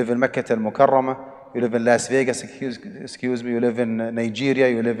 You live in Mecca al-Mukarramah, you live in Las Vegas, excuse me, you live in Nigeria,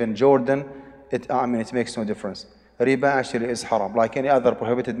 you live in Jordan, it makes no difference. Riba actually is haram. Like any other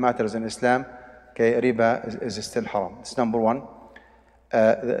prohibited matters in Islam, okay, riba is still haram. That's number one.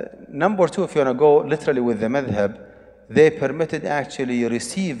 Number two, if you want to go literally with the madhab, they permitted actually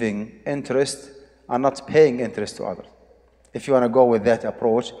receiving interest and not paying interest to others. If you want to go with that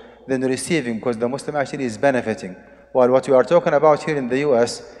approach, then receiving, because the Muslim actually is benefiting. While what we are talking about here in the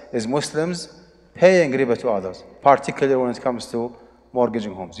US is Muslims paying riba to others, particularly when it comes to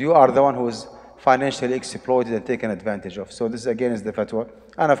mortgaging homes. You are the one who is financially exploited and taken advantage of. So this again is the fatwa.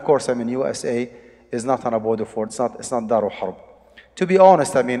 And of course, I mean, USA is not an abode of war. It's not Dar al-Harb. To be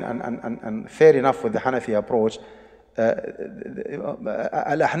honest, I mean, and fair enough with the Hanafi approach,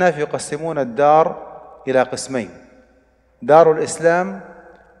 الأحناف يقسمون الدار إلى قسمين. دار الإسلام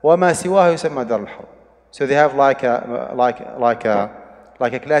وما سواه يسمى دار الحرب. So they have like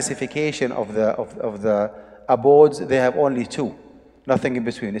a classification of the abodes. They have only two, nothing in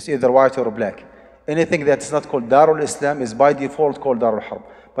between. It's either white or black. Anything that's not called Darul Islam is by default called Darul Harb.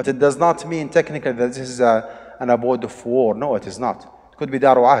 But it does not mean technically that this is an abode of war. No, it is not. It could be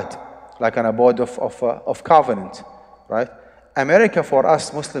Darul Ahd, like an abode of covenant, right? America, for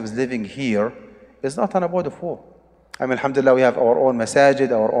us Muslims living here, is not an abode of war. I mean, alhamdulillah, we have our own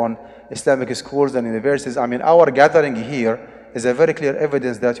masajid, our own Islamic schools and universities. I mean, our gathering here is a very clear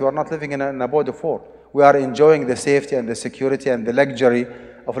evidence that you are not living in an abode of war. We are enjoying the safety and the security and the luxury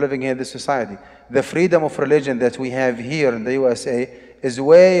of living in this society. The freedom of religion that we have here in the USA is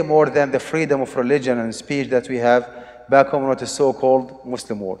way more than the freedom of religion and speech that we have back home in what is so-called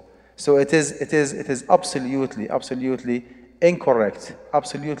Muslim world. So it is absolutely incorrect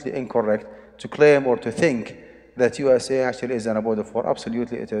to claim or to think that USA actually is an abode of war.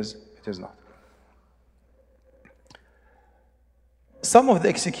 Absolutely it is not. Some of the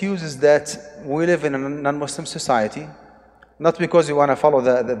excuses that we live in a non-Muslim society, not because we want to follow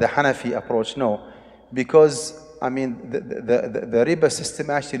the Hanafi approach, no, because I mean the riba system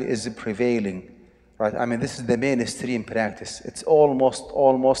actually is prevailing, right? I mean this is the mainstream practice. It's almost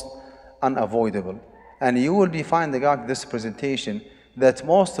unavoidable, and you will be finding out this presentation that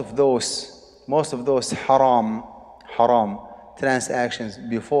most of those haram transactions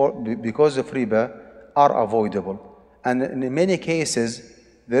because of riba are avoidable. And in many cases,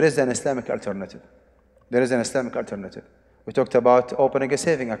 there is an Islamic alternative. We talked about opening a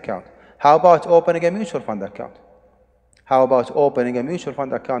saving account. How about opening a mutual fund account?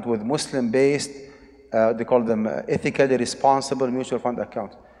 With Muslim-based, they call them ethically responsible mutual fund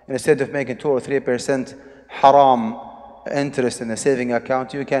account. And instead of making 2 or 3% haram interest in a saving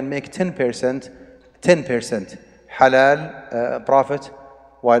account, you can make 10% halal profit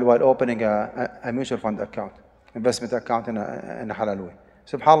while opening a mutual fund account. Investment account in a halal way.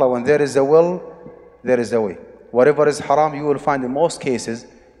 SubhanAllah, when there is a will, there is a way. Whatever is haram, you will find in most cases,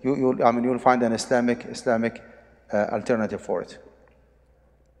 you will find an Islamic alternative for it.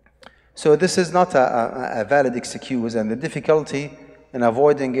 So this is not a valid excuse, and the difficulty in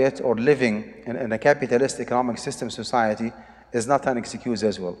avoiding it or living in a capitalist economic system society is not an excuse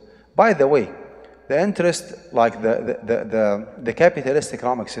as well. By the way, the interest, like the capitalist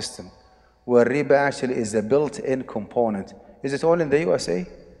economic system, where riba actually is a built-in component. Is it only in the USA?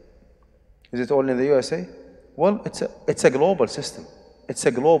 Well, it's a global system. It's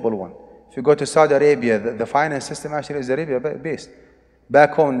a global one. If you go to Saudi Arabia, the finance system actually is riba-based.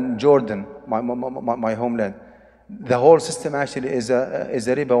 Back home in Jordan, my homeland, the whole system actually is a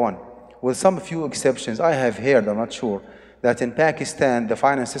riba one. With some few exceptions, I have heard, I'm not sure, that in Pakistan, the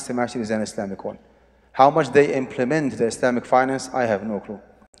finance system actually is an Islamic one. How much they implement the Islamic finance, I have no clue.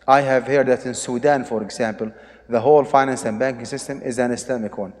 I have heard that in Sudan, for example, the whole finance and banking system is an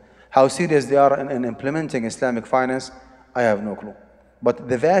Islamic one. How serious they are in implementing Islamic finance, I have no clue. But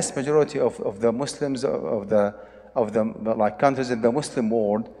the vast majority of the Muslims of the like countries in the Muslim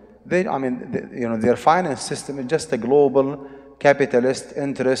world, their finance system is just a global capitalist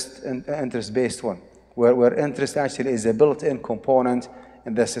interest-based one, where interest actually is a built-in component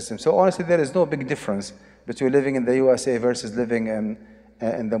in the system. So honestly, there is no big difference between living in the USA versus living in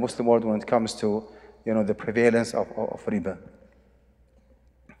the Muslim world when it comes to the prevalence of riba.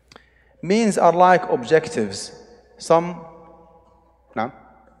 Means are like objectives. Some, no?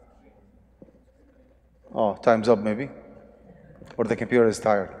 Oh, time's up maybe, or the computer is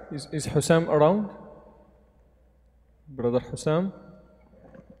tired. Is Hussam around? Brother Hussam?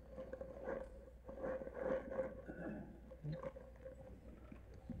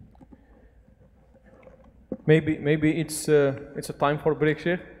 Maybe it's a time for break,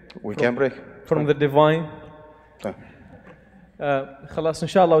 Sheikh. We can break from the divine. خلاص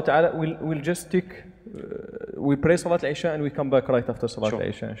inshallah ta'ala we'll just stick. We pray Salat al-Isha and we come back right after Salat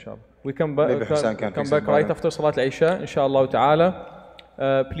al-Isha inshallah. We come back right after Salat al-Isha inshallah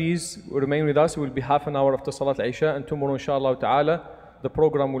ta'ala. Please remain with us. It will be half an hour after Salat al-Isha, and tomorrow inshallah ta'ala the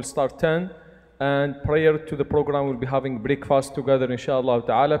program will start 10, and prior to the program we'll be having breakfast together inshallah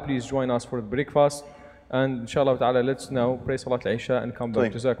ta'ala. Please join us for the breakfast. And inshallah ta'ala, let's now pray Salat al-Isha and come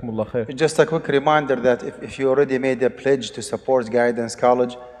back. Jazakumullah khair. Just a quick reminder that if you already made a pledge to support Guidance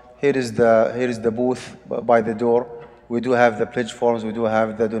College, here is the booth by the door. We do have the pledge forms, we do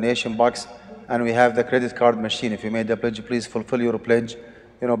have the donation box, and we have the credit card machine. If you made the pledge, please fulfill your pledge,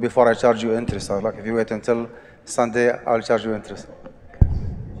 before I charge you interest. Like if you wait until Sunday, I'll charge you interest.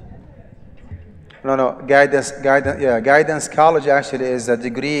 No. Guidance College actually is a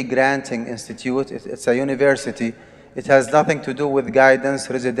degree granting institute. It's a university. It has nothing to do with Guidance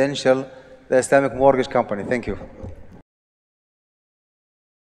Residential, the Islamic mortgage company. Thank you.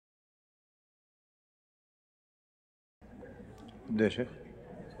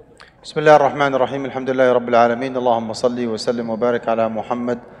 بسم الله الرحمن الرحيم الحمد لله رب العالمين اللهم صل وسلم وبارك على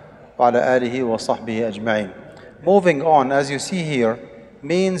محمد وعلى آله وصحبه أجمعين. Moving on, as you see here,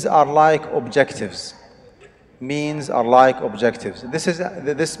 means are like objectives. Means are like objectives.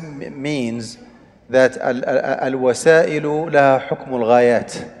 This means that al-wasailu laha hukm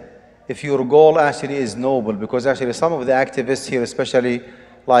al-ghayat. if your goal actually is noble, because actually some of the activists here, especially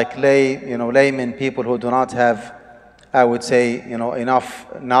like laymen, people who do not have, I would say, enough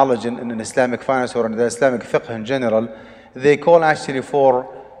knowledge in Islamic finance or in the Islamic fiqh in general, they call actually for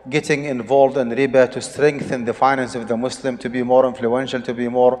getting involved in riba to strengthen the finance of the Muslim, to be more influential, to be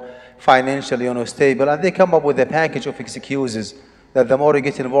more financially stable. And they come up with a package of excuses that the more you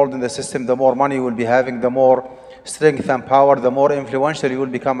get involved in the system, the more money you will be having, the more strength and power, the more influential you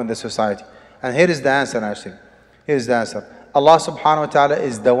will become in the society. And here is the answer actually. Here is the answer. Allah subhanahu wa ta'ala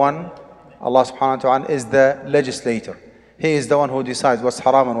is the one, Allah subhanahu wa ta'ala is the legislator. He is the one who decides what's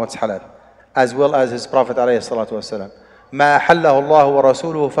haram and what's halal, as well as his Prophet alayhi salatu wasalam. ما أحله الله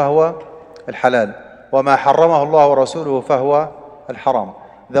ورسوله فهو الحلال وما حرمه الله ورسوله فهو الحرام.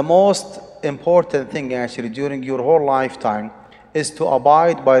 The most important thing actually during your whole lifetime is to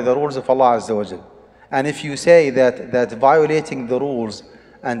abide by the rules of Allah Azza wa Jal. And if you say that violating the rules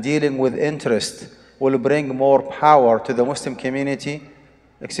and dealing with interest will bring more power to the Muslim community,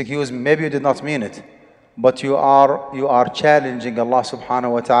 excuse me, maybe you did not mean it, but you are challenging Allah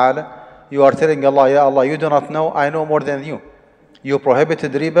subhanahu wa ta'ala. You are telling Allah, Ya Allah, you do not know, I know more than you. You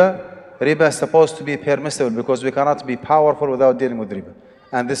prohibited riba. Riba is supposed to be permissible because we cannot be powerful without dealing with riba.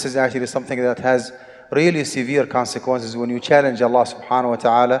 And this is actually something that has really severe consequences when you challenge Allah subhanahu wa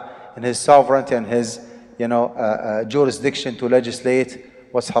ta'ala in His sovereignty and His jurisdiction to legislate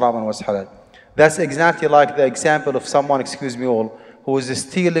what's haram and what's halal. That's exactly like the example of someone, excuse me all, who is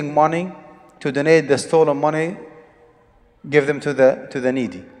stealing money to donate the stolen money, give them to the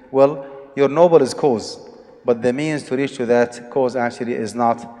needy. Well, your noble is cause, but the means to reach to that cause actually is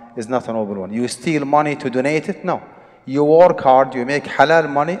not a noble one. You steal money to donate it? No. You work hard, you make halal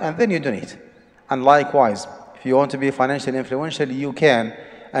money, and then you donate. And likewise, if you want to be financially influential, you can.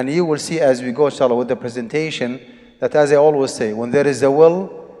 And you will see as we go, inshallah, with the presentation, that as I always say, when there is a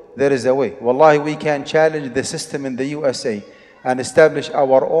will, there is a way. Wallahi, we can challenge the system in the USA and establish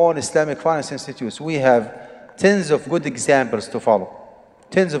our own Islamic finance institutes. We have tens of good examples to follow.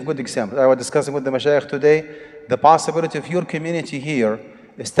 Tens of good examples. I was discussing with the Shaykh today the possibility of your community here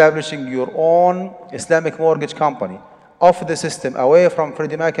establishing your own Islamic mortgage company off the system, away from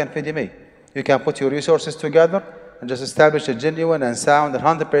Freddie Mac and Fannie Mae. You can put your resources together and just establish a genuine and sound and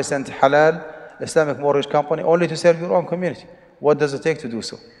 100% halal Islamic mortgage company only to serve your own community. What does it take to do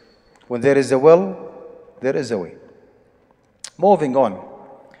so? When there is a will, there is a way. Moving on.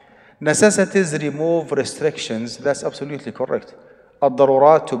 Necessities remove restrictions. That's absolutely correct.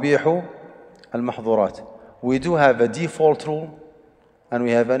 الضرورات تبيح المحظورات. We do have a default rule and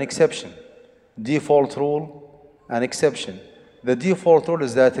we have an exception. Default rule and exception. The default rule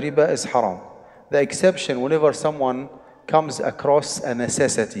is that riba is haram. The exception, whenever someone comes across a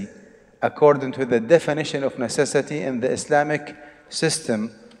necessity according to the definition of necessity in the Islamic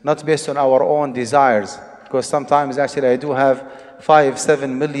system, not based on our own desires, because sometimes actually I do have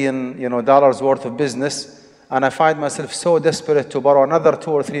 $5-7 million dollars worth of business, and I find myself so desperate to borrow another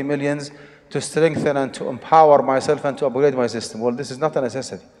 2 or 3 millions to strengthen and to empower myself and to upgrade my system. Well, this is not a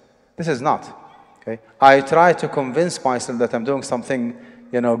necessity. This is not. Okay? I try to convince myself that I'm doing something,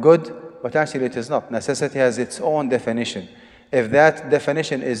 good, but actually it is not. Necessity has its own definition. If that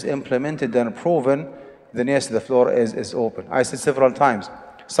definition is implemented and proven, then yes, the floor is open. I said several times,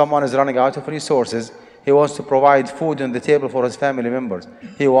 someone is running out of resources. He wants to provide food on the table for his family members.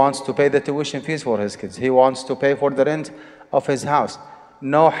 He wants to pay the tuition fees for his kids. He wants to pay for the rent of his house.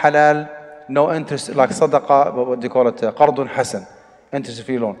 No halal, no interest, like sadaqah, what do you call it? Qardun hasan,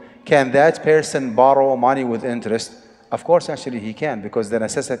 interest-free loan. Can that person borrow money with interest? Of course, actually he can, because the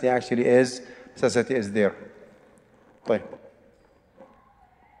necessity actually is there. طيب.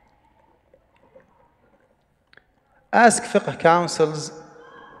 Ask fiqh councils.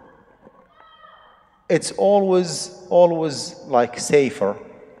 It's always like safer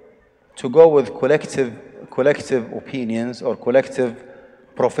to go with collective opinions or collective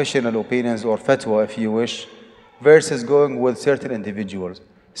professional opinions or fatwa, if you wish, versus going with certain individuals.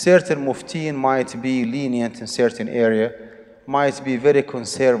 Certain muftiin might be lenient in certain area, might be very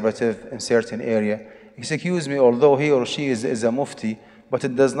conservative in certain area. Excuse me, although he or she is a mufti, but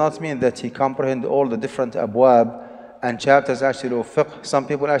it does not mean that he comprehends all the different abwab and chapters actually of fiqh. Some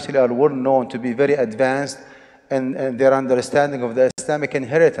people actually are well known to be very advanced in their understanding of the Islamic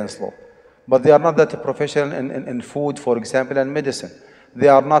inheritance law. But they are not that professional in food, for example, and medicine. They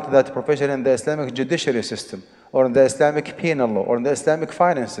are not that professional in the Islamic judiciary system, or in the Islamic penal law, or in the Islamic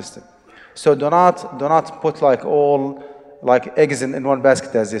finance system. So do not put all eggs in one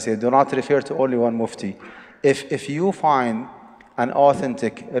basket, as they say. Do not refer to only one mufti. If you find an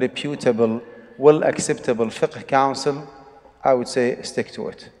authentic, reputable, well acceptable fiqh council, I would say stick to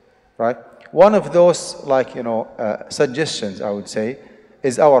it. right? One of those, suggestions, I would say,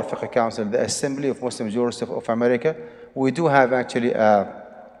 is our Fiqh Council, the Assembly of Muslim Jurists of America. We do have actually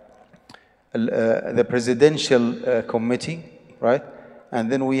the Presidential Committee, right?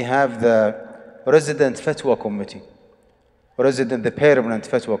 And then we have the Resident Fatwa Committee, the Permanent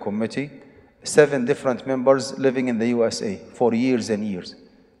Fatwa Committee, 7 different members living in the USA for years and years.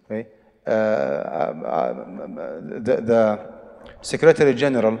 Okay? The Secretary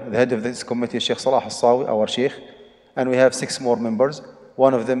General, the head of this committee, Shaykh Salah Al-Sawi, our Shaykh, and we have 6 more members.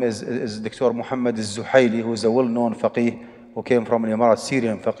 One of them is Dr. Muhammad Al-Zuhaili, who is a well-known faqih who came from an Emirat,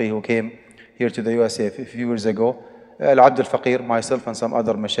 Syrian faqih who came here to the USA a few years ago. Al-Abd al-Faqir, myself, and some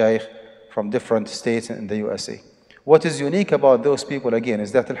other mashayikh from different states in the USA. What is unique about those people, again,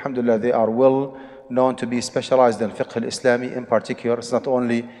 is that, alhamdulillah, they are well known to be specialized in fiqh al-Islami in particular. It's not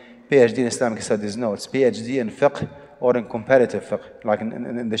only Ph.D. in Islamic studies, no, it's Ph.D. in fiqh or in comparative fiqh, like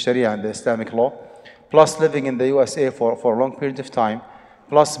in the Sharia and the Islamic law, plus living in the USA for a long period of time,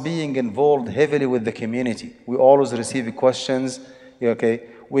 plus being involved heavily with the community. We always receive questions, okay?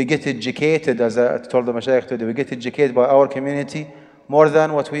 We get educated, as I told the mashayikh today, we get educated by our community more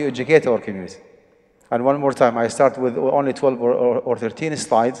than what we educate our community. And one more time, I start with only 12 or 13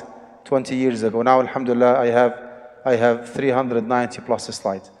 slides 20 years ago. Now, alhamdulillah, I have 390 plus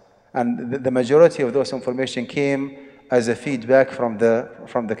slides. And the majority of those information came as a feedback from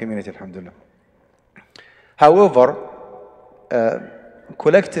the community, alhamdulillah. However,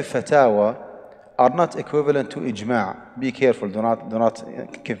 collective fatawa are not equivalent to ijma'. Be careful, do not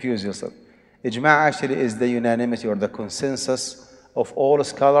confuse yourself. Ijma' actually is the unanimity or the consensus of all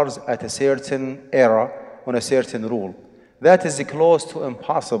scholars at a certain era on a certain rule. That is close to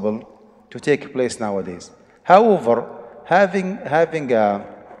impossible to take place nowadays. However, having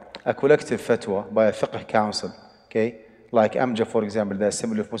a collective fatwa by a fiqh council, okay, like AMJA, for example, the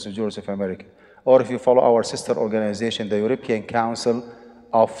Assembly of Muslim Jurists of America, or if you follow our sister organization, the European Council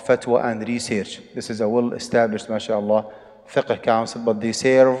of Fatwa and Research. This is a well-established, mashallah, fiqh council, but they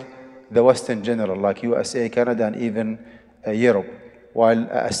serve the Western general, like USA, Canada, and even Europe. While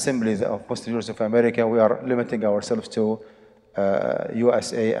Assembly of Muslim Jurists of America, we are limiting ourselves to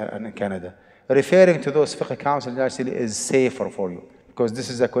USA and Canada. Referring to those fiqh councils actually is safer for you, because this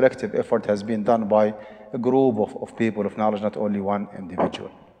is a collective effort has been done by a group of people of knowledge, not only one individual.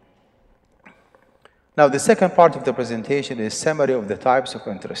 Now, the second part of the presentation is summary of the types of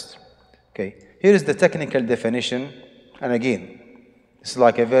interest. Okay, here is the technical definition, and again, it's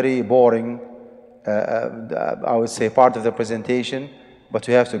like a very boring, I would say, part of the presentation, but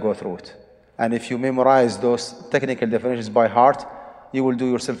we have to go through it. And if you memorize those technical definitions by heart, you will do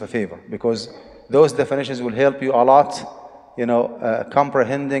yourself a favor, because those definitions will help you a lot,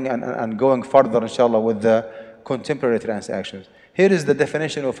 comprehending and going further, inshallah, with the contemporary transactions. Here is the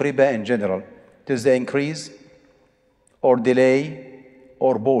definition of riba in general. It is the increase or delay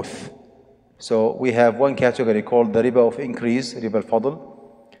or both. So we have one category called the riba of increase, riba al-fadl,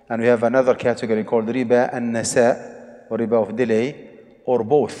 and we have another category called riba an-nasa, or riba of delay, or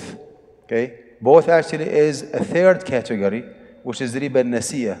both. Okay, both actually is a third category, which is riba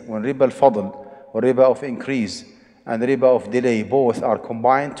an-nasiya, when riba al-fadl or riba of increase and riba of delay both are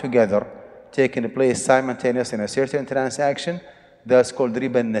combined together, taking place simultaneously in a certain transaction. That's called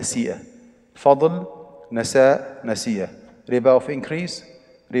riba an-nasiya. Fadl, nasa, nasiya. Riba of increase,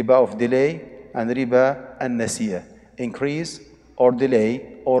 riba of delay, and riba an-nasiya. Increase or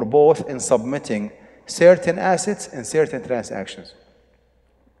delay or both in submitting certain assets in certain transactions.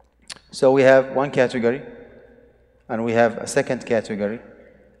 So we have one category, and we have a second category,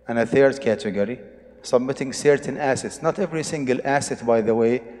 and a third category, submitting certain assets. Not every single asset, by the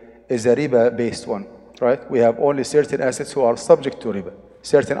way, is a riba-based one, right? We have only certain assets who are subject to riba.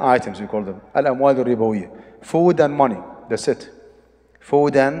 Certain items, we call them al-amwal al-ribawiyya. Food and money, that's it.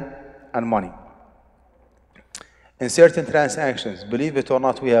 Food and money. In certain transactions, believe it or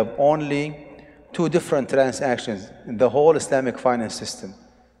not, we have only 2 different transactions in the whole Islamic finance system.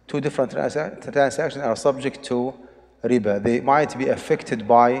 2 different transactions are subject to riba. They might be affected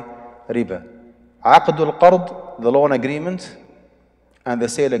by riba. Aqd al-qard, the loan agreement, and the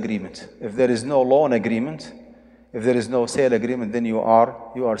sale agreement. If there is no loan agreement, if there is no sale agreement, then you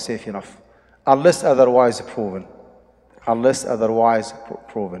are safe enough, unless otherwise proven. Unless otherwise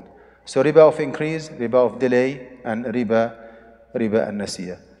proven. So riba of increase, riba of delay, and riba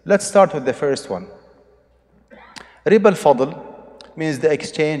an-nasiya. Let's start with the first one. Riba al-fadl means the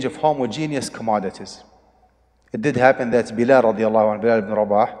exchange of homogeneous commodities. It did happen that Bilal radiallahu anhu, Bilal ibn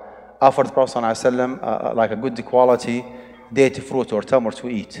Rabah, offered the Prophet ﷺ like a good quality date fruit or tamar to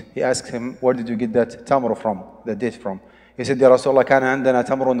eat. He asked him, where did you get that tamar from, the date from? He said, Ya Rasulullah, كان عندنا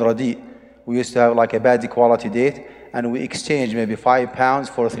تمر رديء. We used to have like a bad quality date, and we exchanged maybe 5 pounds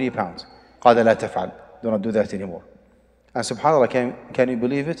for 3 pounds. قال لا تفعل. Do not do that anymore. And subhanAllah, can you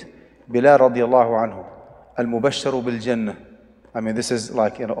believe it? Bilal radiallahu anhu, al-mubashsharu bil-jannah. I mean, this is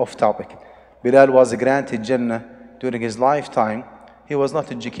like, off topic. Bilal was granted Jannah during his lifetime. He was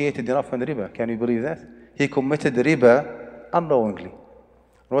not educated enough on riba. Can you believe that? He committed riba unknowingly.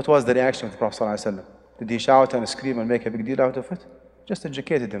 What was the reaction of the Prophet ﷺ? Did he shout and scream and make a big deal out of it? Just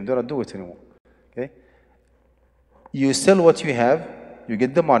educated him. Do not do it anymore. Okay? You sell what you have, you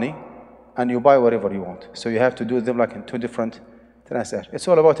get the money, and you buy whatever you want. So you have to do them like in two different transactions. It's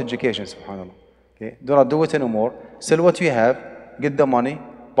all about education, subhanAllah. Okay? Do not do it anymore. Sell what you have, get the money,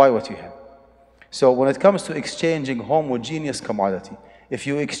 buy what you have. So when it comes to exchanging homogeneous commodity, if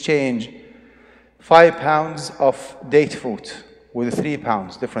you exchange 5 pounds of date fruit with 3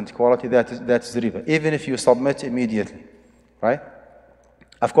 pounds, different quality, that's riba, even if you submit immediately, right?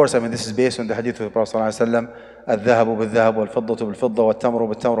 Of course, I mean, this is based on the hadith of the Prophet ﷺ, الذهب بالذهب والفضة بالفضة والتمر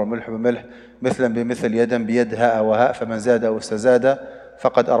بالتمر والملح بالملح مثلا بمثل يدا بيد هاء وهاء فمن زاد أو استزاد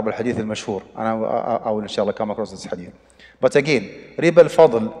فقد أربى الحديث المشهور. And I will inshallah come across this hadith. But again, riba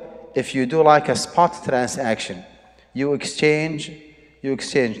al-fadl, if you do like a spot transaction, you exchange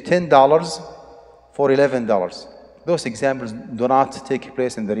 $10 for $11. Those examples do not take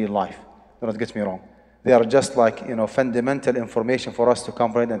place in the real life. Do not get me wrong. They are just like, fundamental information for us to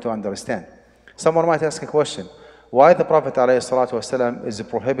comprehend and to understand. Someone might ask a question. Why the Prophet ﷺ is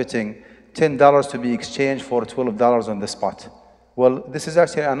prohibiting $10 to be exchanged for $12 on the spot? Well, this is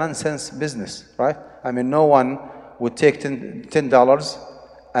actually a nonsense business, right? I mean, no one would take $10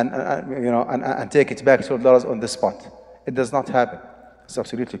 and take it back $12 on the spot. It does not happen. It's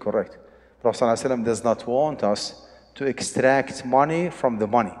absolutely correct. Prophet ﷺ does not want us to extract money from the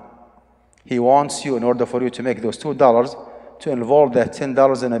money. He wants you, in order for you to make those $2, to involve that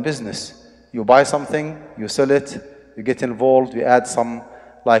 $10 in a business. You buy something, you sell it, you get involved, you add some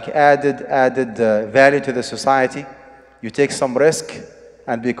like added value to the society. You take some risk,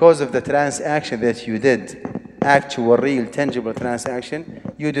 and because of the transaction that you did, actual, real, tangible transaction,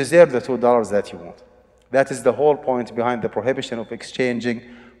 you deserve the $2 that you want. That is the whole point behind the prohibition of exchanging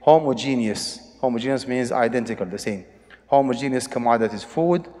homogeneous. Homogeneous means identical, the same. Homogeneous commodities,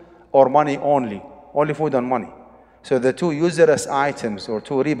 food or money only. Only food and money. So the two usurious items or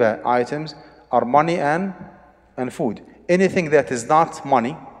two riba items are money and food. Anything that is not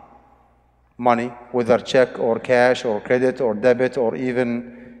money, whether check or cash or credit or debit or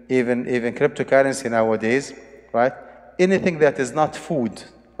even cryptocurrency nowadays, right? Anything that is not food,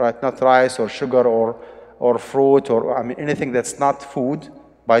 right? Not rice or sugar or fruit or anything that's not food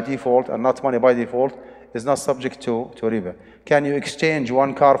by default and not money by default is not subject to riba. Can you exchange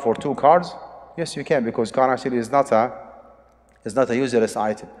one car for 2 cars? Yes, you can, because car actually is not a usurious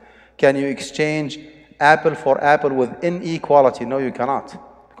item. Can you exchange apple for apple with inequality? No, you cannot,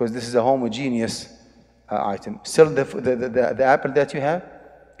 because this is a homogeneous item. Sell the apple that you have,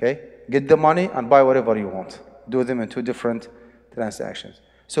 okay? Get the money and buy whatever you want. Do them in 2 different transactions.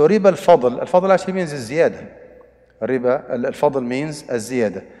 So riba al-fadl actually means ziyada. Riba al-fadl means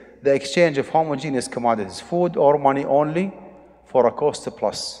ziyada. The exchange of homogeneous commodities, food or money only, for a cost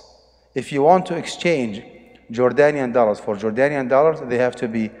plus. If you want to exchange Jordanian dollars for Jordanian dollars, they have to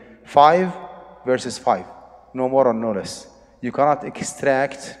be 5 versus 5, no more and no less. You cannot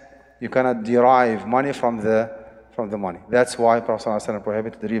extract, you cannot derive money from the money. That's why Prophet ﷺ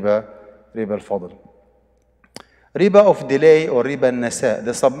prohibited riba al-fadl. Riba of delay or riba al-nasa,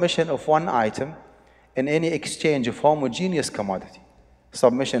 the submission of one item in any exchange of homogeneous commodity.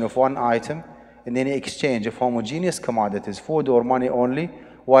 Submission of one item in any exchange of homogeneous commodities, food or money only,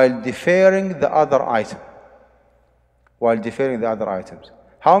 while deferring the other item. While deferring the other items.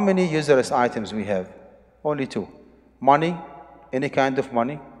 How many usurious items we have? Only 2. Money, any kind of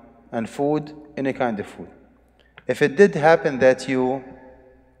money, and food, any kind of food. If it did happen that you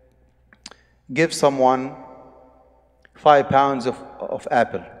give someone 5 pounds of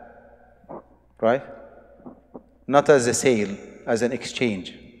apple, right? Not as a sale, as an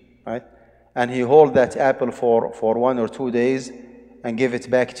exchange, right? And he hold that apple for 1 or 2 days and give it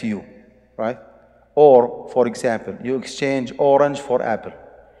back to you, right? Or, for example, you exchange orange for apple.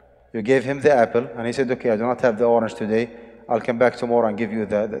 You gave him the apple, and he said, okay, I do not have the orange today. I'll come back tomorrow and give you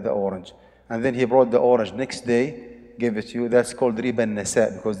the orange. And then he brought the orange next day, gave it to you. That's called riba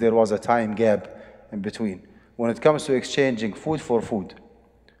al-nasa, because there was a time gap in between. When it comes to exchanging food for food,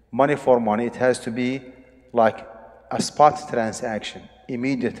 money for money, it has to be like a spot transaction,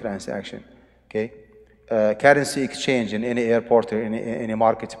 immediate transaction, okay? Currency exchange in any airport or in any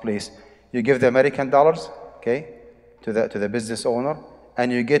marketplace. You give the American dollars, okay? to the business owner,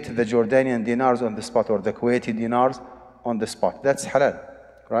 and you get the Jordanian dinars on the spot or the Kuwaiti dinars on the spot. That's halal,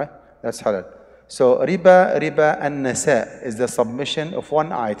 right? That's halal. So riba an-nasa is the submission of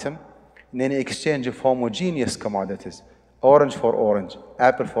one item in any exchange of homogeneous commodities. Orange for orange,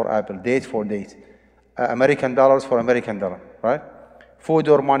 apple for apple, date for date, American dollars for American dollar, right? Food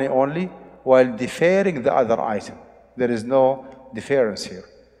or money only, while deferring the other item. There is no difference here.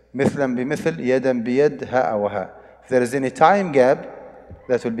 مثلا بمثل يدا بيد ها وها. If there is any time gap,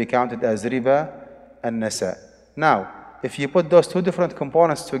 that will be counted as riba an-nasa. Now, if you put those two different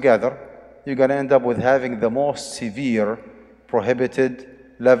components together, you're going to end up with having the most severe prohibited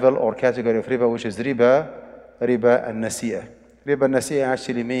level or category of riba, which is riba an-nasi'ah. Riba an-nasi'ah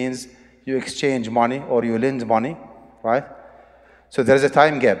actually means you exchange money or you lend money, right? So there is a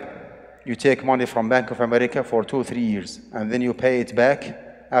time gap. You take money from Bank of America for 2-3 years, and then you pay it back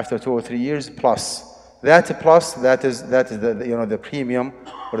after 2 or 3 years plus. That is the premium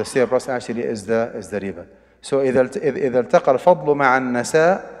or the sale price actually is the riba. So إذا التقى الفضل مع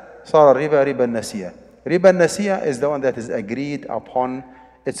النساء صار الربا ربا النسيئة. Riba النسيئة is the one that is agreed upon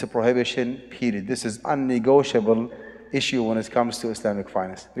its prohibition period. This is unnegotiable issue when it comes to Islamic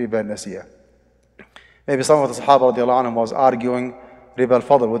finance. Riba النسيئة. Maybe some of the Sahaba radiallahu anhum was arguing riba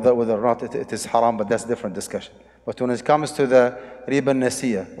al-fadl, whether or not it is haram, but that's a different discussion. But when it comes to the riba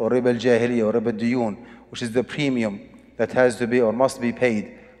al-nasiya or riba al-jahiliya or riba al-diyun, which is the premium that has to be or must be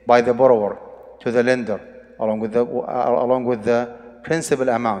paid by the borrower to the lender along with the principal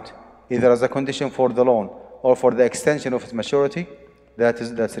amount, either as a condition for the loan or for the extension of its maturity, that's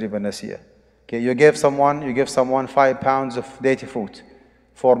riba al-nasiya. Okay, you give someone 5 pounds of daty fruit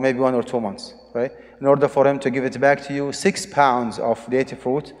for maybe 1 or 2 months, right? In order for him to give it back to you, 6 pounds of daty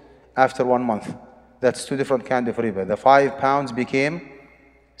fruit after 1 month. That's 2 different kinds of riba. The 5 pounds became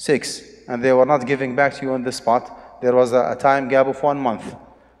 6, and they were not giving back to you on the spot. There was a time gap of 1 month.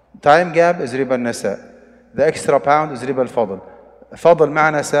 Time gap is riba al-nasa. The extra pound is riba al-fadl. Fadl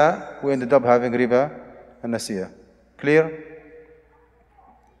ma'a nasa, we ended up having riba al-nasiya. Clear?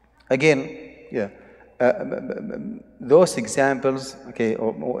 Again, yeah. Those examples, okay,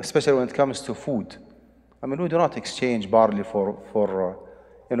 especially when it comes to food. I mean, we do not exchange barley for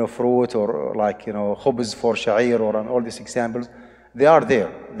fruit or khubz for sha'ir or all these examples. They are there.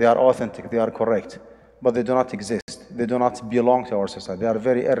 They are authentic. They are correct. But they do not exist. They do not belong to our society. They are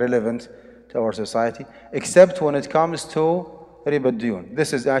very irrelevant to our society, except when it comes to riba diyun.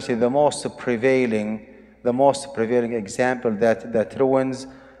 This is actually the most prevailing example that ruins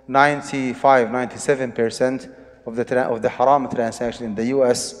 95-97% of the haram transaction in the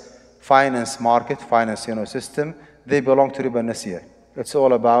U.S. finance system. They belong to riba nasiya. It's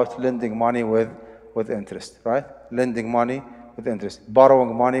all about lending money with interest, right? Lending money with interest,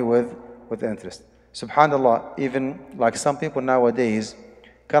 borrowing money with interest. Subhanallah, even like some people nowadays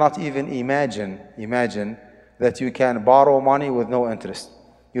cannot even imagine that you can borrow money with no interest.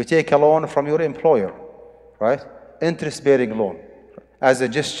 You take a loan from your employer, right? Interest-bearing loan. As a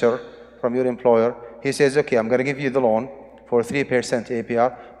gesture from your employer, he says, okay, I'm going to give you the loan for 3%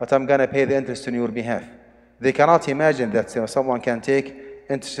 APR, but I'm going to pay the interest on your behalf. They cannot imagine that someone can take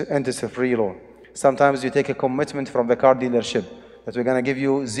interest-free loan. Sometimes you take a commitment from the car dealership that we're going to give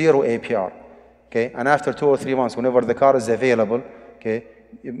you 0 APR. Okay? And after 2 or 3 months, whenever the car is available, okay,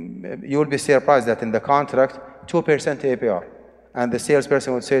 you will be surprised that in the contract, 2% APR. And the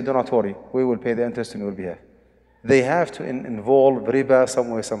salesperson would say, do not worry, we will pay the interest on your behalf. They have to involve riba some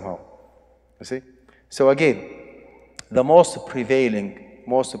way, somehow. You see? So again, the most prevailing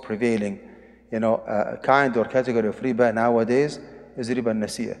kind or category of riba nowadays is riba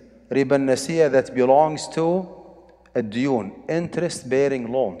al-nasiya. Riba al-nasiya that belongs to a diyun,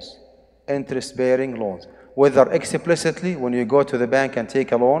 interest-bearing loans. Interest-bearing loans. Whether explicitly when you go to the bank and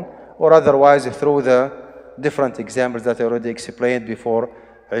take a loan, or otherwise through the different examples that I already explained before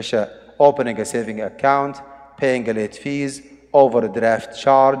Isha. Opening a saving account, paying a late fees, overdraft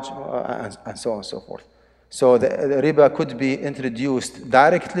charge, and so on and so forth. So the riba could be introduced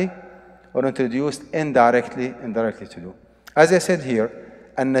directly or introduced indirectly to do. As I said here,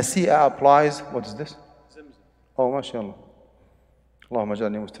 an-nasi'a applies, what is this? Oh, mashallah. اللهم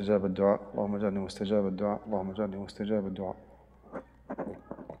اجعلني مستجاب الدعاء اللهم اجعلني مستجاب الدعاء اللهم اجعلني مستجاب الدعاء.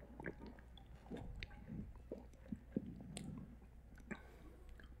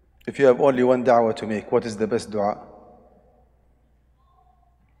 If you have only one da'wah to make, what is the best dua?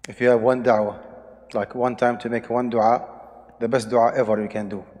 If you have one da'wah, like one time to make one dua, the best dua ever you can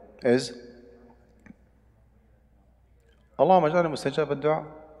do is اللهم اجعلني مستجاب الدعاء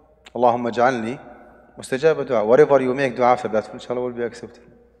اللهم اجعلني مستجاب الدعاء. Whatever you make dua after that, inshallah, will be accepted.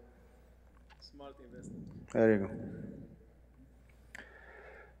 Smart investment. There you go.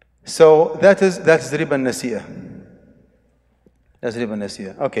 So that's riba nasi'ah. That's riba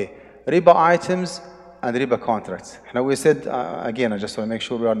nasi'ah. Okay, riba items and riba contracts. Now we said, again, I just want to make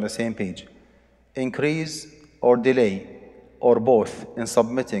sure we are on the same page. Increase or delay or both in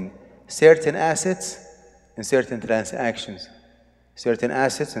submitting certain assets and certain transactions. Certain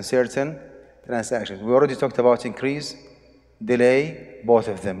assets and certain transactions. We already talked about increase, delay, both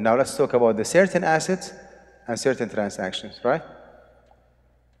of them. Now let's talk about the certain assets and certain transactions, right?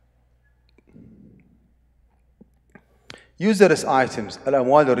 Users items,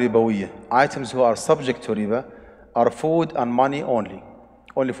 al-amwal al-ribawiyya, items who are subject to riba, are food and money only.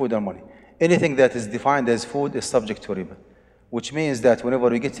 Only food and money. Anything that is defined as food is subject to riba. Which means that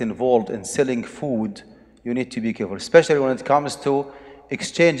whenever you get involved in selling food, you need to be careful, especially when it comes to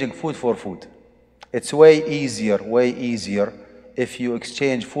exchanging food for food. It's way easier if you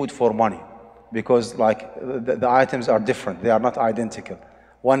exchange food for money, because like the items are different, they are not identical.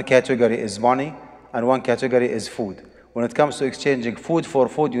 One category is money and one category is food. When it comes to exchanging food for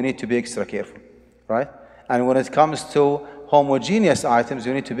food, you need to be extra careful, right? And when it comes to homogeneous items,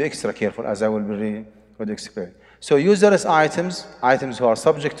 you need to be extra careful, as I will be explaining. So users items, items who are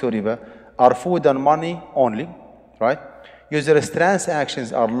subject to riba, are food and money only, right? Users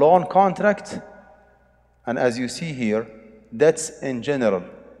transactions are loan contract, and as you see here, debts in general.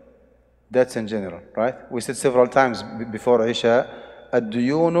 Debts in general, right? We said several times before Isha,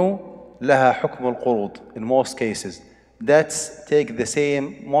 الديون لها حكم القروض. In most cases, debts take the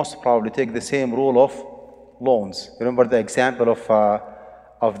same, most probably take the same rule of loans. Remember the example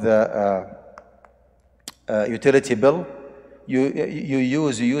of the utility bill? You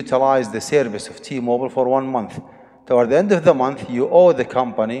utilize the service of T-Mobile for 1 month. Toward the end of the month, you owe the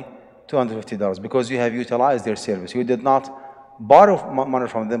company $250 because you have utilized their service. You did not borrow money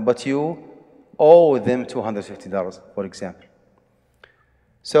from them, but you owe them $250, for example.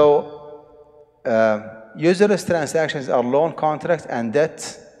 So, users transactions are loan contract and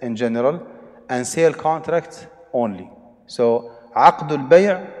debt in general, and sale contract only. So, عقد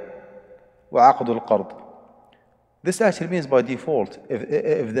البيع وعقد القرض. This actually means by default,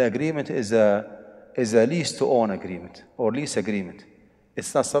 if the agreement is a lease to own agreement or lease agreement,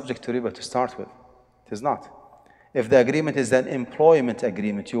 it's not subject to riba to start with. It is not. If the agreement is an employment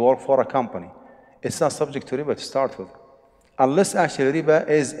agreement, you work for a company, it's not subject to riba to start with. Unless actually riba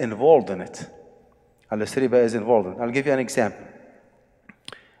is involved in it. Unless riba is involved in it. I'll give you an example.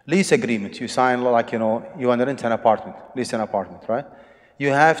 Lease agreement, you sign like, you want to rent an apartment, lease an apartment, right? You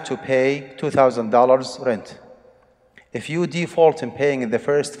have to pay $2,000 rent. If you default in paying in the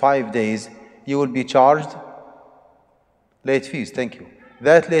first 5 days, you will be charged late fees. Thank you.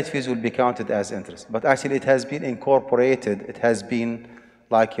 That late fees will be counted as interest. But actually it has been incorporated. It has been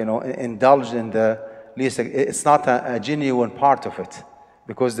like, indulged in the lease. It's not a genuine part of it,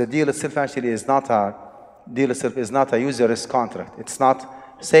 because the deal itself actually is not a user risk contract. It's not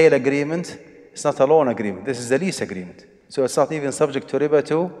sale agreement. It's not a loan agreement. This is a lease agreement. So it's not even subject to riba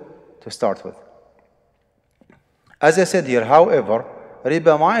to start with. As I said here, however,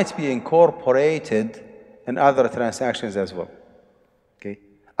 riba might be incorporated in other transactions as well. Okay,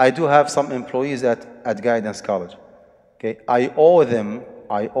 I do have some employees at Guidance College. Okay, I owe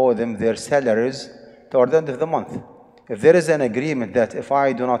them their salaries toward the end of the month. If there is an agreement that if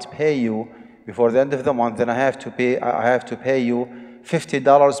I do not pay you before the end of the month, then I have to pay you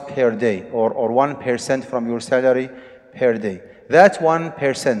 $50 per day, or 1% from your salary per day. That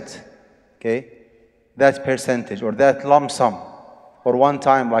 1%, okay, that percentage or that lump sum or one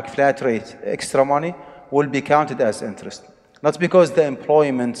time like flat rate extra money will be counted as interest. Not because the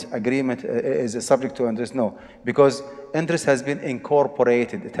employment agreement is subject to interest, no, because interest has been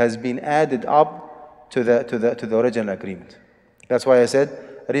incorporated. It has been added up to the original agreement. That's why I said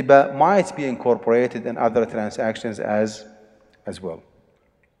riba might be incorporated in other transactions as well.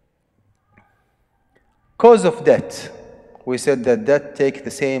 Cause of debt. We said that debt takes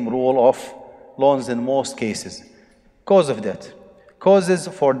the same rule of loans in most cases. Cause of debt. Causes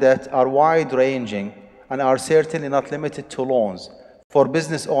for debt are wide-ranging and are certainly not limited to loans. For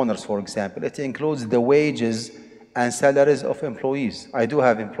business owners, for example, it includes the wages and salaries of employees. I do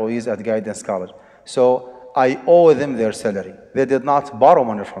have employees at Guidance College. So I owe them their salary. They did not borrow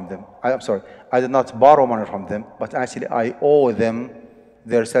money from them. I did not borrow money from them, but actually I owe them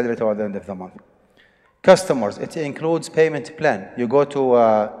their salary toward the end of the month. Customers, it includes payment plan. You go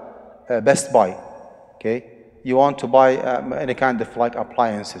to Best Buy, okay? You want to buy any kind of like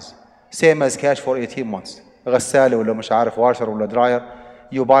appliances. Same as cash for 18 months. غسالة ولا مش عارف washer ولا dryer.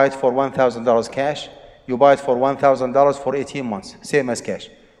 You buy it for $1,000 cash. You buy it for $1,000 for 18 months. Same as cash.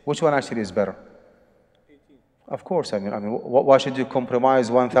 Which one actually is better? Of course, why should you compromise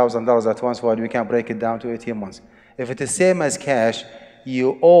 $1,000 at once while we can break it down to 18 months? If it is same as cash,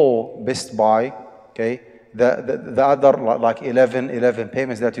 you owe Best Buy, okay, the other like 11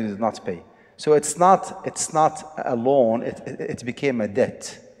 payments that you did not pay. So it's not a loan, it became a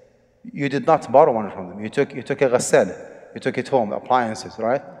debt. You did not borrow money from them. You took a ghassala, you took it home, appliances,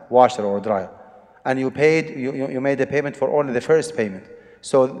 right? Washer or dryer. And you paid, you made a payment for only the first payment.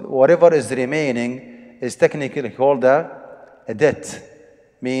 So whatever is remaining is technically called a debt.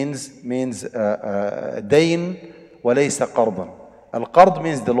 Means دين وليس قرضا. القرض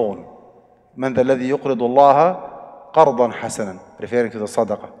means the loan. من ذا الذي يقرض الله قرضا حسنا, referring to the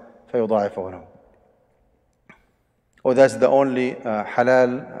صدقة فيضاعفه له. Oh, that's the only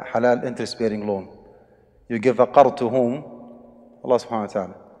halal interest-bearing loan. You give a qard to whom? Allah subhanahu wa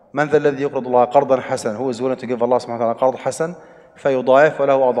ta'ala. من ذا الذي يقرض الله قرضا حسنا. Who is willing to give Allah subhanahu wa ta'ala قرض حسن فيضاعف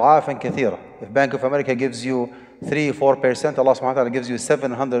له أضعافا كثيرة. If Bank of America gives you 3-4%, Allah subhanahu wa ta'ala gives you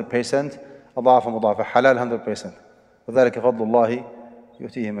 700% أضعافا مضاعفة. حلال 100%. وذلك فضل الله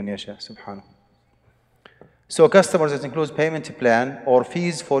يؤتيه من يشاء سبحانه. So customers, it includes payment plan or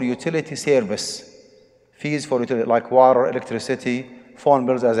fees for utility service. Fees for utility like water, electricity, phone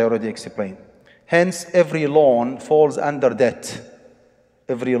bills, as I already explained. Hence, every loan falls under debt.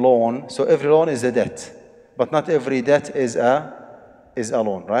 Every loan, so every loan is a debt, but not every debt is a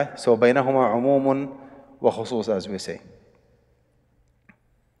loan, right? So بينهما عموم وخصوص, as we say.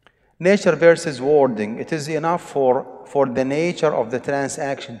 Nature versus wording. It is enough for the nature of the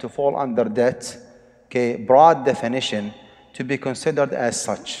transaction to fall under debt, okay, broad definition, to be considered as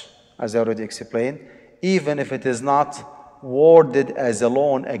such, as I already explained, even if it is not worded as a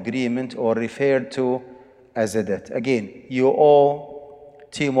loan agreement or referred to as a debt. Again, you owe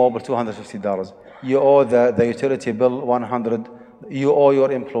T-Mobile $250. You owe the utility bill $100. You owe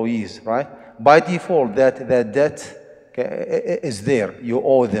your employees, right? By default, that debt, okay, is there. You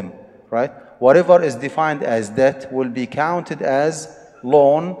owe them, right? Whatever is defined as debt will be counted as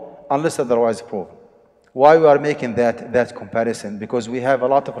loan unless otherwise proven. Why we are making that comparison? Because we have a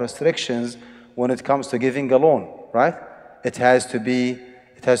lot of restrictions when it comes to giving a loan, right? It has to be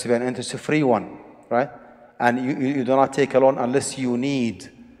an interest-free one, right? And you do not take a loan unless you need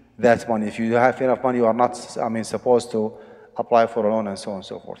that money. If you have enough money, you are not, supposed to apply for a loan and so on and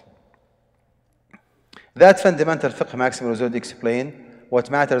so forth. That fundamental fiqh maxim was already explained. What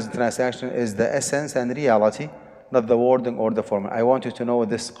matters in transaction is the essence and reality, not the wording or the form. I want you to know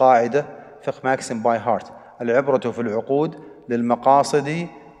this قاعدة fiqh maxim by heart. العبرة في العقود للمقاصد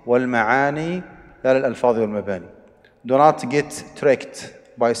والمعاني لا للألفاظ والمباني. Do not get tricked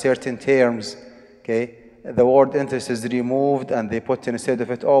by certain terms, okay? The word interest is removed and they put instead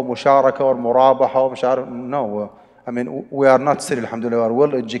of it, oh, musharaka or murabaha or musharaka. No, we are not silly, alhamdulillah. We are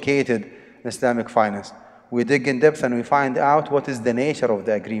well educated in Islamic finance. We dig in depth and we find out what is the nature of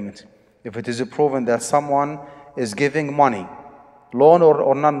the agreement. If it is proven that someone is giving money, loan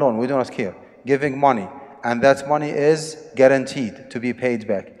or non-loan, we do not care, giving money, and that money is guaranteed to be paid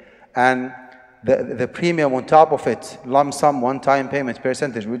back. And the premium on top of it, lump sum, one-time payment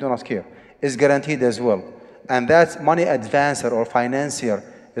percentage, we do not care, is guaranteed as well. And that money advancer or financier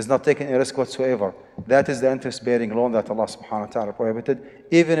is not taking a risk whatsoever. That is the interest-bearing loan that Allah subhanahu wa ta'ala prohibited,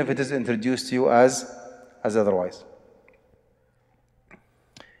 even if it is introduced to you as otherwise.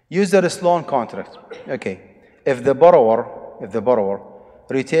 User-less loan contract. Okay. If the borrower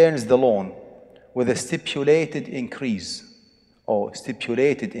returns the loan with a stipulated increase,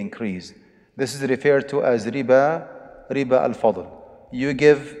 this is referred to as riba al-fadl. You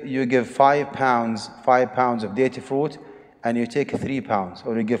give 5 pounds of dated fruit and you take 3 pounds,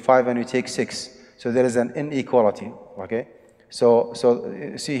 or you give 5 and you take 6. So there is an inequality, okay? So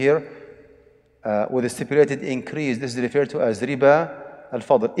see here, with a stipulated increase, this is referred to as riba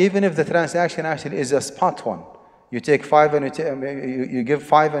al-fadl. Even if the transaction actually is a spot one, you take 5 and you give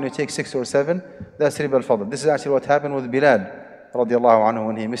 5 and you take 6 or 7, that's riba al-fadl. This is actually what happened with Bilal radiallahu anhu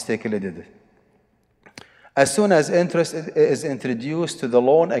when he mistakenly did it. As soon as interest is introduced to the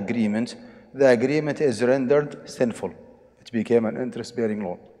loan agreement, the agreement is rendered sinful. It became an interest-bearing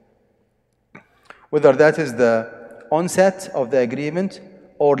loan. Whether that is the onset of the agreement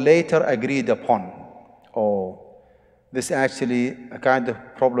or later agreed upon. This is actually kind of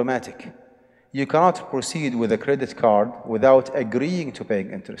problematic. You cannot proceed with a credit card without agreeing to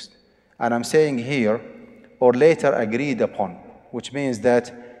paying interest. And I'm saying here, or later agreed upon, which means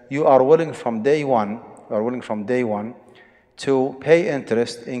that you are willing from day one to pay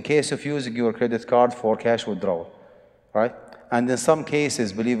interest in case of using your credit card for cash withdrawal, right? And in some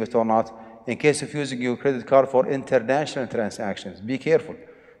cases, believe it or not, in case of using your credit card for international transactions, be careful.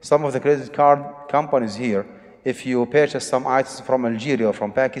 Some of the credit card companies here, if you purchase some items from Algeria or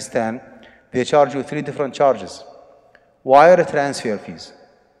from Pakistan, they charge you 3 different charges. Wire transfer fees,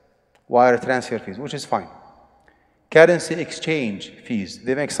 which is fine. Currency exchange fees,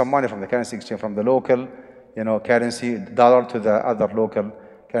 they make some money from the currency exchange, from the local, currency, dollar to the other local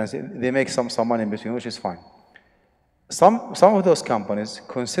currency. They make some money in between, which is fine. Some of those companies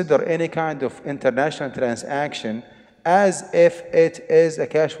consider any kind of international transaction as if it is a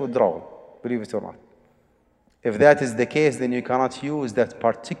cash withdrawal, believe it or not. If that is the case, then you cannot use that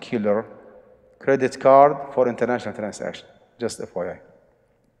particular credit card for international transaction, just FYI.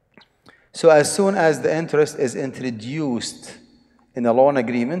 So as soon as the interest is introduced in a loan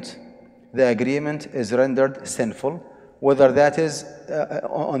agreement, the agreement is rendered sinful, whether that is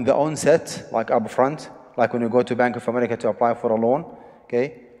on the onset, like upfront, like when you go to Bank of America to apply for a loan,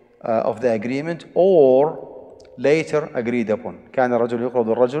 okay, of the agreement, or later agreed upon. كان الرجل يقرض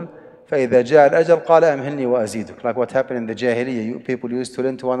الرجل فإذا جاء الأجل قال أمهلني وأزيدك. Like what happened in the Jahiliyyah, people used to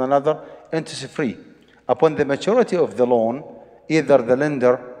lend to one another interest-free. Upon the maturity of the loan, either the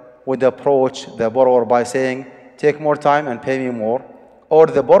lender would approach the borrower by saying, take more time and pay me more, or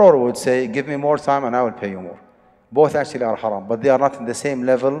the borrower would say, give me more time and I will pay you more. Both actually are haram, but they are not in the same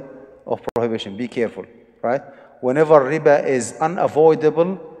level of prohibition. Be careful, right? Whenever riba is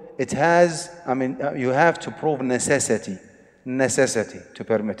unavoidable, it has, you have to prove necessity to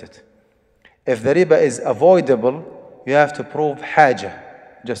permit it. If the riba is avoidable, you have to prove haja,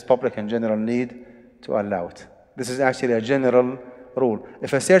 just public and general need to allow it. This is actually a general rule.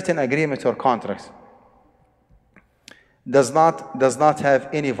 If a certain agreement or contract does not have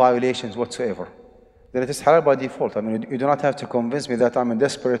any violations whatsoever, then it is halal by default. You do not have to convince me that I'm in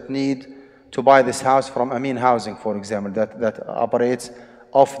desperate need to buy this house from Amin Housing, for example, that operates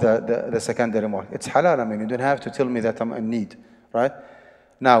off the secondary market. It's halal. You don't have to tell me that I'm in need, right?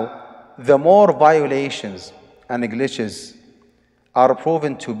 Now, the more violations and glitches are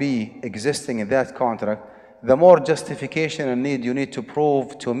proven to be existing in that contract, the more justification and need you need to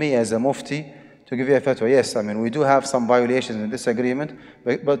prove to me as a mufti to give you a fatwa. Yes, we do have some violations in this agreement,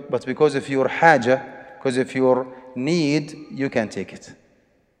 but because of your haja, because of your need, you can take it.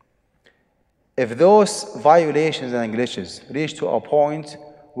 If those violations and glitches reach to a point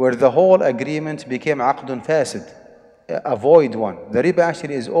where the whole agreement became aqdun fasid, avoid one. The riba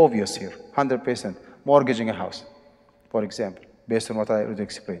actually is obvious here, 100%. Mortgaging a house, for example, based on what I already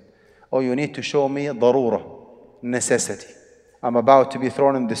explained. Or you need to show me darura, necessity. I'm about to be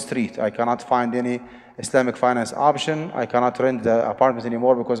thrown in the street. I cannot find any Islamic finance option. I cannot rent the apartment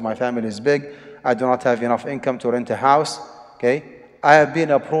anymore because my family is big. I do not have enough income to rent a house. Okay? I have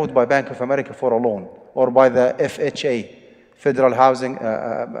been approved by Bank of America for a loan, or by the FHA, Federal Housing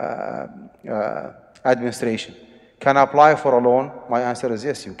Administration. Can I apply for a loan? My answer is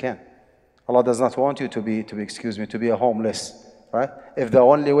yes, you can. Allah does not want you to be a homeless, right? If the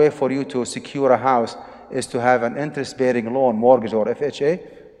only way for you to secure a house is to have an interest-bearing loan, mortgage, or FHA,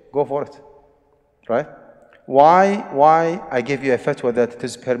 go for it, right? Why I give you a fatwa that it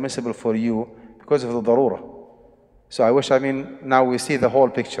is permissible for you? Because of the darura. So I wish, now we see the whole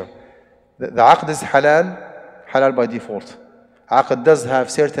picture. The aqd is halal by default. Aqd does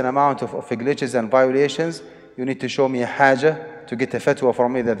have certain amount of glitches and violations. You need to show me a haja to get a fatwa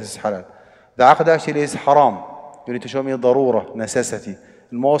from me that this is halal. The aqd actually is haram. You need to show me a darura, necessity.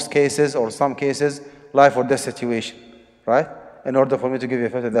 In most cases, or some cases, life or death situation, right? In order for me to give you a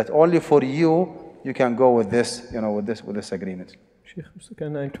fatwa that only for you can go with this, with this agreement. Sheikh,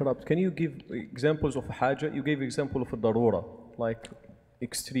 can I interrupt? Can you give examples of haja? You gave example of a darura, like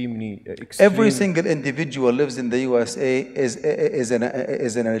extreme need. Every single individual lives in the USA is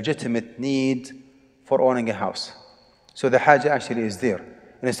a legitimate need for owning a house. So the haja actually is there.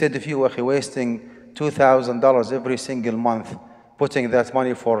 And instead of you wasting $2,000 every single month, putting that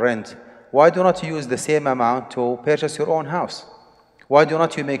money for rent, why do not you use the same amount to purchase your own house? Why do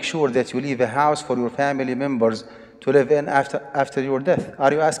not you make sure that you leave a house for your family members to live in after your death?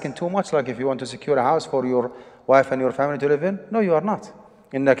 Are you asking too much? Like if you want to secure a house for your wife and your family to live in? No, you are not.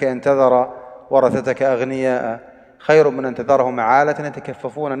 إنك إن تذر ورثتك أغنياء خير من أن تذرهم عالة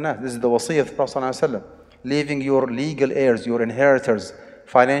يتكففون الناس. This is the wasiyah of the Prophet ﷺ. Leaving your legal heirs, your inheritors,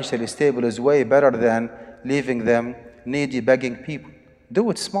 financially stable is way better than leaving them needy, begging people. Do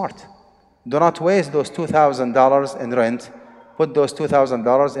it smart. Do not waste those $2,000 in rent. Put those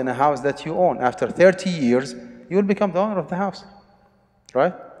 $2,000 in a house that you own. After 30 years, you will become the owner of the house,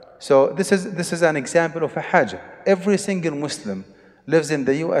 right? So this is an example of a haja. Every single Muslim lives in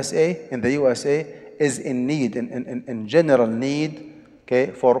the USA. Is in need, in general need,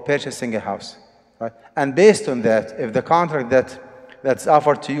 okay, for purchasing a house, right? And based on that, if the contract that's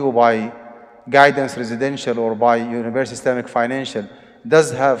offered to you by Guidance Residential or by University Islamic Financial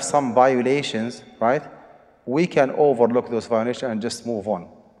does have some violations, right? We can overlook those violations and just move on,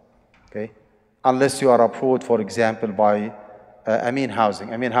 okay? Unless you are approved, for example, by Amin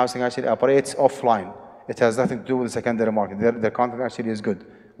Housing. Amin Housing actually operates offline. It has nothing to do with the secondary market. Their content actually is good.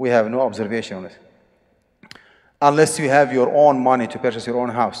 We have no observation on it. Unless you have your own money to purchase your own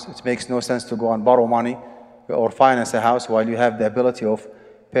house, it makes no sense to go and borrow money or finance a house while you have the ability of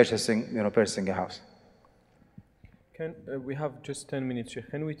purchasing a house. Can we have just 10 minutes, Sheikh?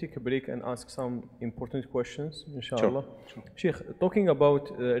 Can we take a break and ask some important questions, inshallah? Sure. Sheikh, talking about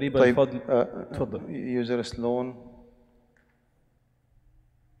riba al-fadl, تفضل. User's loan.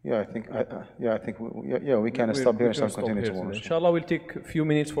 Yeah, I think we can stop here and continue tomorrow. Inshallah, we'll take a few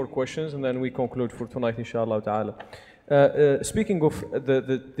minutes for questions and then we conclude for tonight, inshallah ta'ala. Speaking of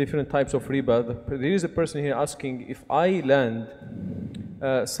the different types of riba, there is a person here asking if I lend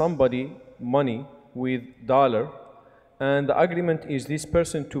somebody money with dollar, and the agreement is this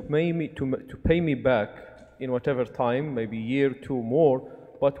person to pay me back in whatever time, maybe a year, two more,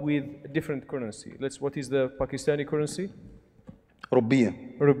 but with different currency. What is the Pakistani currency?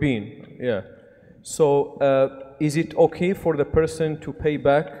 Rupee, yeah. So is it okay for the person to pay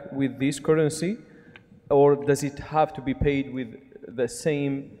back with this currency, or does it have to be paid with the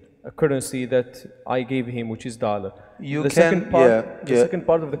same currency that I gave him, which is dollar? The second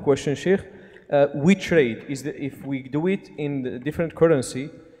part of the question, Sheikh, which rate is if we do it in the different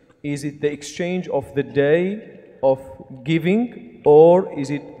currency, is it the exchange of the day of giving, or is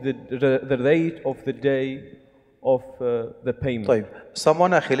it the rate of the day of the payment? طيب.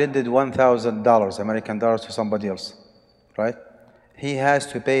 Someone actually lended $1,000 American dollars to somebody else, right? He has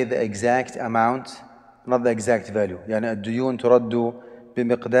to pay the exact amount, not the exact value. يعني الديون ترد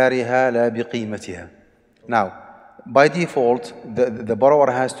بمقدارها لا بقيمتها. Now, by default, the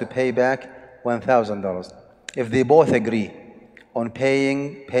borrower has to pay back $1,000. If they both agree on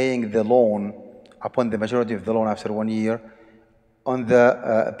paying the loan upon the maturity of the loan after 1 year on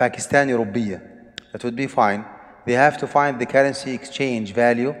the Pakistani rupiah, that would be fine. They have to find the currency exchange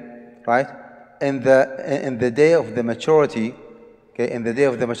value, right? In the day of the maturity, okay, in the day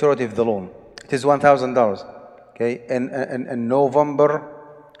of the maturity of the loan. It is $1,000, okay? In November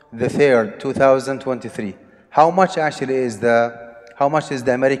the 3rd, 2023. How much is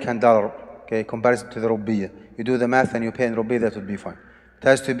the American dollar, okay, comparison to the rupiah? You do the math and you pay in rupiah, that would be fine. It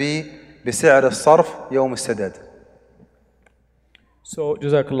has to be بسعر الصرف يوم السداد. So,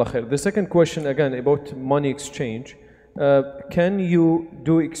 Jazakallah khair. The second question again about money exchange. Can you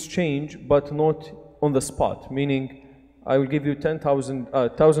do exchange but not on the spot? Meaning, I will give you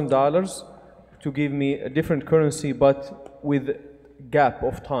 $1,000 to give me a different currency but with gap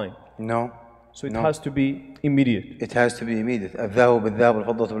of time. No. So it has to be immediate. It has to be immediate. الذهب بالذهب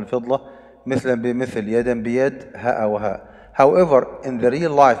والفضة بالفضة مثلا بمثل يدا بيد هاء وهاء. However, in the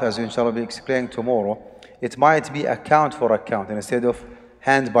real life, as we inshallah be explaining tomorrow, it might be account for account instead of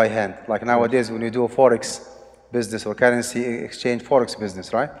hand by hand. Like nowadays when you do a forex business or currency exchange forex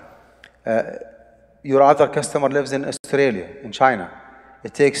business, right? Your other customer lives in Australia, in China.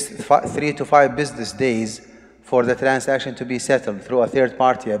 It takes 3 to 5 business days for the transaction to be settled through a third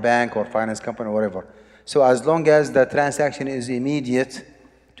party, a bank or finance company or whatever. So as long as the transaction is immediate,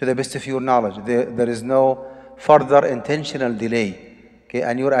 to the best of your knowledge, there is no further intentional delay. Okay,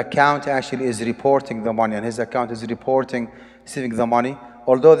 and your account actually is reporting the money, and his account is reporting receiving the money.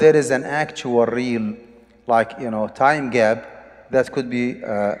 Although there is an actual real, time gap that could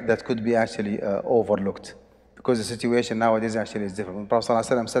be actually overlooked, because the situation nowadays actually is different. When Prophet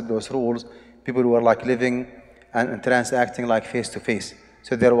ﷺ said those rules, people were living and transacting face to face.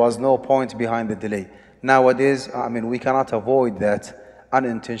 So there was no point behind the delay. Nowadays, we cannot avoid that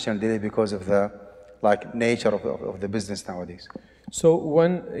unintentional delay because of the nature of the business nowadays. So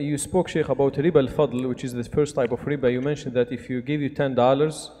when you spoke, Sheikh, about riba al-fadl, which is the first type of riba, you mentioned that if you give you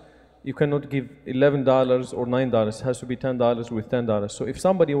 $10, you cannot give $11 or $9. It has to be $10 with $10. So if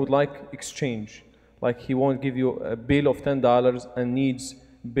somebody would like exchange, he won't give you a bill of $10 and needs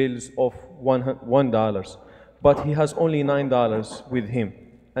bills of $1, but he has only $9 with him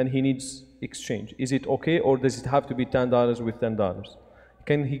and he needs exchange. Is it okay, or does it have to be $10 with $10?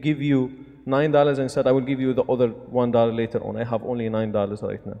 Can he give you $9 and said, I will give you the other $1 later on? I have only $9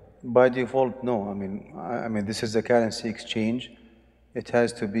 right now. By default, no. This is a currency exchange. It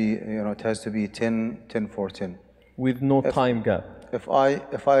has to be, 10 for 10. With no time gap. If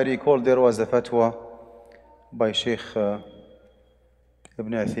I recall, there was a fatwa by Shaykh Ibn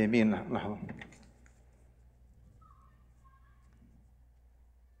Uthaymeen.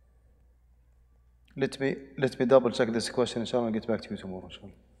 Let me double check this question, inshallah, and get back to you tomorrow,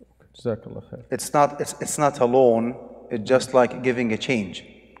 inshallah. Jazakallah khair. It's not a loan. It's just like giving a change.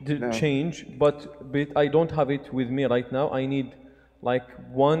 The change, but I don't have it with me right now. I need like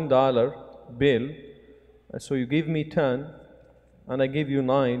 $1 bill. So you give me 10, and I give you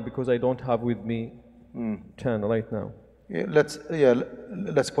 9 because I don't have with me 10 right now. Yeah,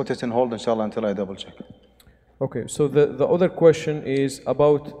 let's put it in hold, inshallah, until I double check. Okay, so the other question is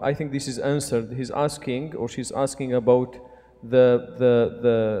about, I think this is answered. He's asking, or she's asking about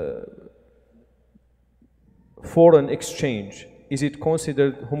the foreign exchange. Is it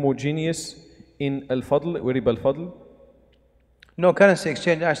considered homogeneous in al-fadl, riba al-fadl? No, currency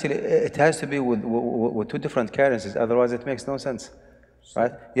exchange, actually, it has to be with two different currencies, otherwise it makes no sense,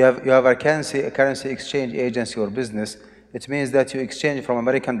 right? You have a currency exchange agency or business. It means that you exchange from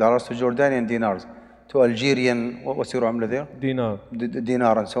American dollars to Jordanian dinars, to Algerian, what's your amla there? Dinar.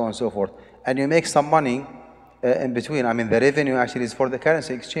 Dinar, and so on and so forth. And you make some money in between. I mean, the revenue actually is for the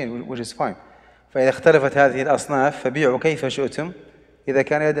currency exchange, which is fine. فإذا اختلفت هذه الأصناف فبيعوا كيف شئتم إذا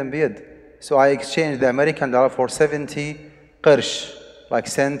كان يدا بيد. So I exchanged the American dollar for 70 قرش, like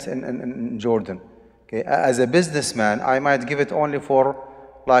cent in Jordan. Okay, as a businessman, I might give it only for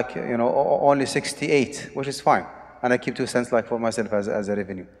like, only 68, which is fine. And I keep 2 cents like for myself as a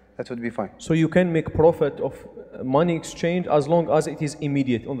revenue. That would be fine. So you can make profit of money exchange as long as it is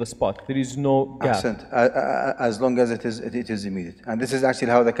immediate on the spot. There is no gap. As long as it is immediate. And this is actually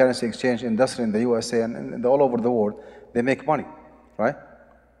how the currency exchange industry in the USA and all over the world, they make money, right?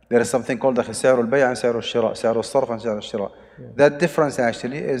 There is something called the سعر البيع and سعر الشراء, سعر الصرف and سعر الشراء. That difference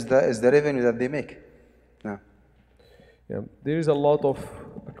actually is the revenue that they make. Yeah, there is a lot of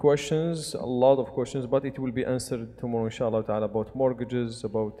questions, but it will be answered tomorrow, inshallah ta'ala, about mortgages,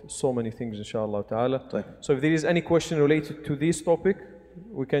 about so many things, inshallah ta'ala. Right. So if there is any question related to this topic,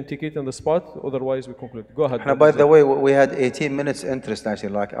 we can take it on the spot, otherwise we conclude. Go ahead. Now, by the way, we had 18 minutes interest actually,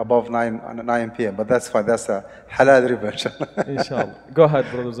 like above 9 p.m., but that's fine, that's a halal riba, inshallah. Inshallah. Go ahead,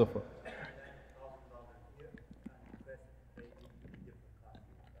 Brother Zafar.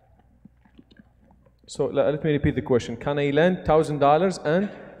 So let me repeat the question. Can I lend $1,000 and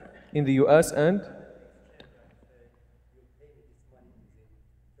in the US and?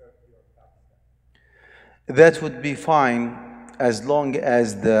 That would be fine as long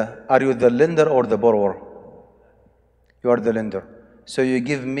as are you the lender or the borrower? You are the lender. So you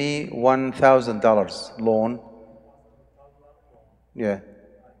give me $1,000 loan. Yeah.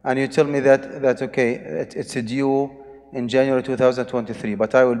 And you tell me that okay, it's due in January 2023,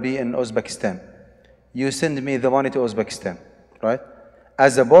 but I will be in Uzbekistan. You send me the money to Uzbekistan, right?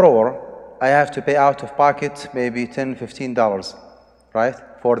 As a borrower, I have to pay out of pocket maybe $10, $15, right?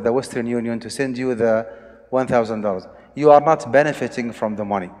 For the Western Union to send you the $1,000. You are not benefiting from the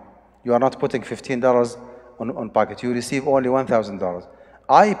money. You are not putting $15 on pocket. You receive only $1,000.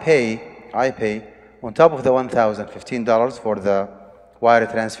 I pay on top of the $1,000, $15 for the wire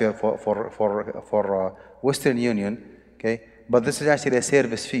transfer for Western Union, okay? But this is actually a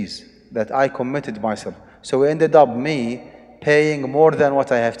service fees that I committed myself. So it ended up me paying more than what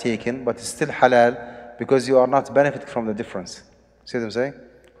I have taken, but it's still halal because you are not benefiting from the difference. See what I'm saying?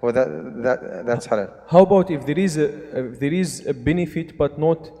 Well, that's halal. How about if there is a benefit but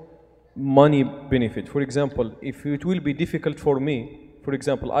not money benefit? For example, if it will be difficult for me, for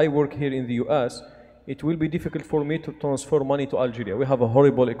example, I work here in the US, it will be difficult for me to transfer money to Algeria. We have a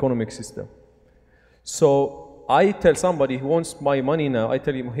horrible economic system. So I tell somebody who wants my money now, I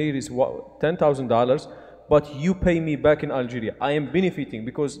tell him, here is $10,000, but you pay me back in Algeria. I am benefiting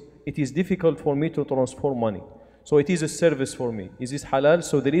because it is difficult for me to transfer money. So it is a service for me. Is this halal?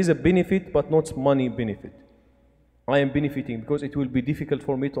 So there is a benefit, but not money benefit. I am benefiting because it will be difficult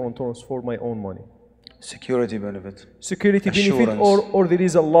for me to transfer my own money. Security benefit. Security benefit, or there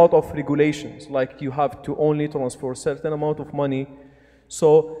is a lot of regulations, like you have to only transfer a certain amount of money.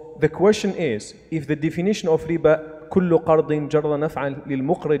 So the question is, if the definition of riba, كل قرض جر نفعا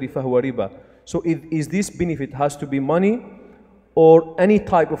للمقرض فهو riba. So is this benefit has to be money, or any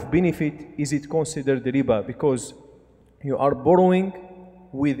type of benefit, is it considered riba? Because you are borrowing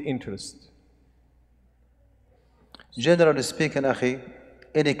with interest. Generally speaking, أخي,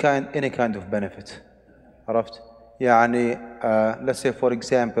 any kind of benefit. عرفت؟ يعني let's say for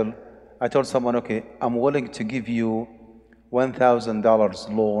example, I told someone, okay, I'm willing to give you $1,000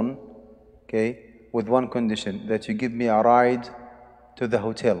 loan, okay, with one condition, that you give me a ride to the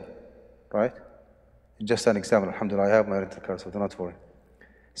hotel, right? Just an example, alhamdulillah, I have my rental car, so do not worry.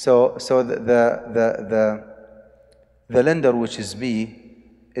 So the lender, which is me,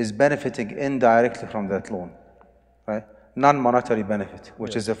 is benefiting indirectly from that loan, non-monetary benefit,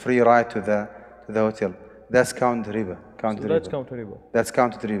 which is a free ride to the hotel. That's counted riba. So that's counter riba. That's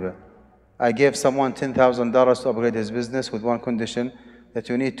counted riba. I gave someone $10,000 to upgrade his business with one condition, that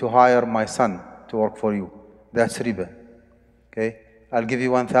you need to hire my son to work for you. That's riba. Okay? I'll give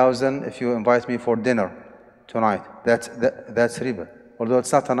you 1,000 if you invite me for dinner tonight. That's riba. Although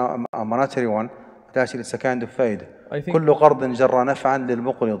it's not a monetary one, but actually it's a kind of fade. كل قرض جر نفعا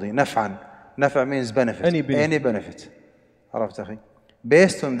للمقرض. نفعا. نفع means benefit. Any benefit. عرفت أخي?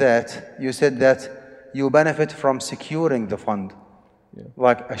 Based on that, you said that you benefit from securing the fund. Yeah.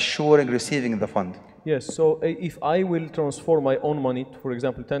 Like assuring receiving the fund. Yes, so if I will transfer my own money, for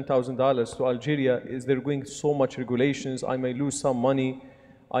example, $10,000 to Algeria, is there going so much regulations? I may lose some money.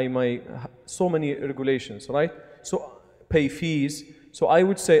 I may, so many regulations, right? So pay fees. So I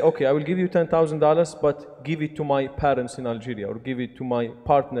would say, okay, I will give you $10,000, but give it to my parents in Algeria, or give it to my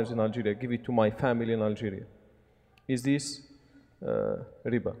partners in Algeria, give it to my family in Algeria. Is this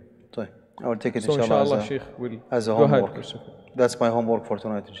riba? I will take it, so inshallah, Shaykh will as a homework. That's my homework for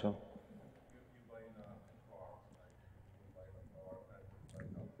tonight, inshallah.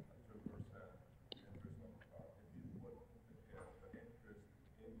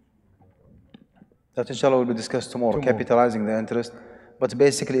 That inshallah will be discussed tomorrow, capitalizing the interest. But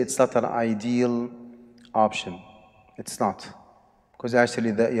basically it's not an ideal option. It's not. Because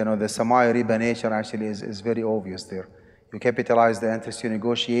actually the samai riba nature actually is very obvious there. You capitalize the interest, you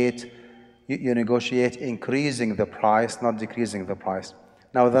negotiate increasing the price, not decreasing the price.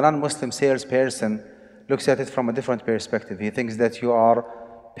 Now the non-Muslim salesperson looks at it from a different perspective. He thinks that you are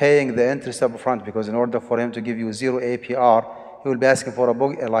paying the interest up front, because in order for him to give you 0 APR, he will be asking for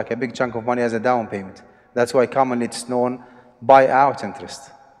a big chunk of money as a down payment. That's why commonly it's known buyout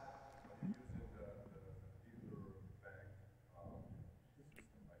interest.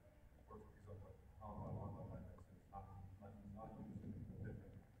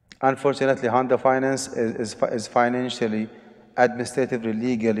 Unfortunately, Honda Finance is financially, administratively,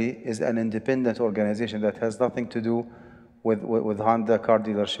 legally, is an independent organization that has nothing to do with Honda car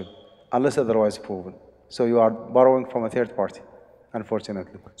dealership, unless otherwise proven. So you are borrowing from a third party,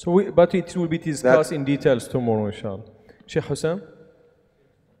 unfortunately. So, but it will be discussed in details tomorrow, inshallah. Shaykh Hussain?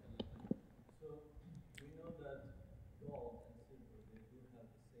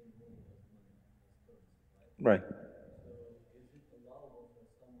 Right.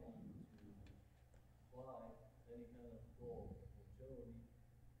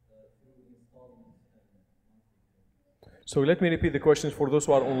 So let me repeat the questions for those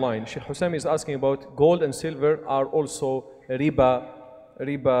who are online. Sheikh Hussain is asking about gold and silver are also riba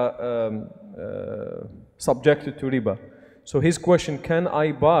subjected to riba. So his question, can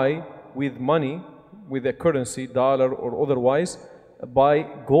I buy with money, with a currency, dollar or otherwise, buy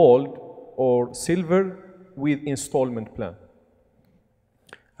gold or silver with installment plan?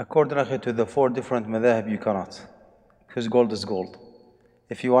 According to the 4 different madhahib, you cannot, because gold is gold.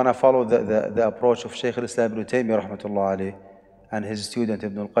 If you want to follow the approach of Shaykh al-Islam ibn Taymiyyah rahmatullah alayh and his student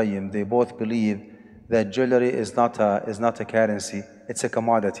Ibn al-Qayyim, they both believe that jewelry is not a currency, it's a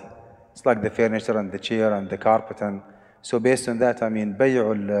commodity. It's like the furniture and the chair and the carpet. And so based on that, I mean,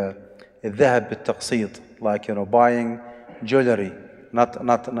 بيع الذهب بالتقسيط, like, buying jewelry,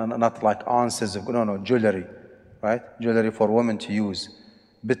 not like ounces of, jewelry, right? Jewelry for women to use.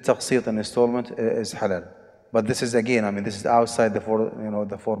 بالتقسيط, an installment, is halal. But this is, again, I mean, this is outside the four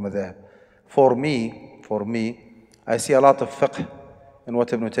madhab. For me, I see a lot of fiqh in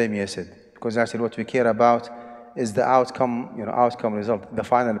what Ibn Taymiyyah said, because actually what we care about is the outcome result, the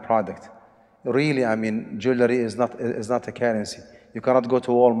final product. Really, I mean, jewelry is not a currency. You cannot go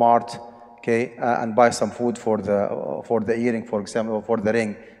to Walmart, okay, and buy some food for the earring, for example, or for the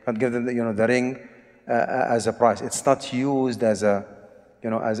ring, and give them the ring as a price. It's not used as a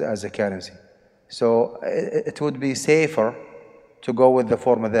currency. So it would be safer to go with the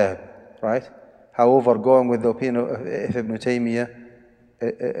 4 madhab, right? However, going with the opinion of Ibn Taymiyyah,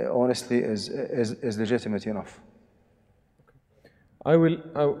 honestly, is legitimate enough.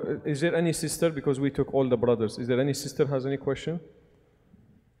 Is there any sister, because we took all the brothers, is there any sister has any question?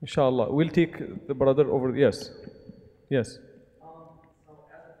 Inshallah, we'll take the brother over. Yes.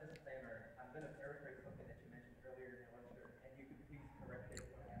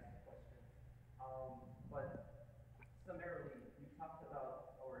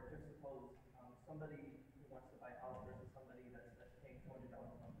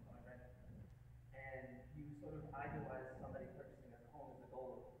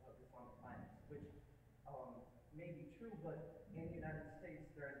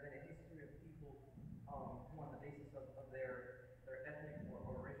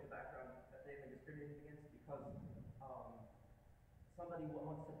 Somebody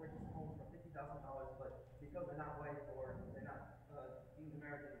wants to purchase a home for $50,000, but because they're not white or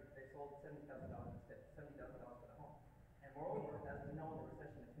hold $70,000 instead, $70,000 for the home. And moreover, as we know, in the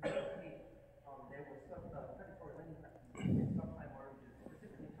recession of 2008, there were some predatory lending practices in subprime mortgages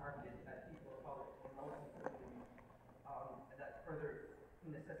specifically targeted at people of color and low-income communities that further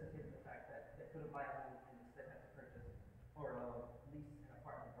necessitated the fact that they couldn't buy a home and instead had to purchase or lease an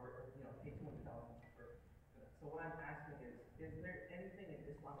apartment or pay $200,000 for. So what I'm asking is there anything in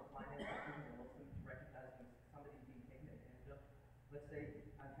Islamic finance that giving the Muslims recognizing somebody being taken advantage of? Let's say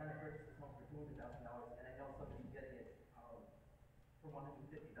I'm trying to purchase this home for $200,000 and I know somebody's getting it for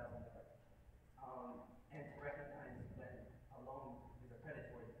 $150,000. And to recognize when a loan is a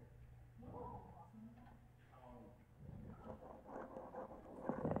predatory.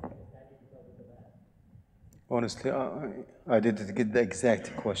 Honestly, I didn't get the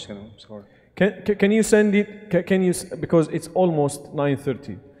exact question. I'm sorry. Can you send it, because it's almost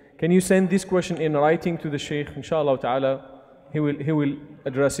 9:30. Can you send this question in writing to the Shaykh, inshallah ta'ala? He will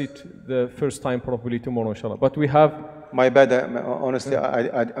address it the first time probably tomorrow, inshallah. But we have... My bad, honestly,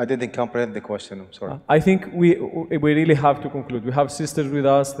 I didn't comprehend the question, I'm sorry. I think we really have to conclude. We have sisters with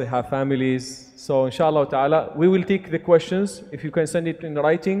us, they have families. So inshallah ta'ala, we will take the questions. If you can send it in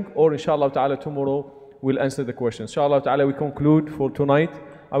writing, or inshallah ta'ala tomorrow we'll answer the questions. Inshallah ta'ala we conclude for tonight.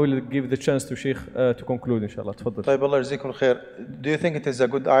 I will give the chance to Shaykh to conclude, inshallah. Tfaddal. طيب الله يجزيكم خير. Do you think it is a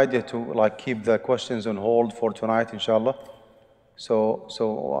good idea to keep the questions on hold for tonight, inshallah? So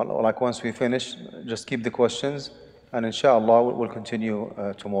once we finish, just keep the questions, and inshallah we'll continue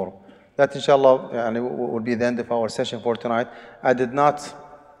tomorrow. That inshallah will be the end of our session for tonight. I did not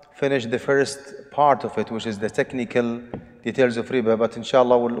finish the first part of it, which is the technical details of riba, but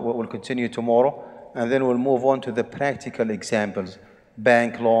inshallah we'll continue tomorrow, and then we'll move on to the practical examples,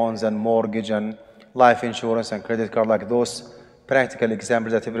 bank loans and mortgage and life insurance and credit card, like those practical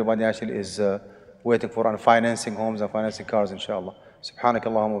examples that everybody actually is waiting for, and financing homes and financing cars, inshallah. سبحانك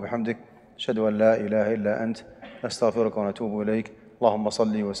اللهم وبحمدك أشهد أن لا إله إلا أنت نستغفرك ونتوب إليك اللهم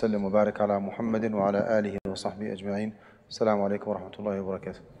صل وسلم وبارك على محمد وعلى آله وصحبه أجمعين السلام عليكم ورحمة الله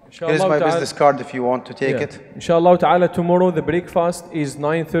وبركاته. Here's my business card if you want to take it. Inshallah ta'ala, tomorrow the breakfast is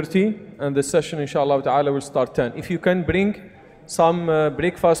 9:30 and the session inshallah ta'ala will start 10. If you can bring some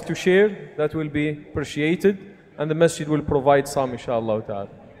breakfast to share, that will be appreciated, and the masjid will provide some inshallah ta'ala.